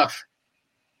 enough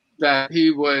that he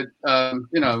would, that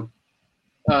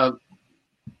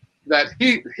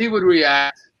he would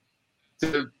react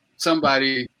to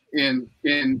somebody in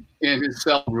his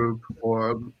cell group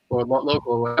or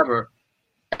local or whatever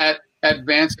at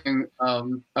advancing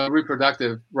a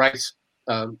reproductive rights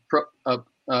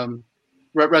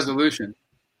resolution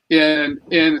in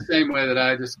the same way that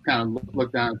I just kind of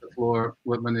look down at the floor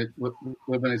when they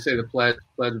say the pledge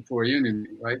before a union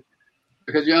meeting, right?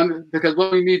 Because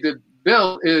what we need to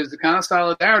build is the kind of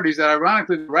solidarities that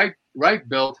ironically the right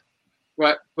built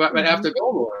right after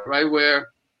Gold War, right? Where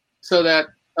so that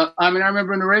I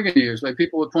remember in the Reagan years, like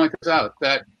people would point this out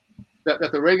that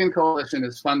the Reagan coalition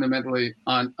is fundamentally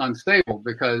unstable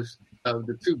because of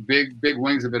the two big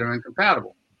wings of it are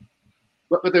incompatible.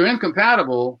 But they're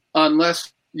incompatible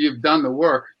unless you've done the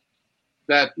work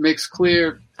that makes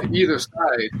clear to either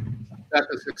side that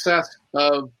the success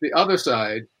of the other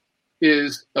side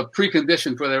is a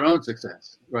precondition for their own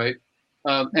success, right?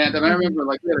 And I remember,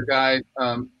 like, we had a guy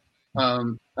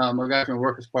from the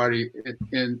Workers' Party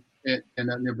in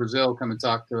Brazil come and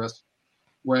talk to us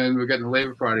when we were getting the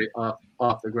Labor Party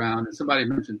off the ground, and somebody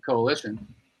mentioned coalition,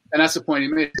 and that's the point he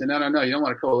made. He said, no, you don't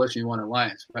want a coalition, you want an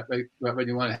alliance, right? But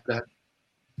you want to have that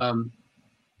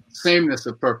sameness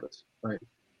of purpose, right?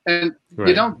 And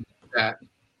you don't do that,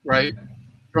 right,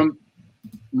 from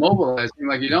mobilizing.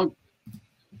 Like, you don't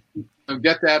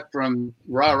get that from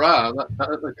rah-rah. Like,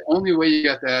 the only way you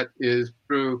get that is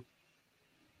through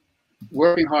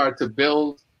working hard to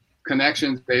build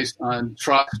connections based on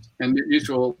trust and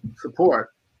mutual support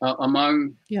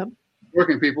among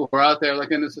working people who are out there,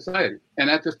 like, in the society. And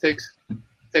that just takes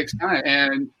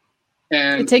time.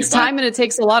 And it takes time, and it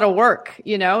takes a lot of work.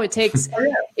 It takes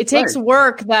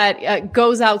work that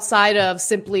goes outside of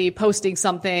simply posting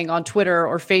something on Twitter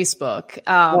or Facebook.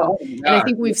 And I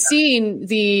think we've seen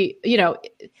the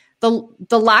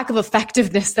lack of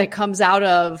effectiveness that comes out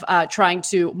of trying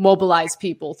to mobilize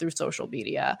people through social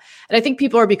media. And I think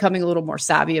people are becoming a little more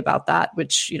savvy about that,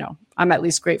 which, I'm at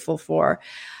least grateful for.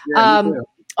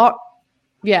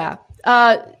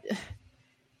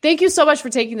 Thank you so much for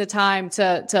taking the time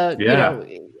to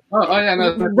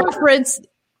reference.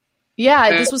 Yeah,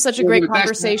 this was such a great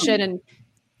conversation. And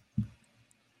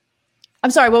I'm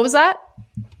sorry, what was that?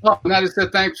 Oh, and I just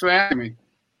said thanks for having me.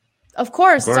 Of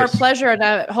course, it's our pleasure,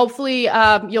 and hopefully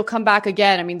you'll come back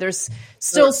again. I mean, there's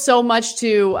still so much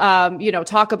to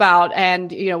talk about,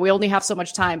 and we only have so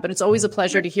much time. But it's always a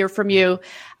pleasure to hear from you.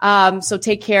 So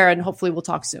take care, and hopefully we'll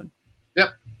talk soon. Yep,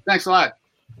 thanks a lot.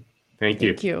 Thank you.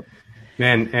 Thank you.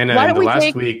 And Anna,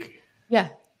 last week. Yeah.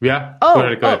 Yeah. Oh, go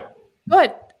ahead. Go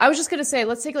ahead. I was just going to say,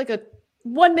 let's take like a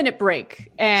 1 minute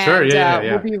break, and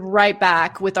we'll be right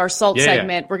back with our SALT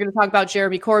segment. We're going to talk about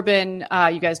Jeremy Corbyn.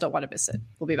 You guys don't want to miss it.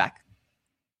 We'll be back.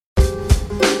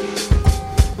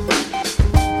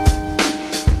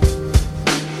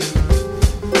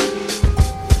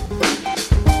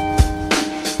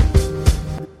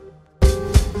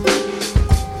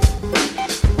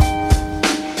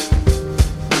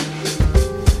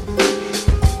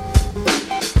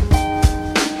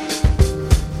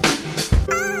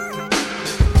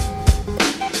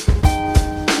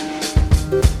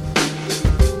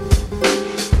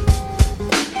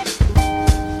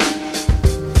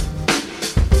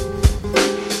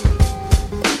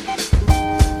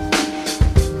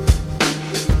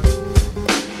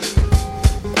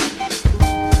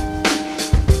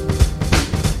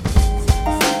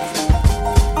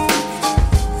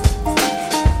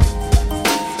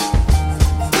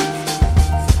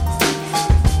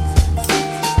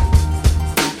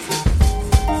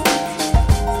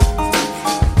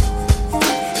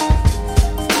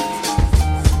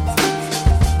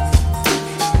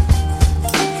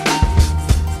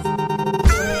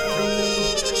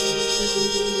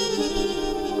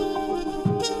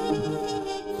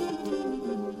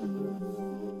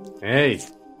 Hey.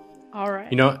 All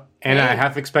right. You know, and I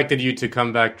half expected you to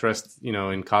come back dressed, you know,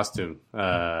 in costume.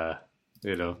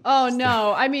 You know. Oh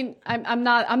no! I mean, I'm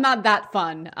not that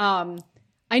fun.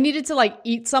 I needed to like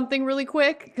eat something really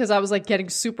quick because I was like getting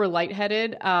super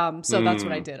lightheaded. So that's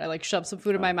what I did. I like shoved some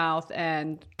food in my mouth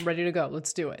and I'm ready to go.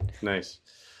 Let's do it. Nice.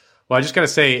 Well, I just got to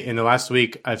say, in the last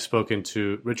week, I've spoken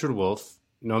to Richard Wolff,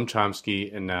 Noam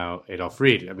Chomsky, and now Adolph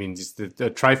Reed. I mean, just the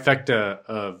trifecta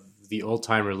of the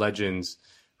old-timer legends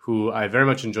who I very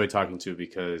much enjoy talking to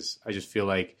because I just feel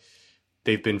like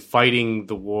they've been fighting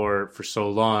the war for so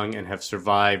long and have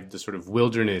survived the sort of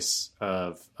wilderness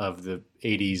of the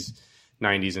 80s,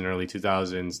 90s, and early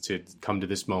 2000s to come to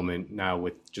this moment now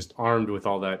with just armed with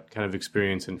all that kind of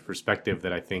experience and perspective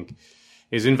that I think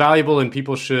is invaluable and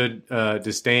people should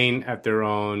disdain at their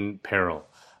own peril,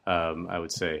 I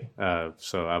would say.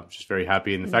 So I'm just very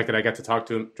happy. And the fact that I got to talk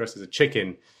to him dressed as a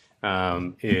chicken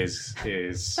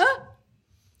is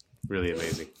really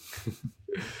amazing.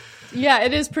 Yeah,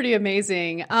 it is pretty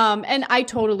amazing. And I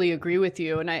totally agree with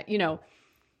you. And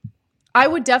I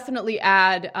would definitely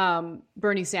add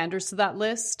Bernie Sanders to that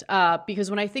list because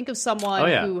when I think of someone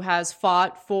who has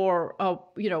fought for,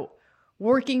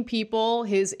 working people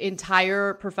his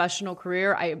entire professional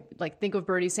career, I think of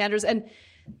Bernie Sanders. And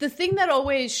the thing that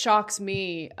always but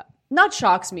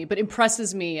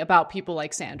impresses me about people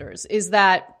like Sanders is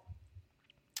that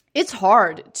it's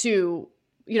hard to,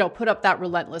 put up that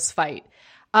relentless fight.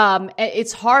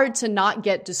 It's hard to not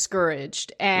get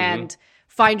discouraged and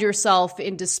find yourself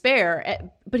in despair,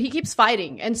 but he keeps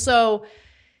fighting. And so,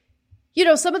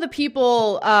 some of the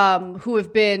people who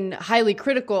have been highly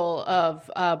critical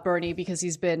of Bernie because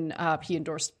he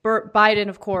endorsed Biden,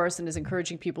 of course, and is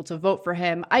encouraging people to vote for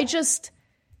him. I just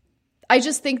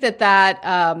think that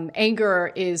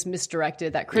anger is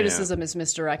misdirected, that criticism is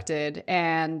misdirected,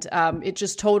 and it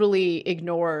just totally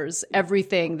ignores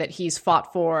everything that he's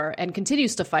fought for and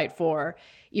continues to fight for,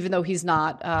 even though he's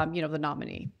not, the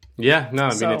nominee. Yeah, no,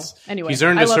 I mean, he's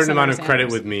earned a certain amount of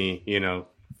credit with me,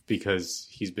 because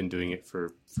he's been doing it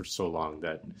for so long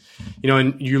that,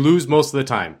 and you lose most of the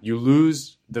time. You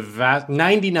lose the vast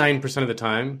 99% of the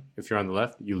time. If you're on the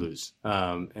left, you lose.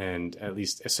 And at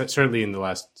least certainly in the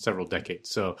last several decades.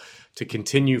 So to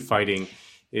continue fighting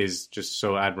is just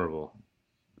so admirable.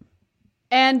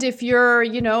 And if you're,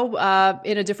 in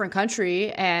a different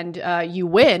country and you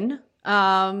win,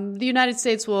 the United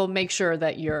States will make sure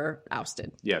that you're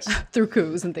ousted. Yes. Through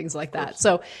coups and things like that.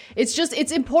 So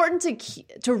it's important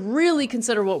to really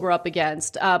consider what we're up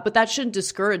against. But that shouldn't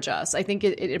discourage us. I think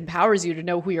it empowers you to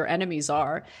know who your enemies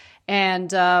are.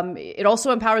 And it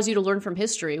also empowers you to learn from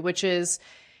history, which is,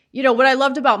 what I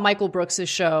loved about Michael Brooks'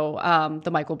 show,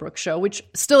 The Michael Brooks Show, which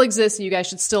still exists and you guys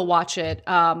should still watch it.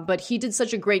 But he did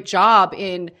such a great job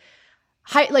in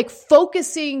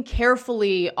focusing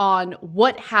carefully on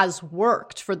what has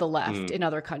worked for the left in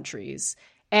other countries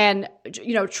and,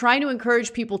 trying to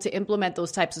encourage people to implement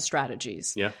those types of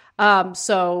strategies. Yeah.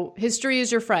 So history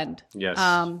is your friend. Yes.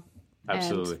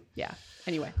 Absolutely.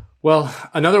 Anyway. Well,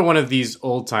 another one of these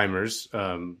old timers,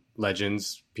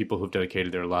 legends, people who've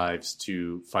dedicated their lives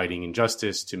to fighting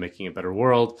injustice, to making a better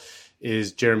world,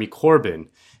 is Jeremy Corbyn.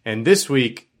 And this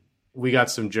week, we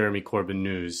got some Jeremy Corbyn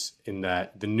news in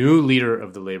that the new leader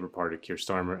of the Labour Party, Keir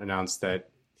Starmer, announced that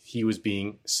he was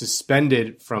being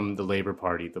suspended from the Labour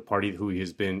Party, the party who he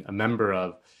has been a member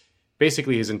of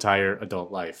basically his entire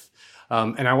adult life.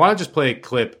 And I want to just play a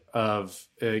clip of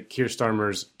Keir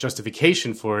Starmer's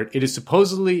justification for it. It is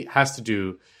supposedly has to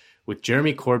do with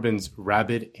Jeremy Corbyn's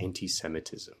rabid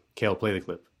anti-Semitism. Kale, play the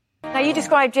clip. Now, you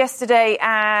described yesterday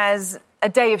as a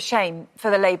day of shame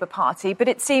for the Labour Party, but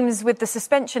it seems with the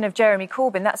suspension of Jeremy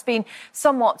Corbyn, that's been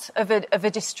somewhat of a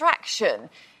distraction.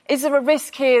 Is there a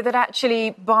risk here that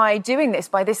actually by doing this,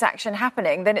 by this action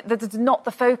happening, then that is not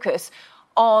the focus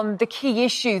on the key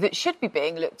issue that should be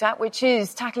being looked at, which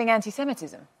is tackling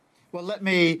anti-Semitism? Well, let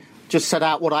me just set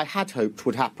out what I had hoped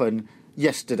would happen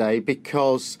yesterday,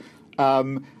 because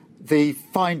the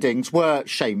findings were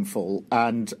shameful,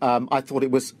 and I thought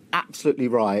it was absolutely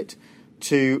right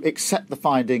to accept the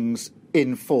findings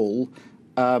in full,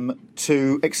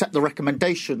 to accept the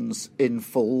recommendations in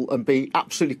full, and be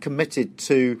absolutely committed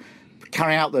to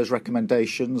carry out those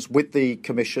recommendations with the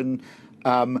Commission,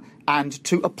 and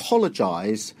to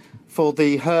apologise for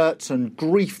the hurt and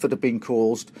grief that have been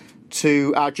caused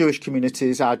to our Jewish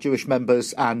communities, our Jewish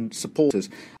members and supporters.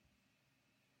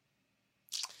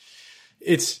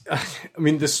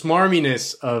 The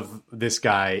smarminess of this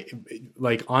guy,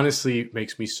 honestly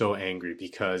makes me so angry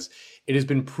because it has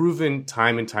been proven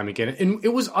time and time again. And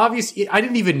it was obvious. I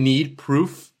didn't even need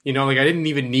proof You know, like I didn't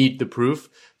even need the proof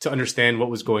to understand what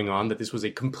was going on, that this was a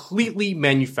completely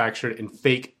manufactured and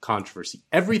fake controversy.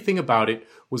 Everything about it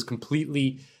was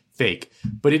completely fake.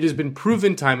 But it has been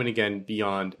proven time and again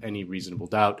beyond any reasonable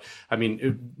doubt. I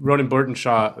mean, Ronan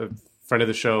Burtonshaw, a friend of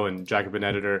the show and Jacobin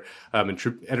editor and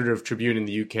editor of Tribune in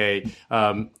the UK,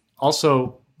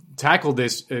 also tackled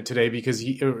this today because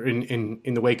he,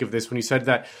 in the wake of this, when he said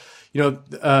that,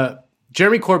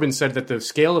 Jeremy Corbyn said that the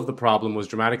scale of the problem was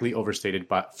dramatically overstated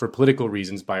for political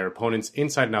reasons by our opponents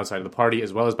inside and outside of the party,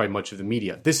 as well as by much of the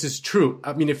media. This is true.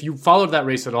 I mean, if you followed that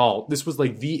race at all, this was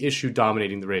like the issue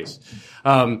dominating the race.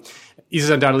 This is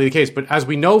undoubtedly the case. But as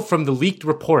we know from the leaked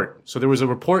report, so there was a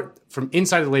report from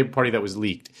inside the Labour Party that was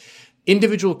leaked.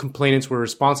 Individual complainants were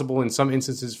responsible in some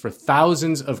instances for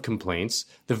thousands of complaints,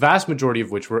 the vast majority of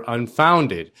which were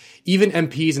unfounded. Even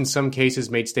MPs in some cases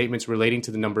made statements relating to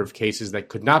the number of cases that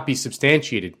could not be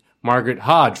substantiated. Margaret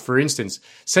Hodge, for instance,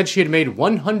 said she had made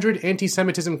 100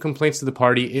 anti-Semitism complaints to the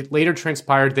party. It later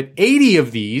transpired that 80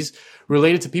 of these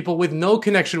related to people with no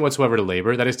connection whatsoever to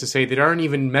Labour. That is to say, they aren't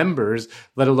even members,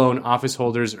 let alone office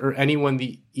holders or anyone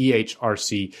the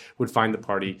EHRC would find the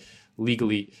party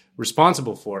legally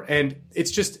responsible for. And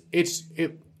it's just,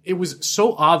 it was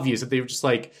so obvious that they were just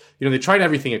like, they tried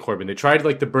everything at Corbyn. They tried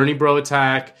like the Bernie bro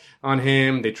attack on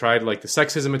him. They tried like the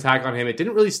sexism attack on him. It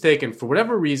didn't really stick. And for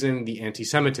whatever reason, the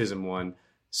anti-Semitism one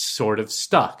sort of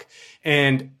stuck.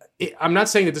 And I'm not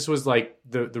saying that this was like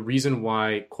the reason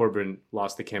why Corbyn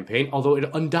lost the campaign, although it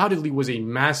undoubtedly was a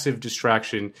massive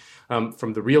distraction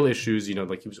from the real issues.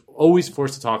 Like he was always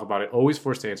forced to talk about it, always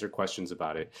forced to answer questions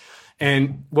about it.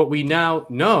 And what we now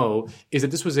know is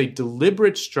that this was a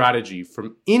deliberate strategy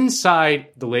from inside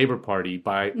the Labour Party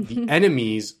by the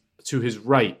enemies to his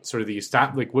right, sort of the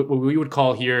like what we would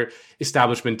call here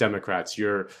establishment Democrats,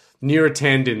 your Neera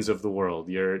Tandons of the world,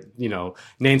 your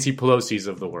Nancy Pelosi's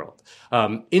of the world.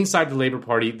 Inside the Labour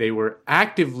Party, they were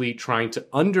actively trying to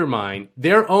undermine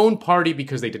their own party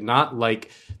because they did not like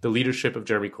the leadership of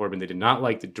Jeremy Corbyn. They did not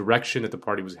like the direction that the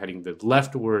party was heading, the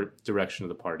leftward direction of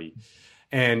the party.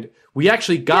 And we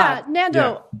actually got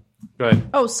Nando. Yeah. Go ahead.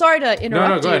 Oh, sorry to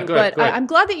interrupt go ahead. but I'm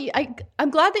glad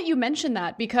that you mentioned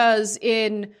that, because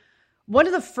in one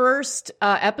of the first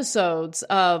episodes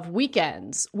of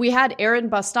Weekends, we had Aaron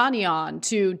Bastani on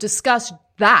to discuss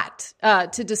that,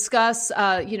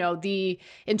 the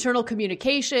internal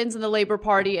communications in the Labour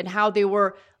Party and how they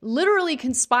were literally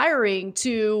conspiring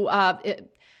to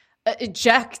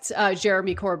eject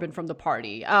Jeremy Corbyn from the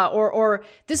party, or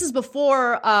this is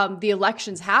before the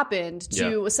elections happened,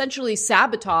 to essentially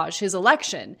sabotage his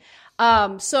election.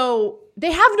 So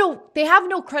they have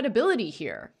no credibility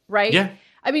here, right? Yeah.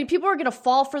 I mean, people are going to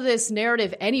fall for this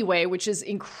narrative anyway, which is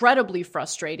incredibly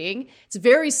frustrating. It's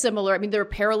very similar. I mean, there are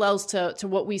parallels to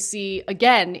what we see,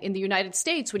 again, in the United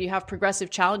States when you have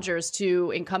progressive challengers to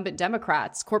incumbent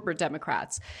Democrats, corporate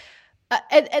Democrats.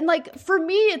 And like, for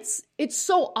me, it's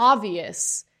so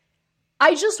obvious.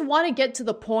 I just want to get to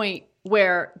the point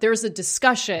where there's a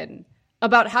discussion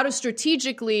about how to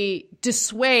strategically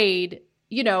dissuade,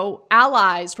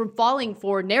 allies from falling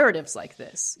for narratives like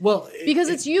this. Well,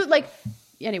 because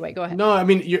anyway, go ahead. No, I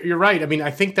mean, you're right. I mean,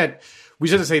 I think that we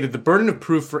should say that the burden of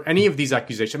proof for any of these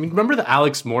accusations, I mean, remember the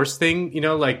Alex Morse thing,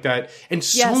 like that, and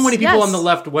so many people on the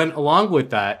left went along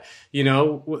with that,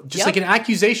 like an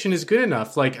accusation is good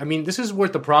enough. Like, I mean, this is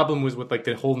what the problem was with like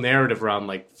the whole narrative around,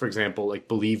 like, for example, like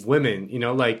Believe Women,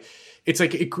 like, it's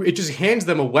like it just hands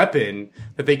them a weapon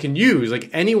that they can use.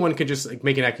 Like anyone can just like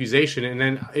make an accusation, and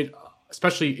then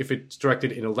especially if it's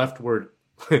directed in a leftward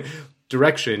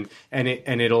direction, and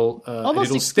it'll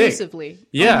almost exclusively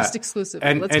stick. Almost exclusively,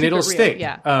 and keep it'll it stick. Real.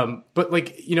 Yeah. But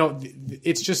like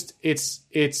it's just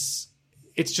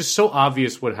so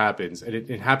obvious what happens, and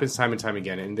it happens time and time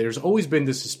again. And there's always been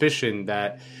the suspicion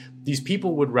that these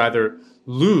people would rather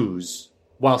lose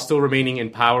while still remaining in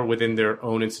power within their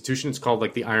own institution. It's called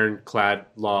like the ironclad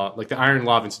law, like the iron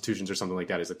law of institutions or something like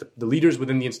that. Is that the leaders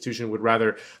within the institution would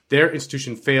rather their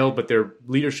institution fail, but their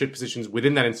leadership positions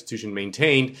within that institution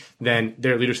maintained, than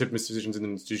their leadership positions in the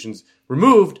institutions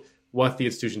removed with the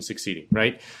institution succeeding,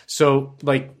 right? So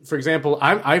like, for example,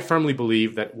 I firmly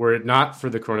believe that were it not for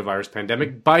the coronavirus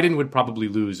pandemic, Biden would probably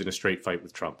lose in a straight fight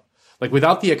with Trump. Like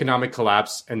without the economic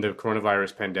collapse and the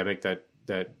coronavirus pandemic that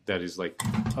is like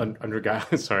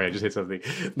sorry, I just hit something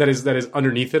that is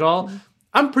underneath it all.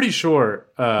 I'm pretty sure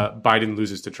Biden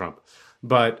loses to Trump,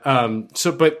 but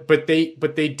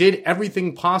they did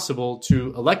everything possible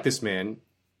to elect this man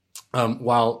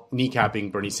while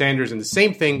kneecapping Bernie Sanders, and the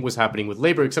same thing was happening with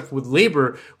Labor, except with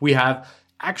Labor we have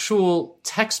actual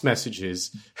text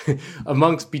messages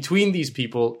between these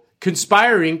people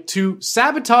conspiring to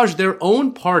sabotage their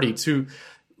own party, to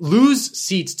lose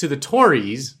seats to the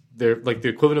Tories, they're like the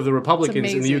equivalent of the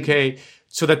Republicans in the UK,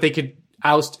 so that they could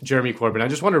oust Jeremy Corbyn. I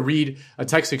just want to read a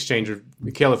text exchange, or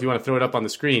Mikhail, if you want to throw it up on the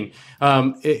screen.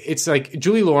 It's like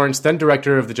Julie Lawrence, then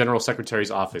director of the General Secretary's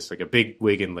office, like a big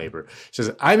wig in Labour,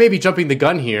 says, I may be jumping the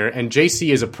gun here, and Jeremy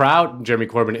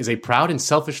Corbyn is a proud and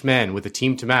selfish man with a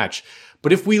team to match.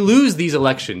 But if we lose these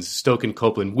elections, Stoke and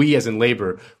Copeland, we as in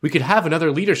Labour, we could have another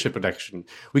leadership election.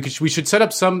 We should set up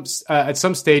at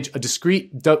some stage a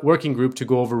discrete working group to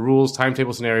go over rules,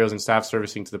 timetable scenarios, and staff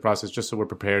servicing to the process, just so we're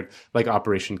prepared, like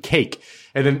Operation Cake.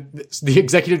 And then the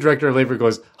executive director of Labour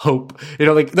goes, hope.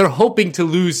 Like they're hoping to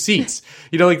lose seats.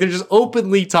 Like they're just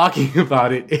openly talking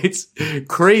about it. It's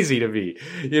crazy to me.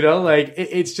 Like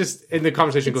it's just, and the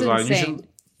conversation goes on.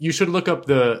 You should look up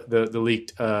the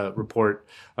leaked report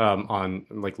on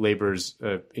like Labour's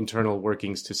internal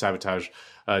workings to sabotage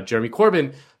Jeremy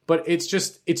Corbyn. But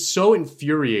it's so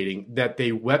infuriating that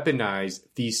they weaponize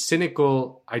these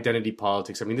cynical identity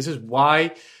politics. I mean, this is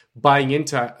why buying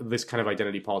into this kind of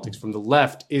identity politics from the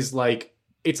left is like,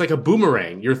 it's like a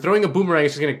boomerang. You're throwing a boomerang,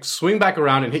 it's just going to swing back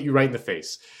around and hit you right in the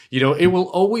face. It will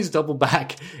always double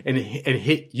back and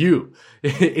hit you.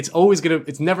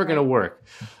 It's never going to work.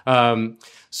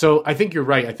 So I think you're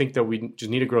right. I think that we just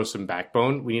need to grow some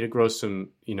backbone. We need to grow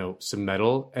some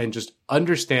metal and just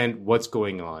understand what's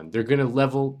going on. They're going to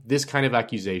level this kind of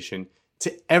accusation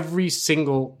to every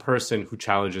single person who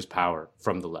challenges power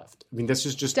from the left. I mean, this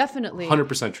is just definitely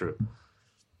 100% true.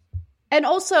 And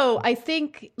also, I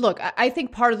think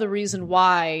part of the reason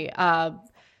why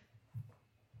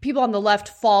people on the left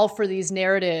fall for these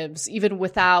narratives, even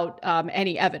without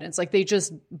any evidence, like they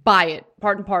just buy it,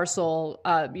 part and parcel.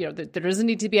 There doesn't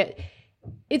need to be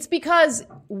it's because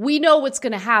we know what's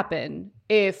going to happen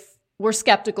if we're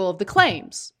skeptical of the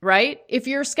claims, right? If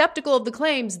you're skeptical of the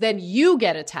claims, then you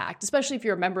get attacked, especially if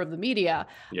you're a member of the media,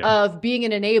 of being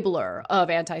an enabler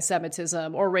of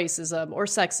anti-Semitism or racism or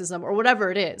sexism or whatever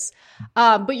it is.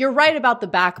 But you're right about the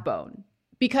backbone,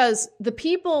 because the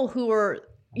people who are,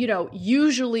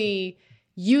 usually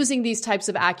using these types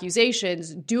of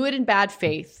accusations do it in bad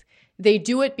faith. They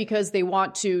do it because they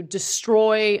want to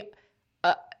destroy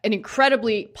an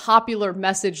incredibly popular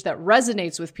message that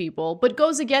resonates with people, but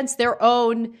goes against their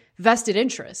own vested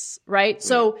interests, right?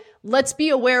 So let's be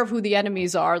aware of who the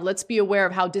enemies are. Let's be aware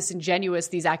of how disingenuous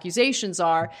these accusations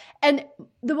are. And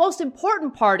the most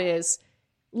important part is,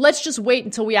 let's just wait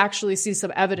until we actually see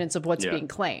some evidence of what's being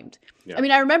claimed. I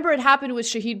mean, I remember it happened with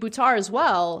Shahid Buttar as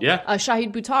well.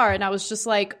 Shahid Buttar. And I was just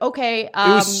like, okay. It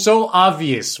was so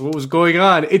obvious what was going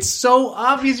on. It's so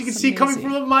obvious. You can see it coming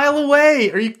from a mile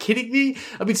away. Are you kidding me?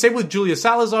 I mean, same with Julia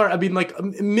Salazar. I mean, like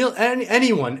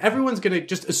anyone, everyone's going to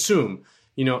just assume,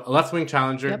 a left-wing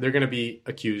challenger, they're going to be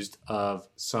accused of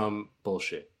some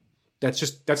bullshit. That's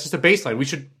just a baseline. We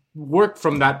should work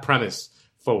from that premise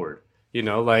forward.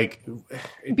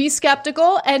 Be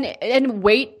skeptical and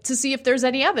wait to see if there's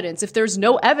any evidence. If there's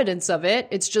no evidence of it,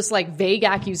 it's just like vague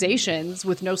accusations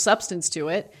with no substance to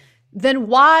it, then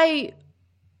why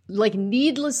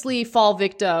needlessly fall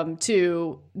victim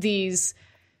to these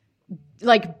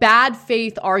bad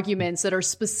faith arguments that are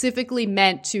specifically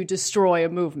meant to destroy a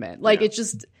movement?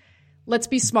 Let's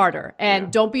be smarter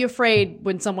and don't be afraid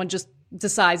when someone just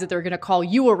decides that they're going to call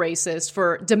you a racist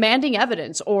for demanding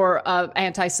evidence, or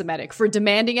anti-Semitic for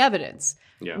demanding evidence.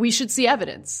 We should see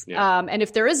evidence. And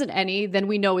if there isn't any, then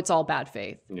we know it's all bad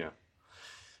faith.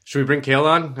 Should we bring Kale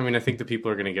on? I mean, I think the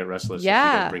people are going to get restless if we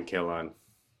don't bring Kale on,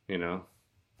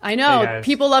 I know. Hey,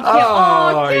 people love Kale.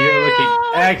 Oh, you're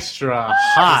looking extra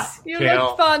hot, You Kale.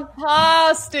 look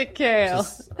fantastic, Kale.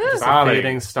 Just a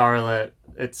fading starlet.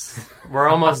 We're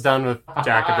almost done with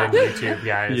Jacobin YouTube,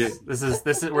 guys. This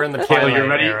is we're in the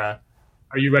Twilight era.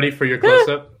 Are you ready for your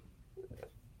close-up?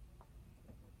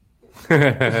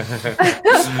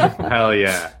 Hell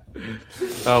yeah!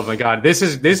 Oh my God, this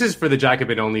is for the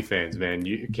Jacobin OnlyFans, man.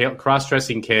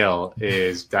 Cross-dressing Kale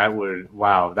that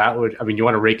would. I mean, you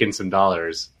want to rake in some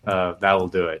dollars? That will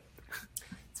do it.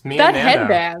 It's me. That and Nando.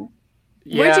 headband.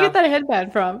 Where'd you get that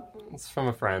headband from? It's from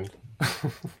a friend.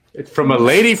 It's from a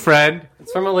lady friend.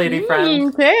 It's from a lady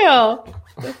friend. Kale.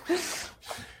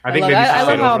 I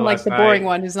love how I'm like the boring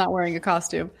one who's not wearing a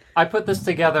costume. I put this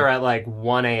together at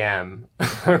 1 a.m.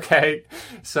 Okay,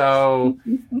 so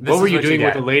what were you doing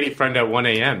with a lady friend at 1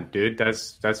 a.m., dude?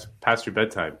 That's past your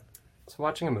bedtime. It's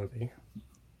watching a movie.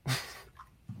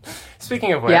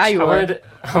 Speaking of which, I wanted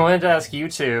to ask you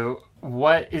two,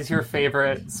 what is your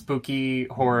favorite spooky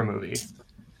horror movie?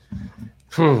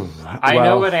 I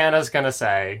know what Anna's gonna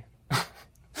say.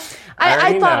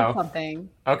 I thought of something.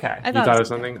 Okay. You thought of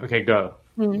something? Okay, go.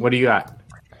 Mm-hmm. What do you got?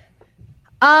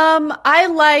 I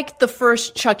liked the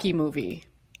first Chucky movie.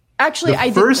 Actually, I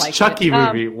did first like Chucky it.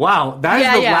 movie. Wow, that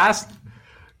is the last.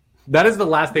 That is the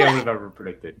last thing I would have ever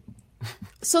predicted.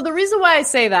 So the reason why I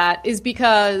say that is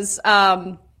because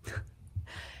I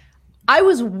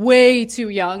was way too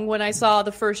young when I saw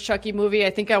the first Chucky movie. I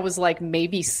think I was like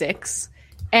maybe 6.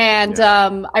 And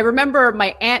I remember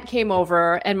my aunt came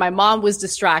over and my mom was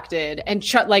distracted and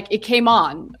it came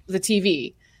on the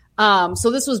TV.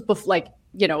 So this was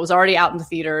it was already out in the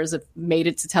theaters. It made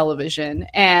it to television.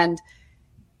 And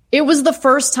it was the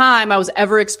first time I was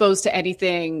ever exposed to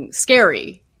anything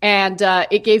scary. And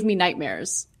it gave me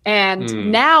nightmares.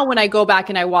 And now when I go back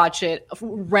and I watch it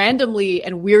randomly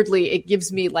and weirdly, it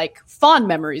gives me like fond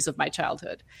memories of my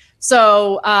childhood.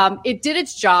 So it did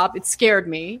its job. It scared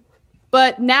me.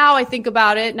 But now I think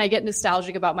about it and I get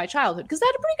nostalgic about my childhood because I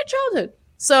had a pretty good childhood.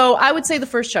 So I would say the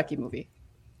first Chucky movie.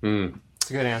 It's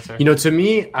a good answer. To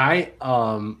me,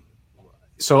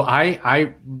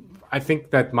 I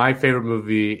think that my favorite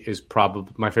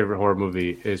horror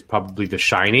movie is probably The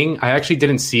Shining. I actually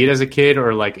didn't see it as a kid,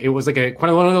 or like it was like one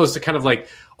of those kind of like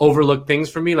overlooked things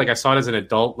for me. Like I saw it as an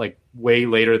adult, like way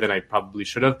later than I probably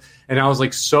should have, and I was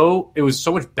like, it was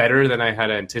so much better than I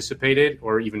had anticipated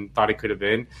or even thought it could have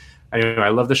been. I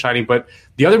love The Shining, but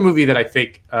the other movie that I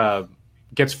think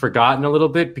gets forgotten a little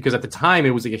bit because at the time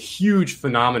it was like a huge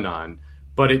phenomenon.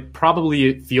 But it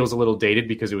feels a little dated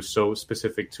because it was so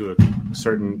specific to a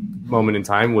certain moment in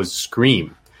time, was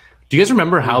Scream. Do you guys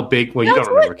remember how big... Well, you don't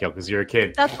remember, Kale, because you're a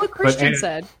kid. That's what Christian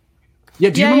said. Yeah,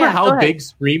 do you remember how big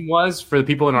Scream was for the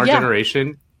people in our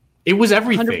generation? It was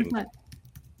everything. 100%.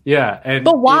 Yeah.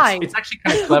 But why? It's actually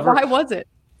kind of clever. Why was it?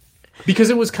 Because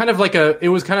it was kind of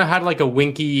had like a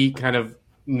winky kind of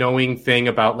knowing thing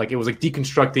about like it was like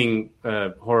deconstructing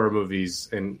horror movies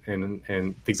and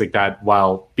things like that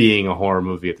while being a horror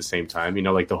movie at the same time,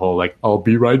 like the whole like I'll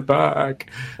be right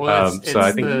back. Well,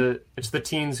 I think it's the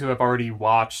teens who have already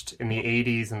watched in the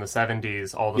 80s and the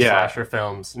 70s all the slasher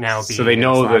films now being so they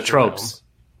know the Films. tropes.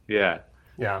 Yeah.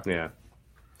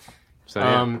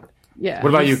 So what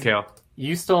about you, Kale?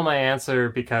 You stole my answer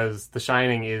because The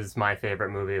Shining is my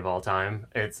favorite movie of all time.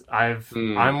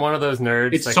 I'm one of those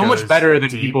nerds. It's so much better than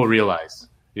people realize.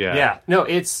 Yeah. Yeah. No,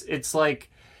 it's like,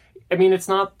 I mean, it's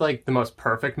not like the most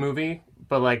perfect movie,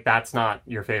 but like that's not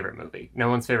your favorite movie. No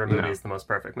one's favorite movie is the most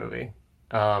perfect movie.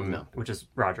 Which is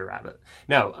Roger Rabbit.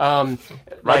 No.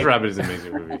 Roger Rabbit is an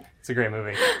amazing movie. It's a great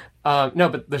movie. No,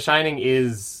 but The Shining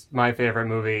is my favorite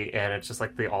movie, and it's just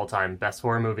like the all-time best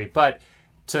horror movie. But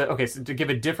to give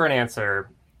a different answer,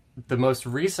 the most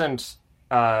recent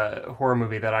horror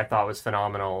movie that I thought was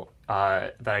phenomenal,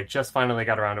 that I just finally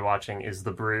got around to watching, is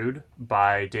The Brood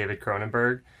by David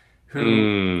Cronenberg,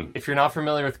 who, if you're not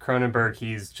familiar with Cronenberg,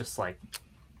 he's just like...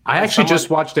 I actually just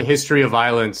watched A History of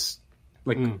Violence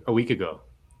like a week ago.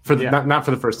 Not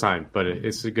for the first time, but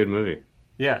it's a good movie.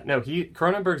 Yeah, no,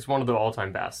 Cronenberg's one of the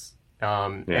all-time best.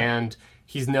 And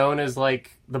he's known as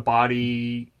like the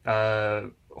body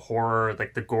horror,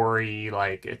 like the gory,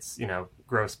 like it's,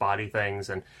 gross body things,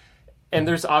 and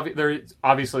there's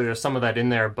obviously there's some of that in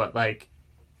there, but like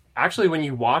actually when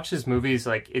you watch his movies,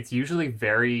 like it's usually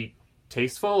very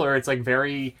tasteful, or it's like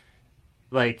very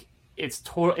like it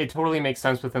totally makes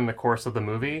sense within the course of the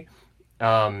movie.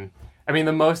 I mean,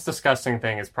 the most disgusting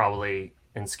thing is probably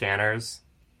in Scanners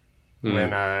when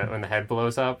the head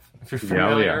blows up, if you're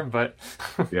familiar. But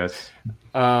yes.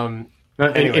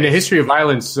 In A History of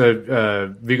Violence,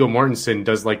 Viggo Mortensen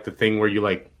does like the thing where you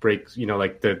like break,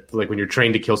 like when you're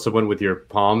trained to kill someone with your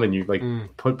palm and you like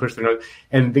push their nose,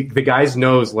 and the guy's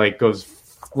nose like goes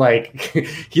like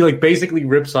he like basically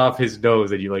rips off his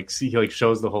nose, and you like see he like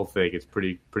shows the whole thing. It's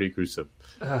pretty gruesome.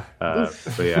 So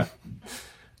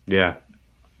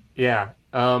yeah.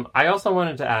 I also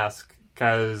wanted to ask,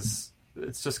 because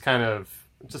it's just kind of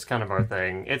our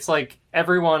thing. It's like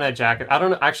everyone at Jacobin. I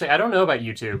don't know about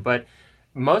you two, but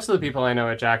most of the people I know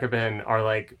at Jacobin are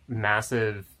like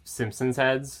massive Simpsons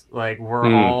heads. Like we're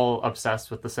all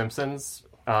obsessed with The Simpsons.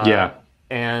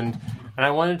 And I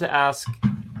wanted to ask,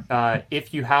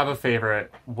 if you have a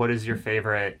favorite, what is your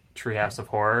favorite Treehouse of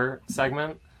Horror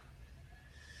segment?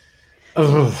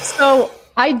 So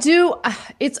I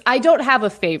don't have a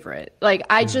favorite. Like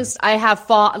I have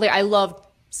fun. Like I loved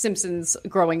Simpsons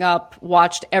growing up,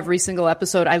 watched every single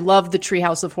episode. I love the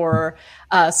Treehouse of Horror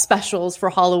specials for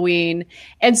Halloween.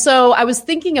 And so I was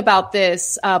thinking about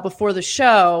this before the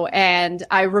show, and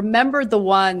I remembered the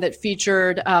one that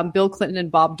featured Bill Clinton and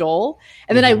Bob Dole.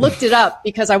 And then I looked it up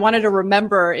because I wanted to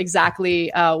remember exactly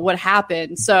what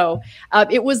happened. So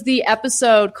it was the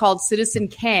episode called Citizen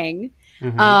Kang,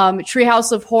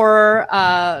 Treehouse of Horror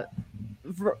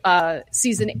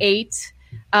season 8,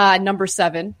 number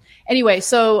 7. Anyway,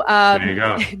 so there you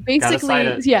go.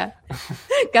 basically, yeah,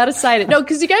 gotta cite it. No,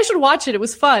 because you guys should watch it. It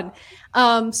was fun.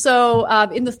 So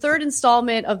in the third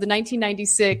installment of the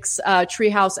 1996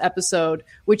 Treehouse episode,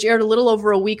 which aired a little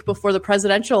over a week before the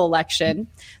presidential election,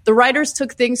 the writers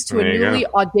took things to a newly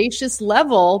audacious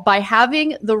level by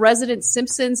having the resident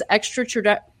Simpsons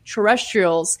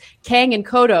extraterrestrials, Kang and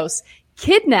Kodos,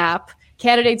 kidnap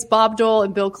candidates Bob Dole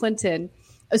and Bill Clinton,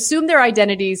 assume their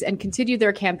identities, and continue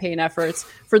their campaign efforts.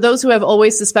 For those who have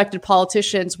always suspected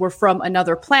politicians were from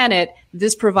another planet,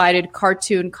 this provided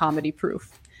cartoon comedy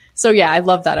proof. So yeah, I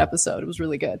love that episode. It was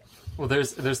really good. Well,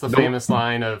 there's the famous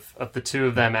line of the two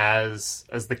of them as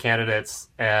the candidates,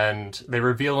 and they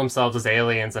reveal themselves as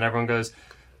aliens, and everyone goes,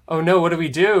 "Oh no, what do we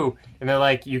do?" And they're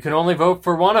like, "You can only vote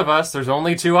for one of us. There's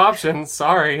only two options.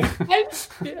 Sorry."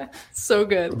 Yeah, so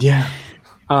good. Yeah.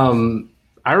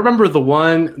 I remember the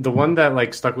one that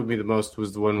like stuck with me the most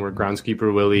was the one where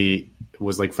Groundskeeper Willie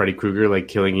was like Freddy Krueger, like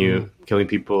killing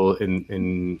people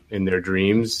in their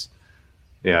dreams.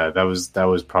 Yeah, that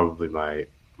was probably my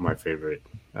favorite.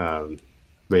 But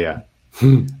yeah.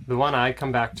 The one I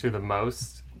come back to the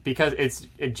most, because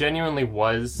it genuinely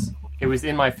was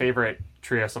in my favorite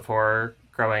Trios of Horror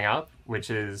growing up, which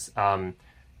is I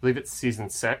believe it's season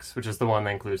 6, which is the one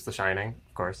that includes The Shining,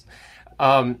 of course.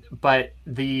 But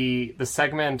the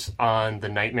segment on the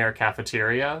Nightmare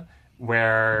Cafeteria,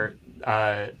 where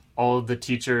all of the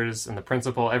teachers and the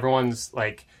principal, everyone's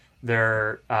like,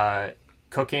 they're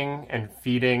cooking and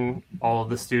feeding all of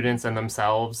the students and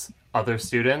themselves other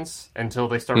students until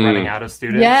they start running out of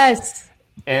students. Yes.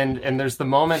 And there's the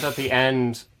moment at the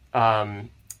end.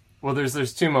 Well,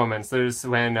 there's two moments. There's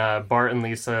when Bart and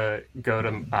Lisa go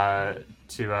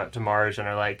to Marge and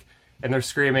are like, and they're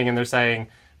screaming and they're saying,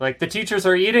 like, the teachers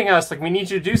are eating us. Like, we need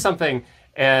you to do something.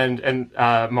 And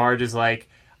Marge is like,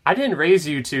 I didn't raise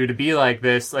you two to be like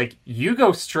this. Like, you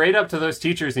go straight up to those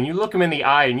teachers and you look them in the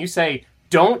eye and you say,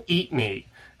 "Don't eat me."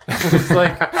 It's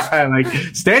like,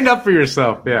 stand up for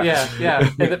yourself. Yeah. Yeah.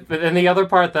 And the other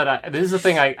part that this is the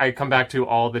thing I come back to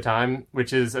all the time,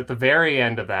 which is at the very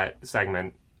end of that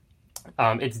segment,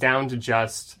 it's down to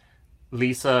just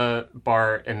Lisa,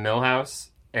 Bart, and Milhouse,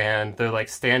 and they're like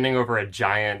standing over a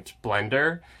giant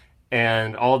blender,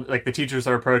 and all like the teachers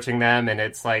are approaching them, and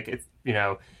it's like, it's, you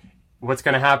know, what's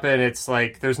going to happen? It's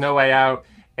like there's no way out,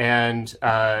 and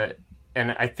I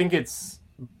think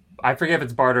I forget if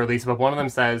it's Bart or Lisa, but one of them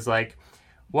says like,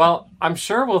 "Well, I'm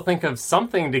sure we'll think of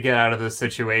something to get out of this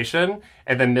situation,"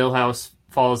 and then Milhouse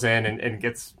falls in and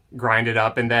gets grinded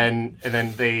up, and then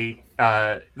they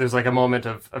there's like a moment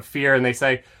of fear, and they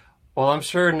say, "Well, I'm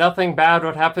sure nothing bad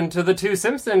would happen to the two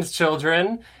Simpsons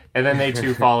children," and then they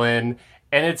too fall in,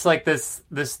 and it's like this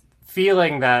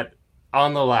feeling that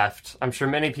on the left, I'm sure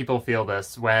many people feel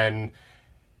this, when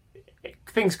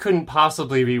things couldn't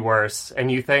possibly be worse, and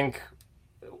you think,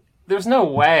 there's no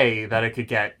way that it could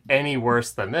get any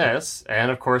worse than this,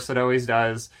 and of course it always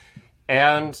does.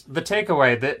 And the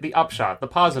takeaway, the upshot, the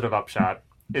positive upshot,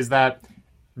 is that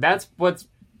that's what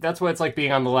it's like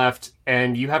being on the left,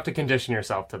 and you have to condition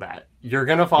yourself to that. You're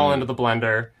gonna fall into the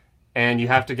blender, and you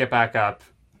have to get back up,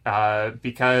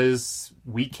 because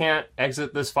we can't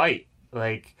exit this fight.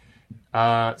 Like,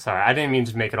 sorry, I didn't mean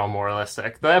to make it all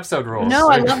moralistic. The episode rules. No,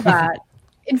 I love that.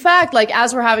 In fact, like,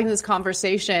 as we're having this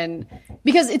conversation,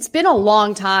 because it's been a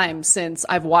long time since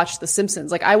I've watched The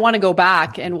Simpsons. Like, I want to go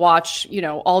back and watch, you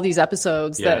know, all these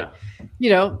episodes that,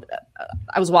 you know,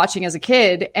 I was watching as a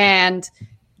kid, and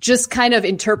just kind of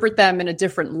interpret them in a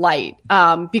different light.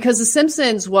 Because The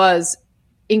Simpsons was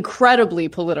incredibly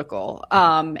political.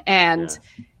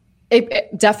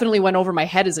 It definitely went over my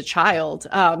head as a child.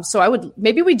 So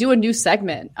maybe we do a new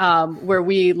segment where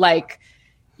we, like,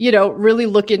 you know, really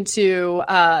look into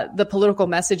the political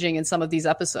messaging in some of these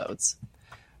episodes.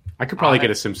 I could probably get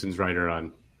a Simpsons writer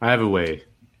on. I have a way.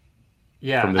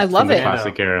 Yeah, I love it.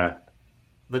 Classic era.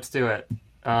 Let's do it.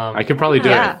 I could probably do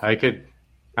it.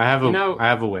 I have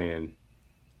a way in.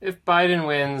 If Biden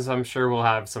wins, I'm sure we'll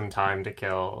have some time to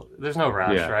kill. There's no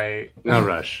rush, right? No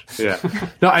rush. Yeah.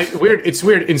 No, it's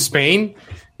weird. In Spain,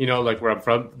 you know, like where I'm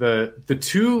from, the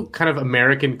two kind of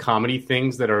American comedy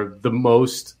things that are the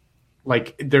most,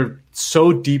 like, they're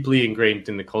so deeply ingrained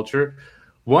in the culture.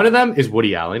 One of them is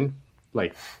Woody Allen.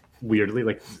 Like, weirdly,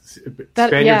 like,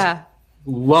 Spaniards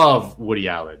love Woody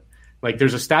Allen. Like,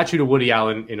 there's a statue to Woody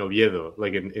Allen in Oviedo,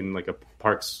 like in like a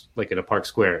parks, like in a park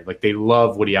square. Like, they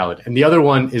love Woody Allen. And the other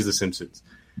one is The Simpsons.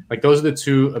 Like, those are the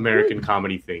two American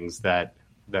comedy things that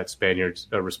Spaniards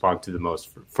respond to the most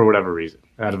for whatever reason,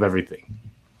 out of everything.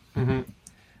 Mm-hmm.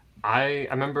 I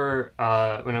remember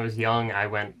when I was young, I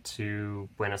went to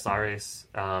Buenos Aires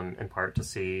in part to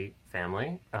see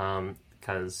family.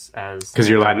 because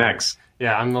you're Latinx.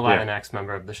 Yeah, I'm the Latinx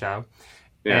member of the show.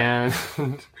 Yeah.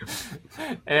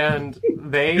 And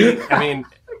they, I mean,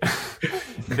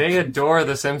 they adore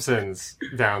The Simpsons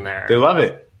down there. They love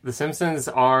it. The Simpsons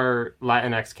are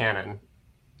Latinx canon.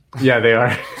 Yeah, they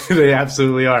are. They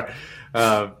absolutely are.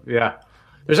 Yeah.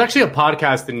 There's actually a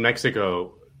podcast in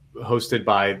Mexico hosted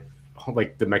by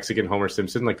like the Mexican Homer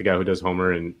Simpson, like the guy who does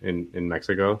Homer in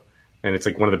Mexico. And it's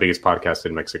like one of the biggest podcasts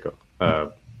in Mexico.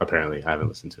 Apparently. I haven't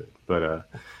listened to it. But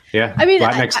yeah, I mean,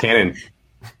 Latinx canon.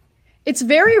 It's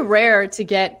very rare to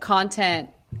get content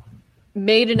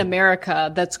made in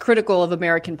America that's critical of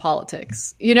American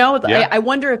politics. You know, Yeah. I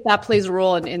wonder if that plays a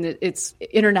role in its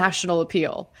international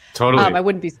appeal. Totally. I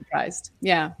wouldn't be surprised.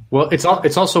 Yeah. Well, it's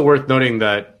also worth noting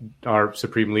that our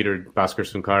supreme leader, Bhaskar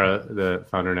Sunkara, the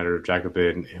founder and editor of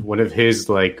Jacobin, one of his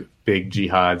like big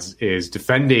jihads is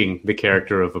defending the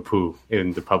character of Apu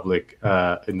in the public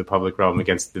realm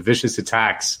against the vicious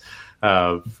attacks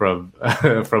from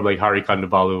like Hari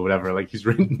Kondabolu or whatever. Like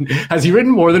has he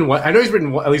written more than one? I know he's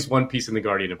written at least one piece in the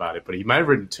Guardian about it, but he might have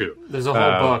written two. There's a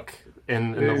whole book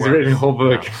in the he's works. written a whole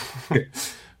book. No.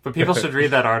 But people should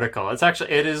read that article.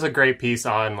 It is a great piece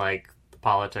on like the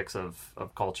politics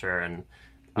of culture and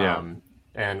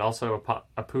also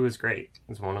Apu is great.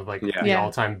 It's one of like the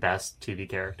all-time best TV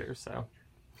characters. So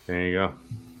there you go.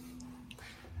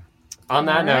 On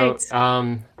that note,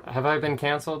 have I been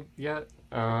canceled yet?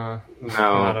 No,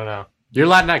 I don't know. You're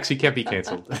Latinx. You can't be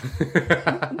canceled.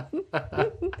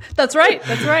 That's right.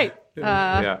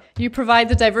 You provide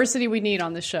the diversity we need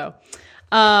on this show.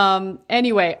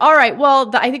 Anyway, all right.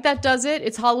 Well, I think that does it.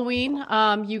 It's Halloween.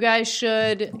 You guys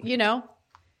should,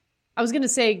 I was going to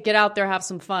say get out there, have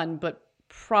some fun, but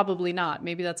probably not.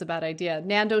 Maybe that's a bad idea.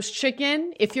 Nando's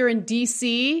Chicken. If you're in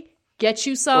DC, get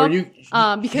you some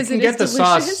because it is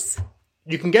delicious.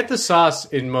 You can get the sauce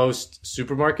in most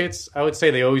supermarkets. I would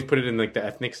say they always put it in like the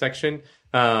ethnic section.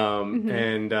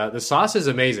 And the sauce is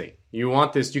amazing. You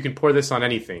want this, you can pour this on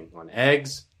anything, on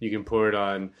eggs. You can pour it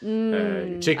on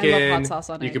chicken. I love hot sauce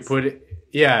on eggs. You could put it,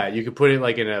 you could put it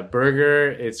like in a burger.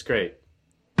 It's great.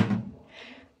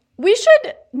 We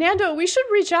should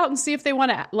reach out and see if they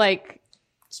want to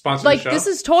sponsor the show. This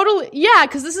is totally,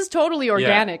 because this is totally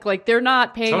organic. Like they're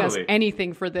not paying us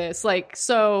anything for this. Like,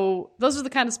 so those are the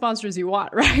kind of sponsors you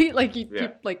want, right? Like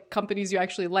like companies you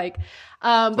actually like.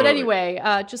 But anyway,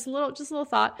 just a little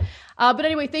thought. But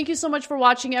anyway, thank you so much for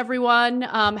watching, everyone.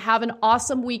 Have an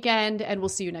awesome weekend and we'll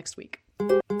see you next week.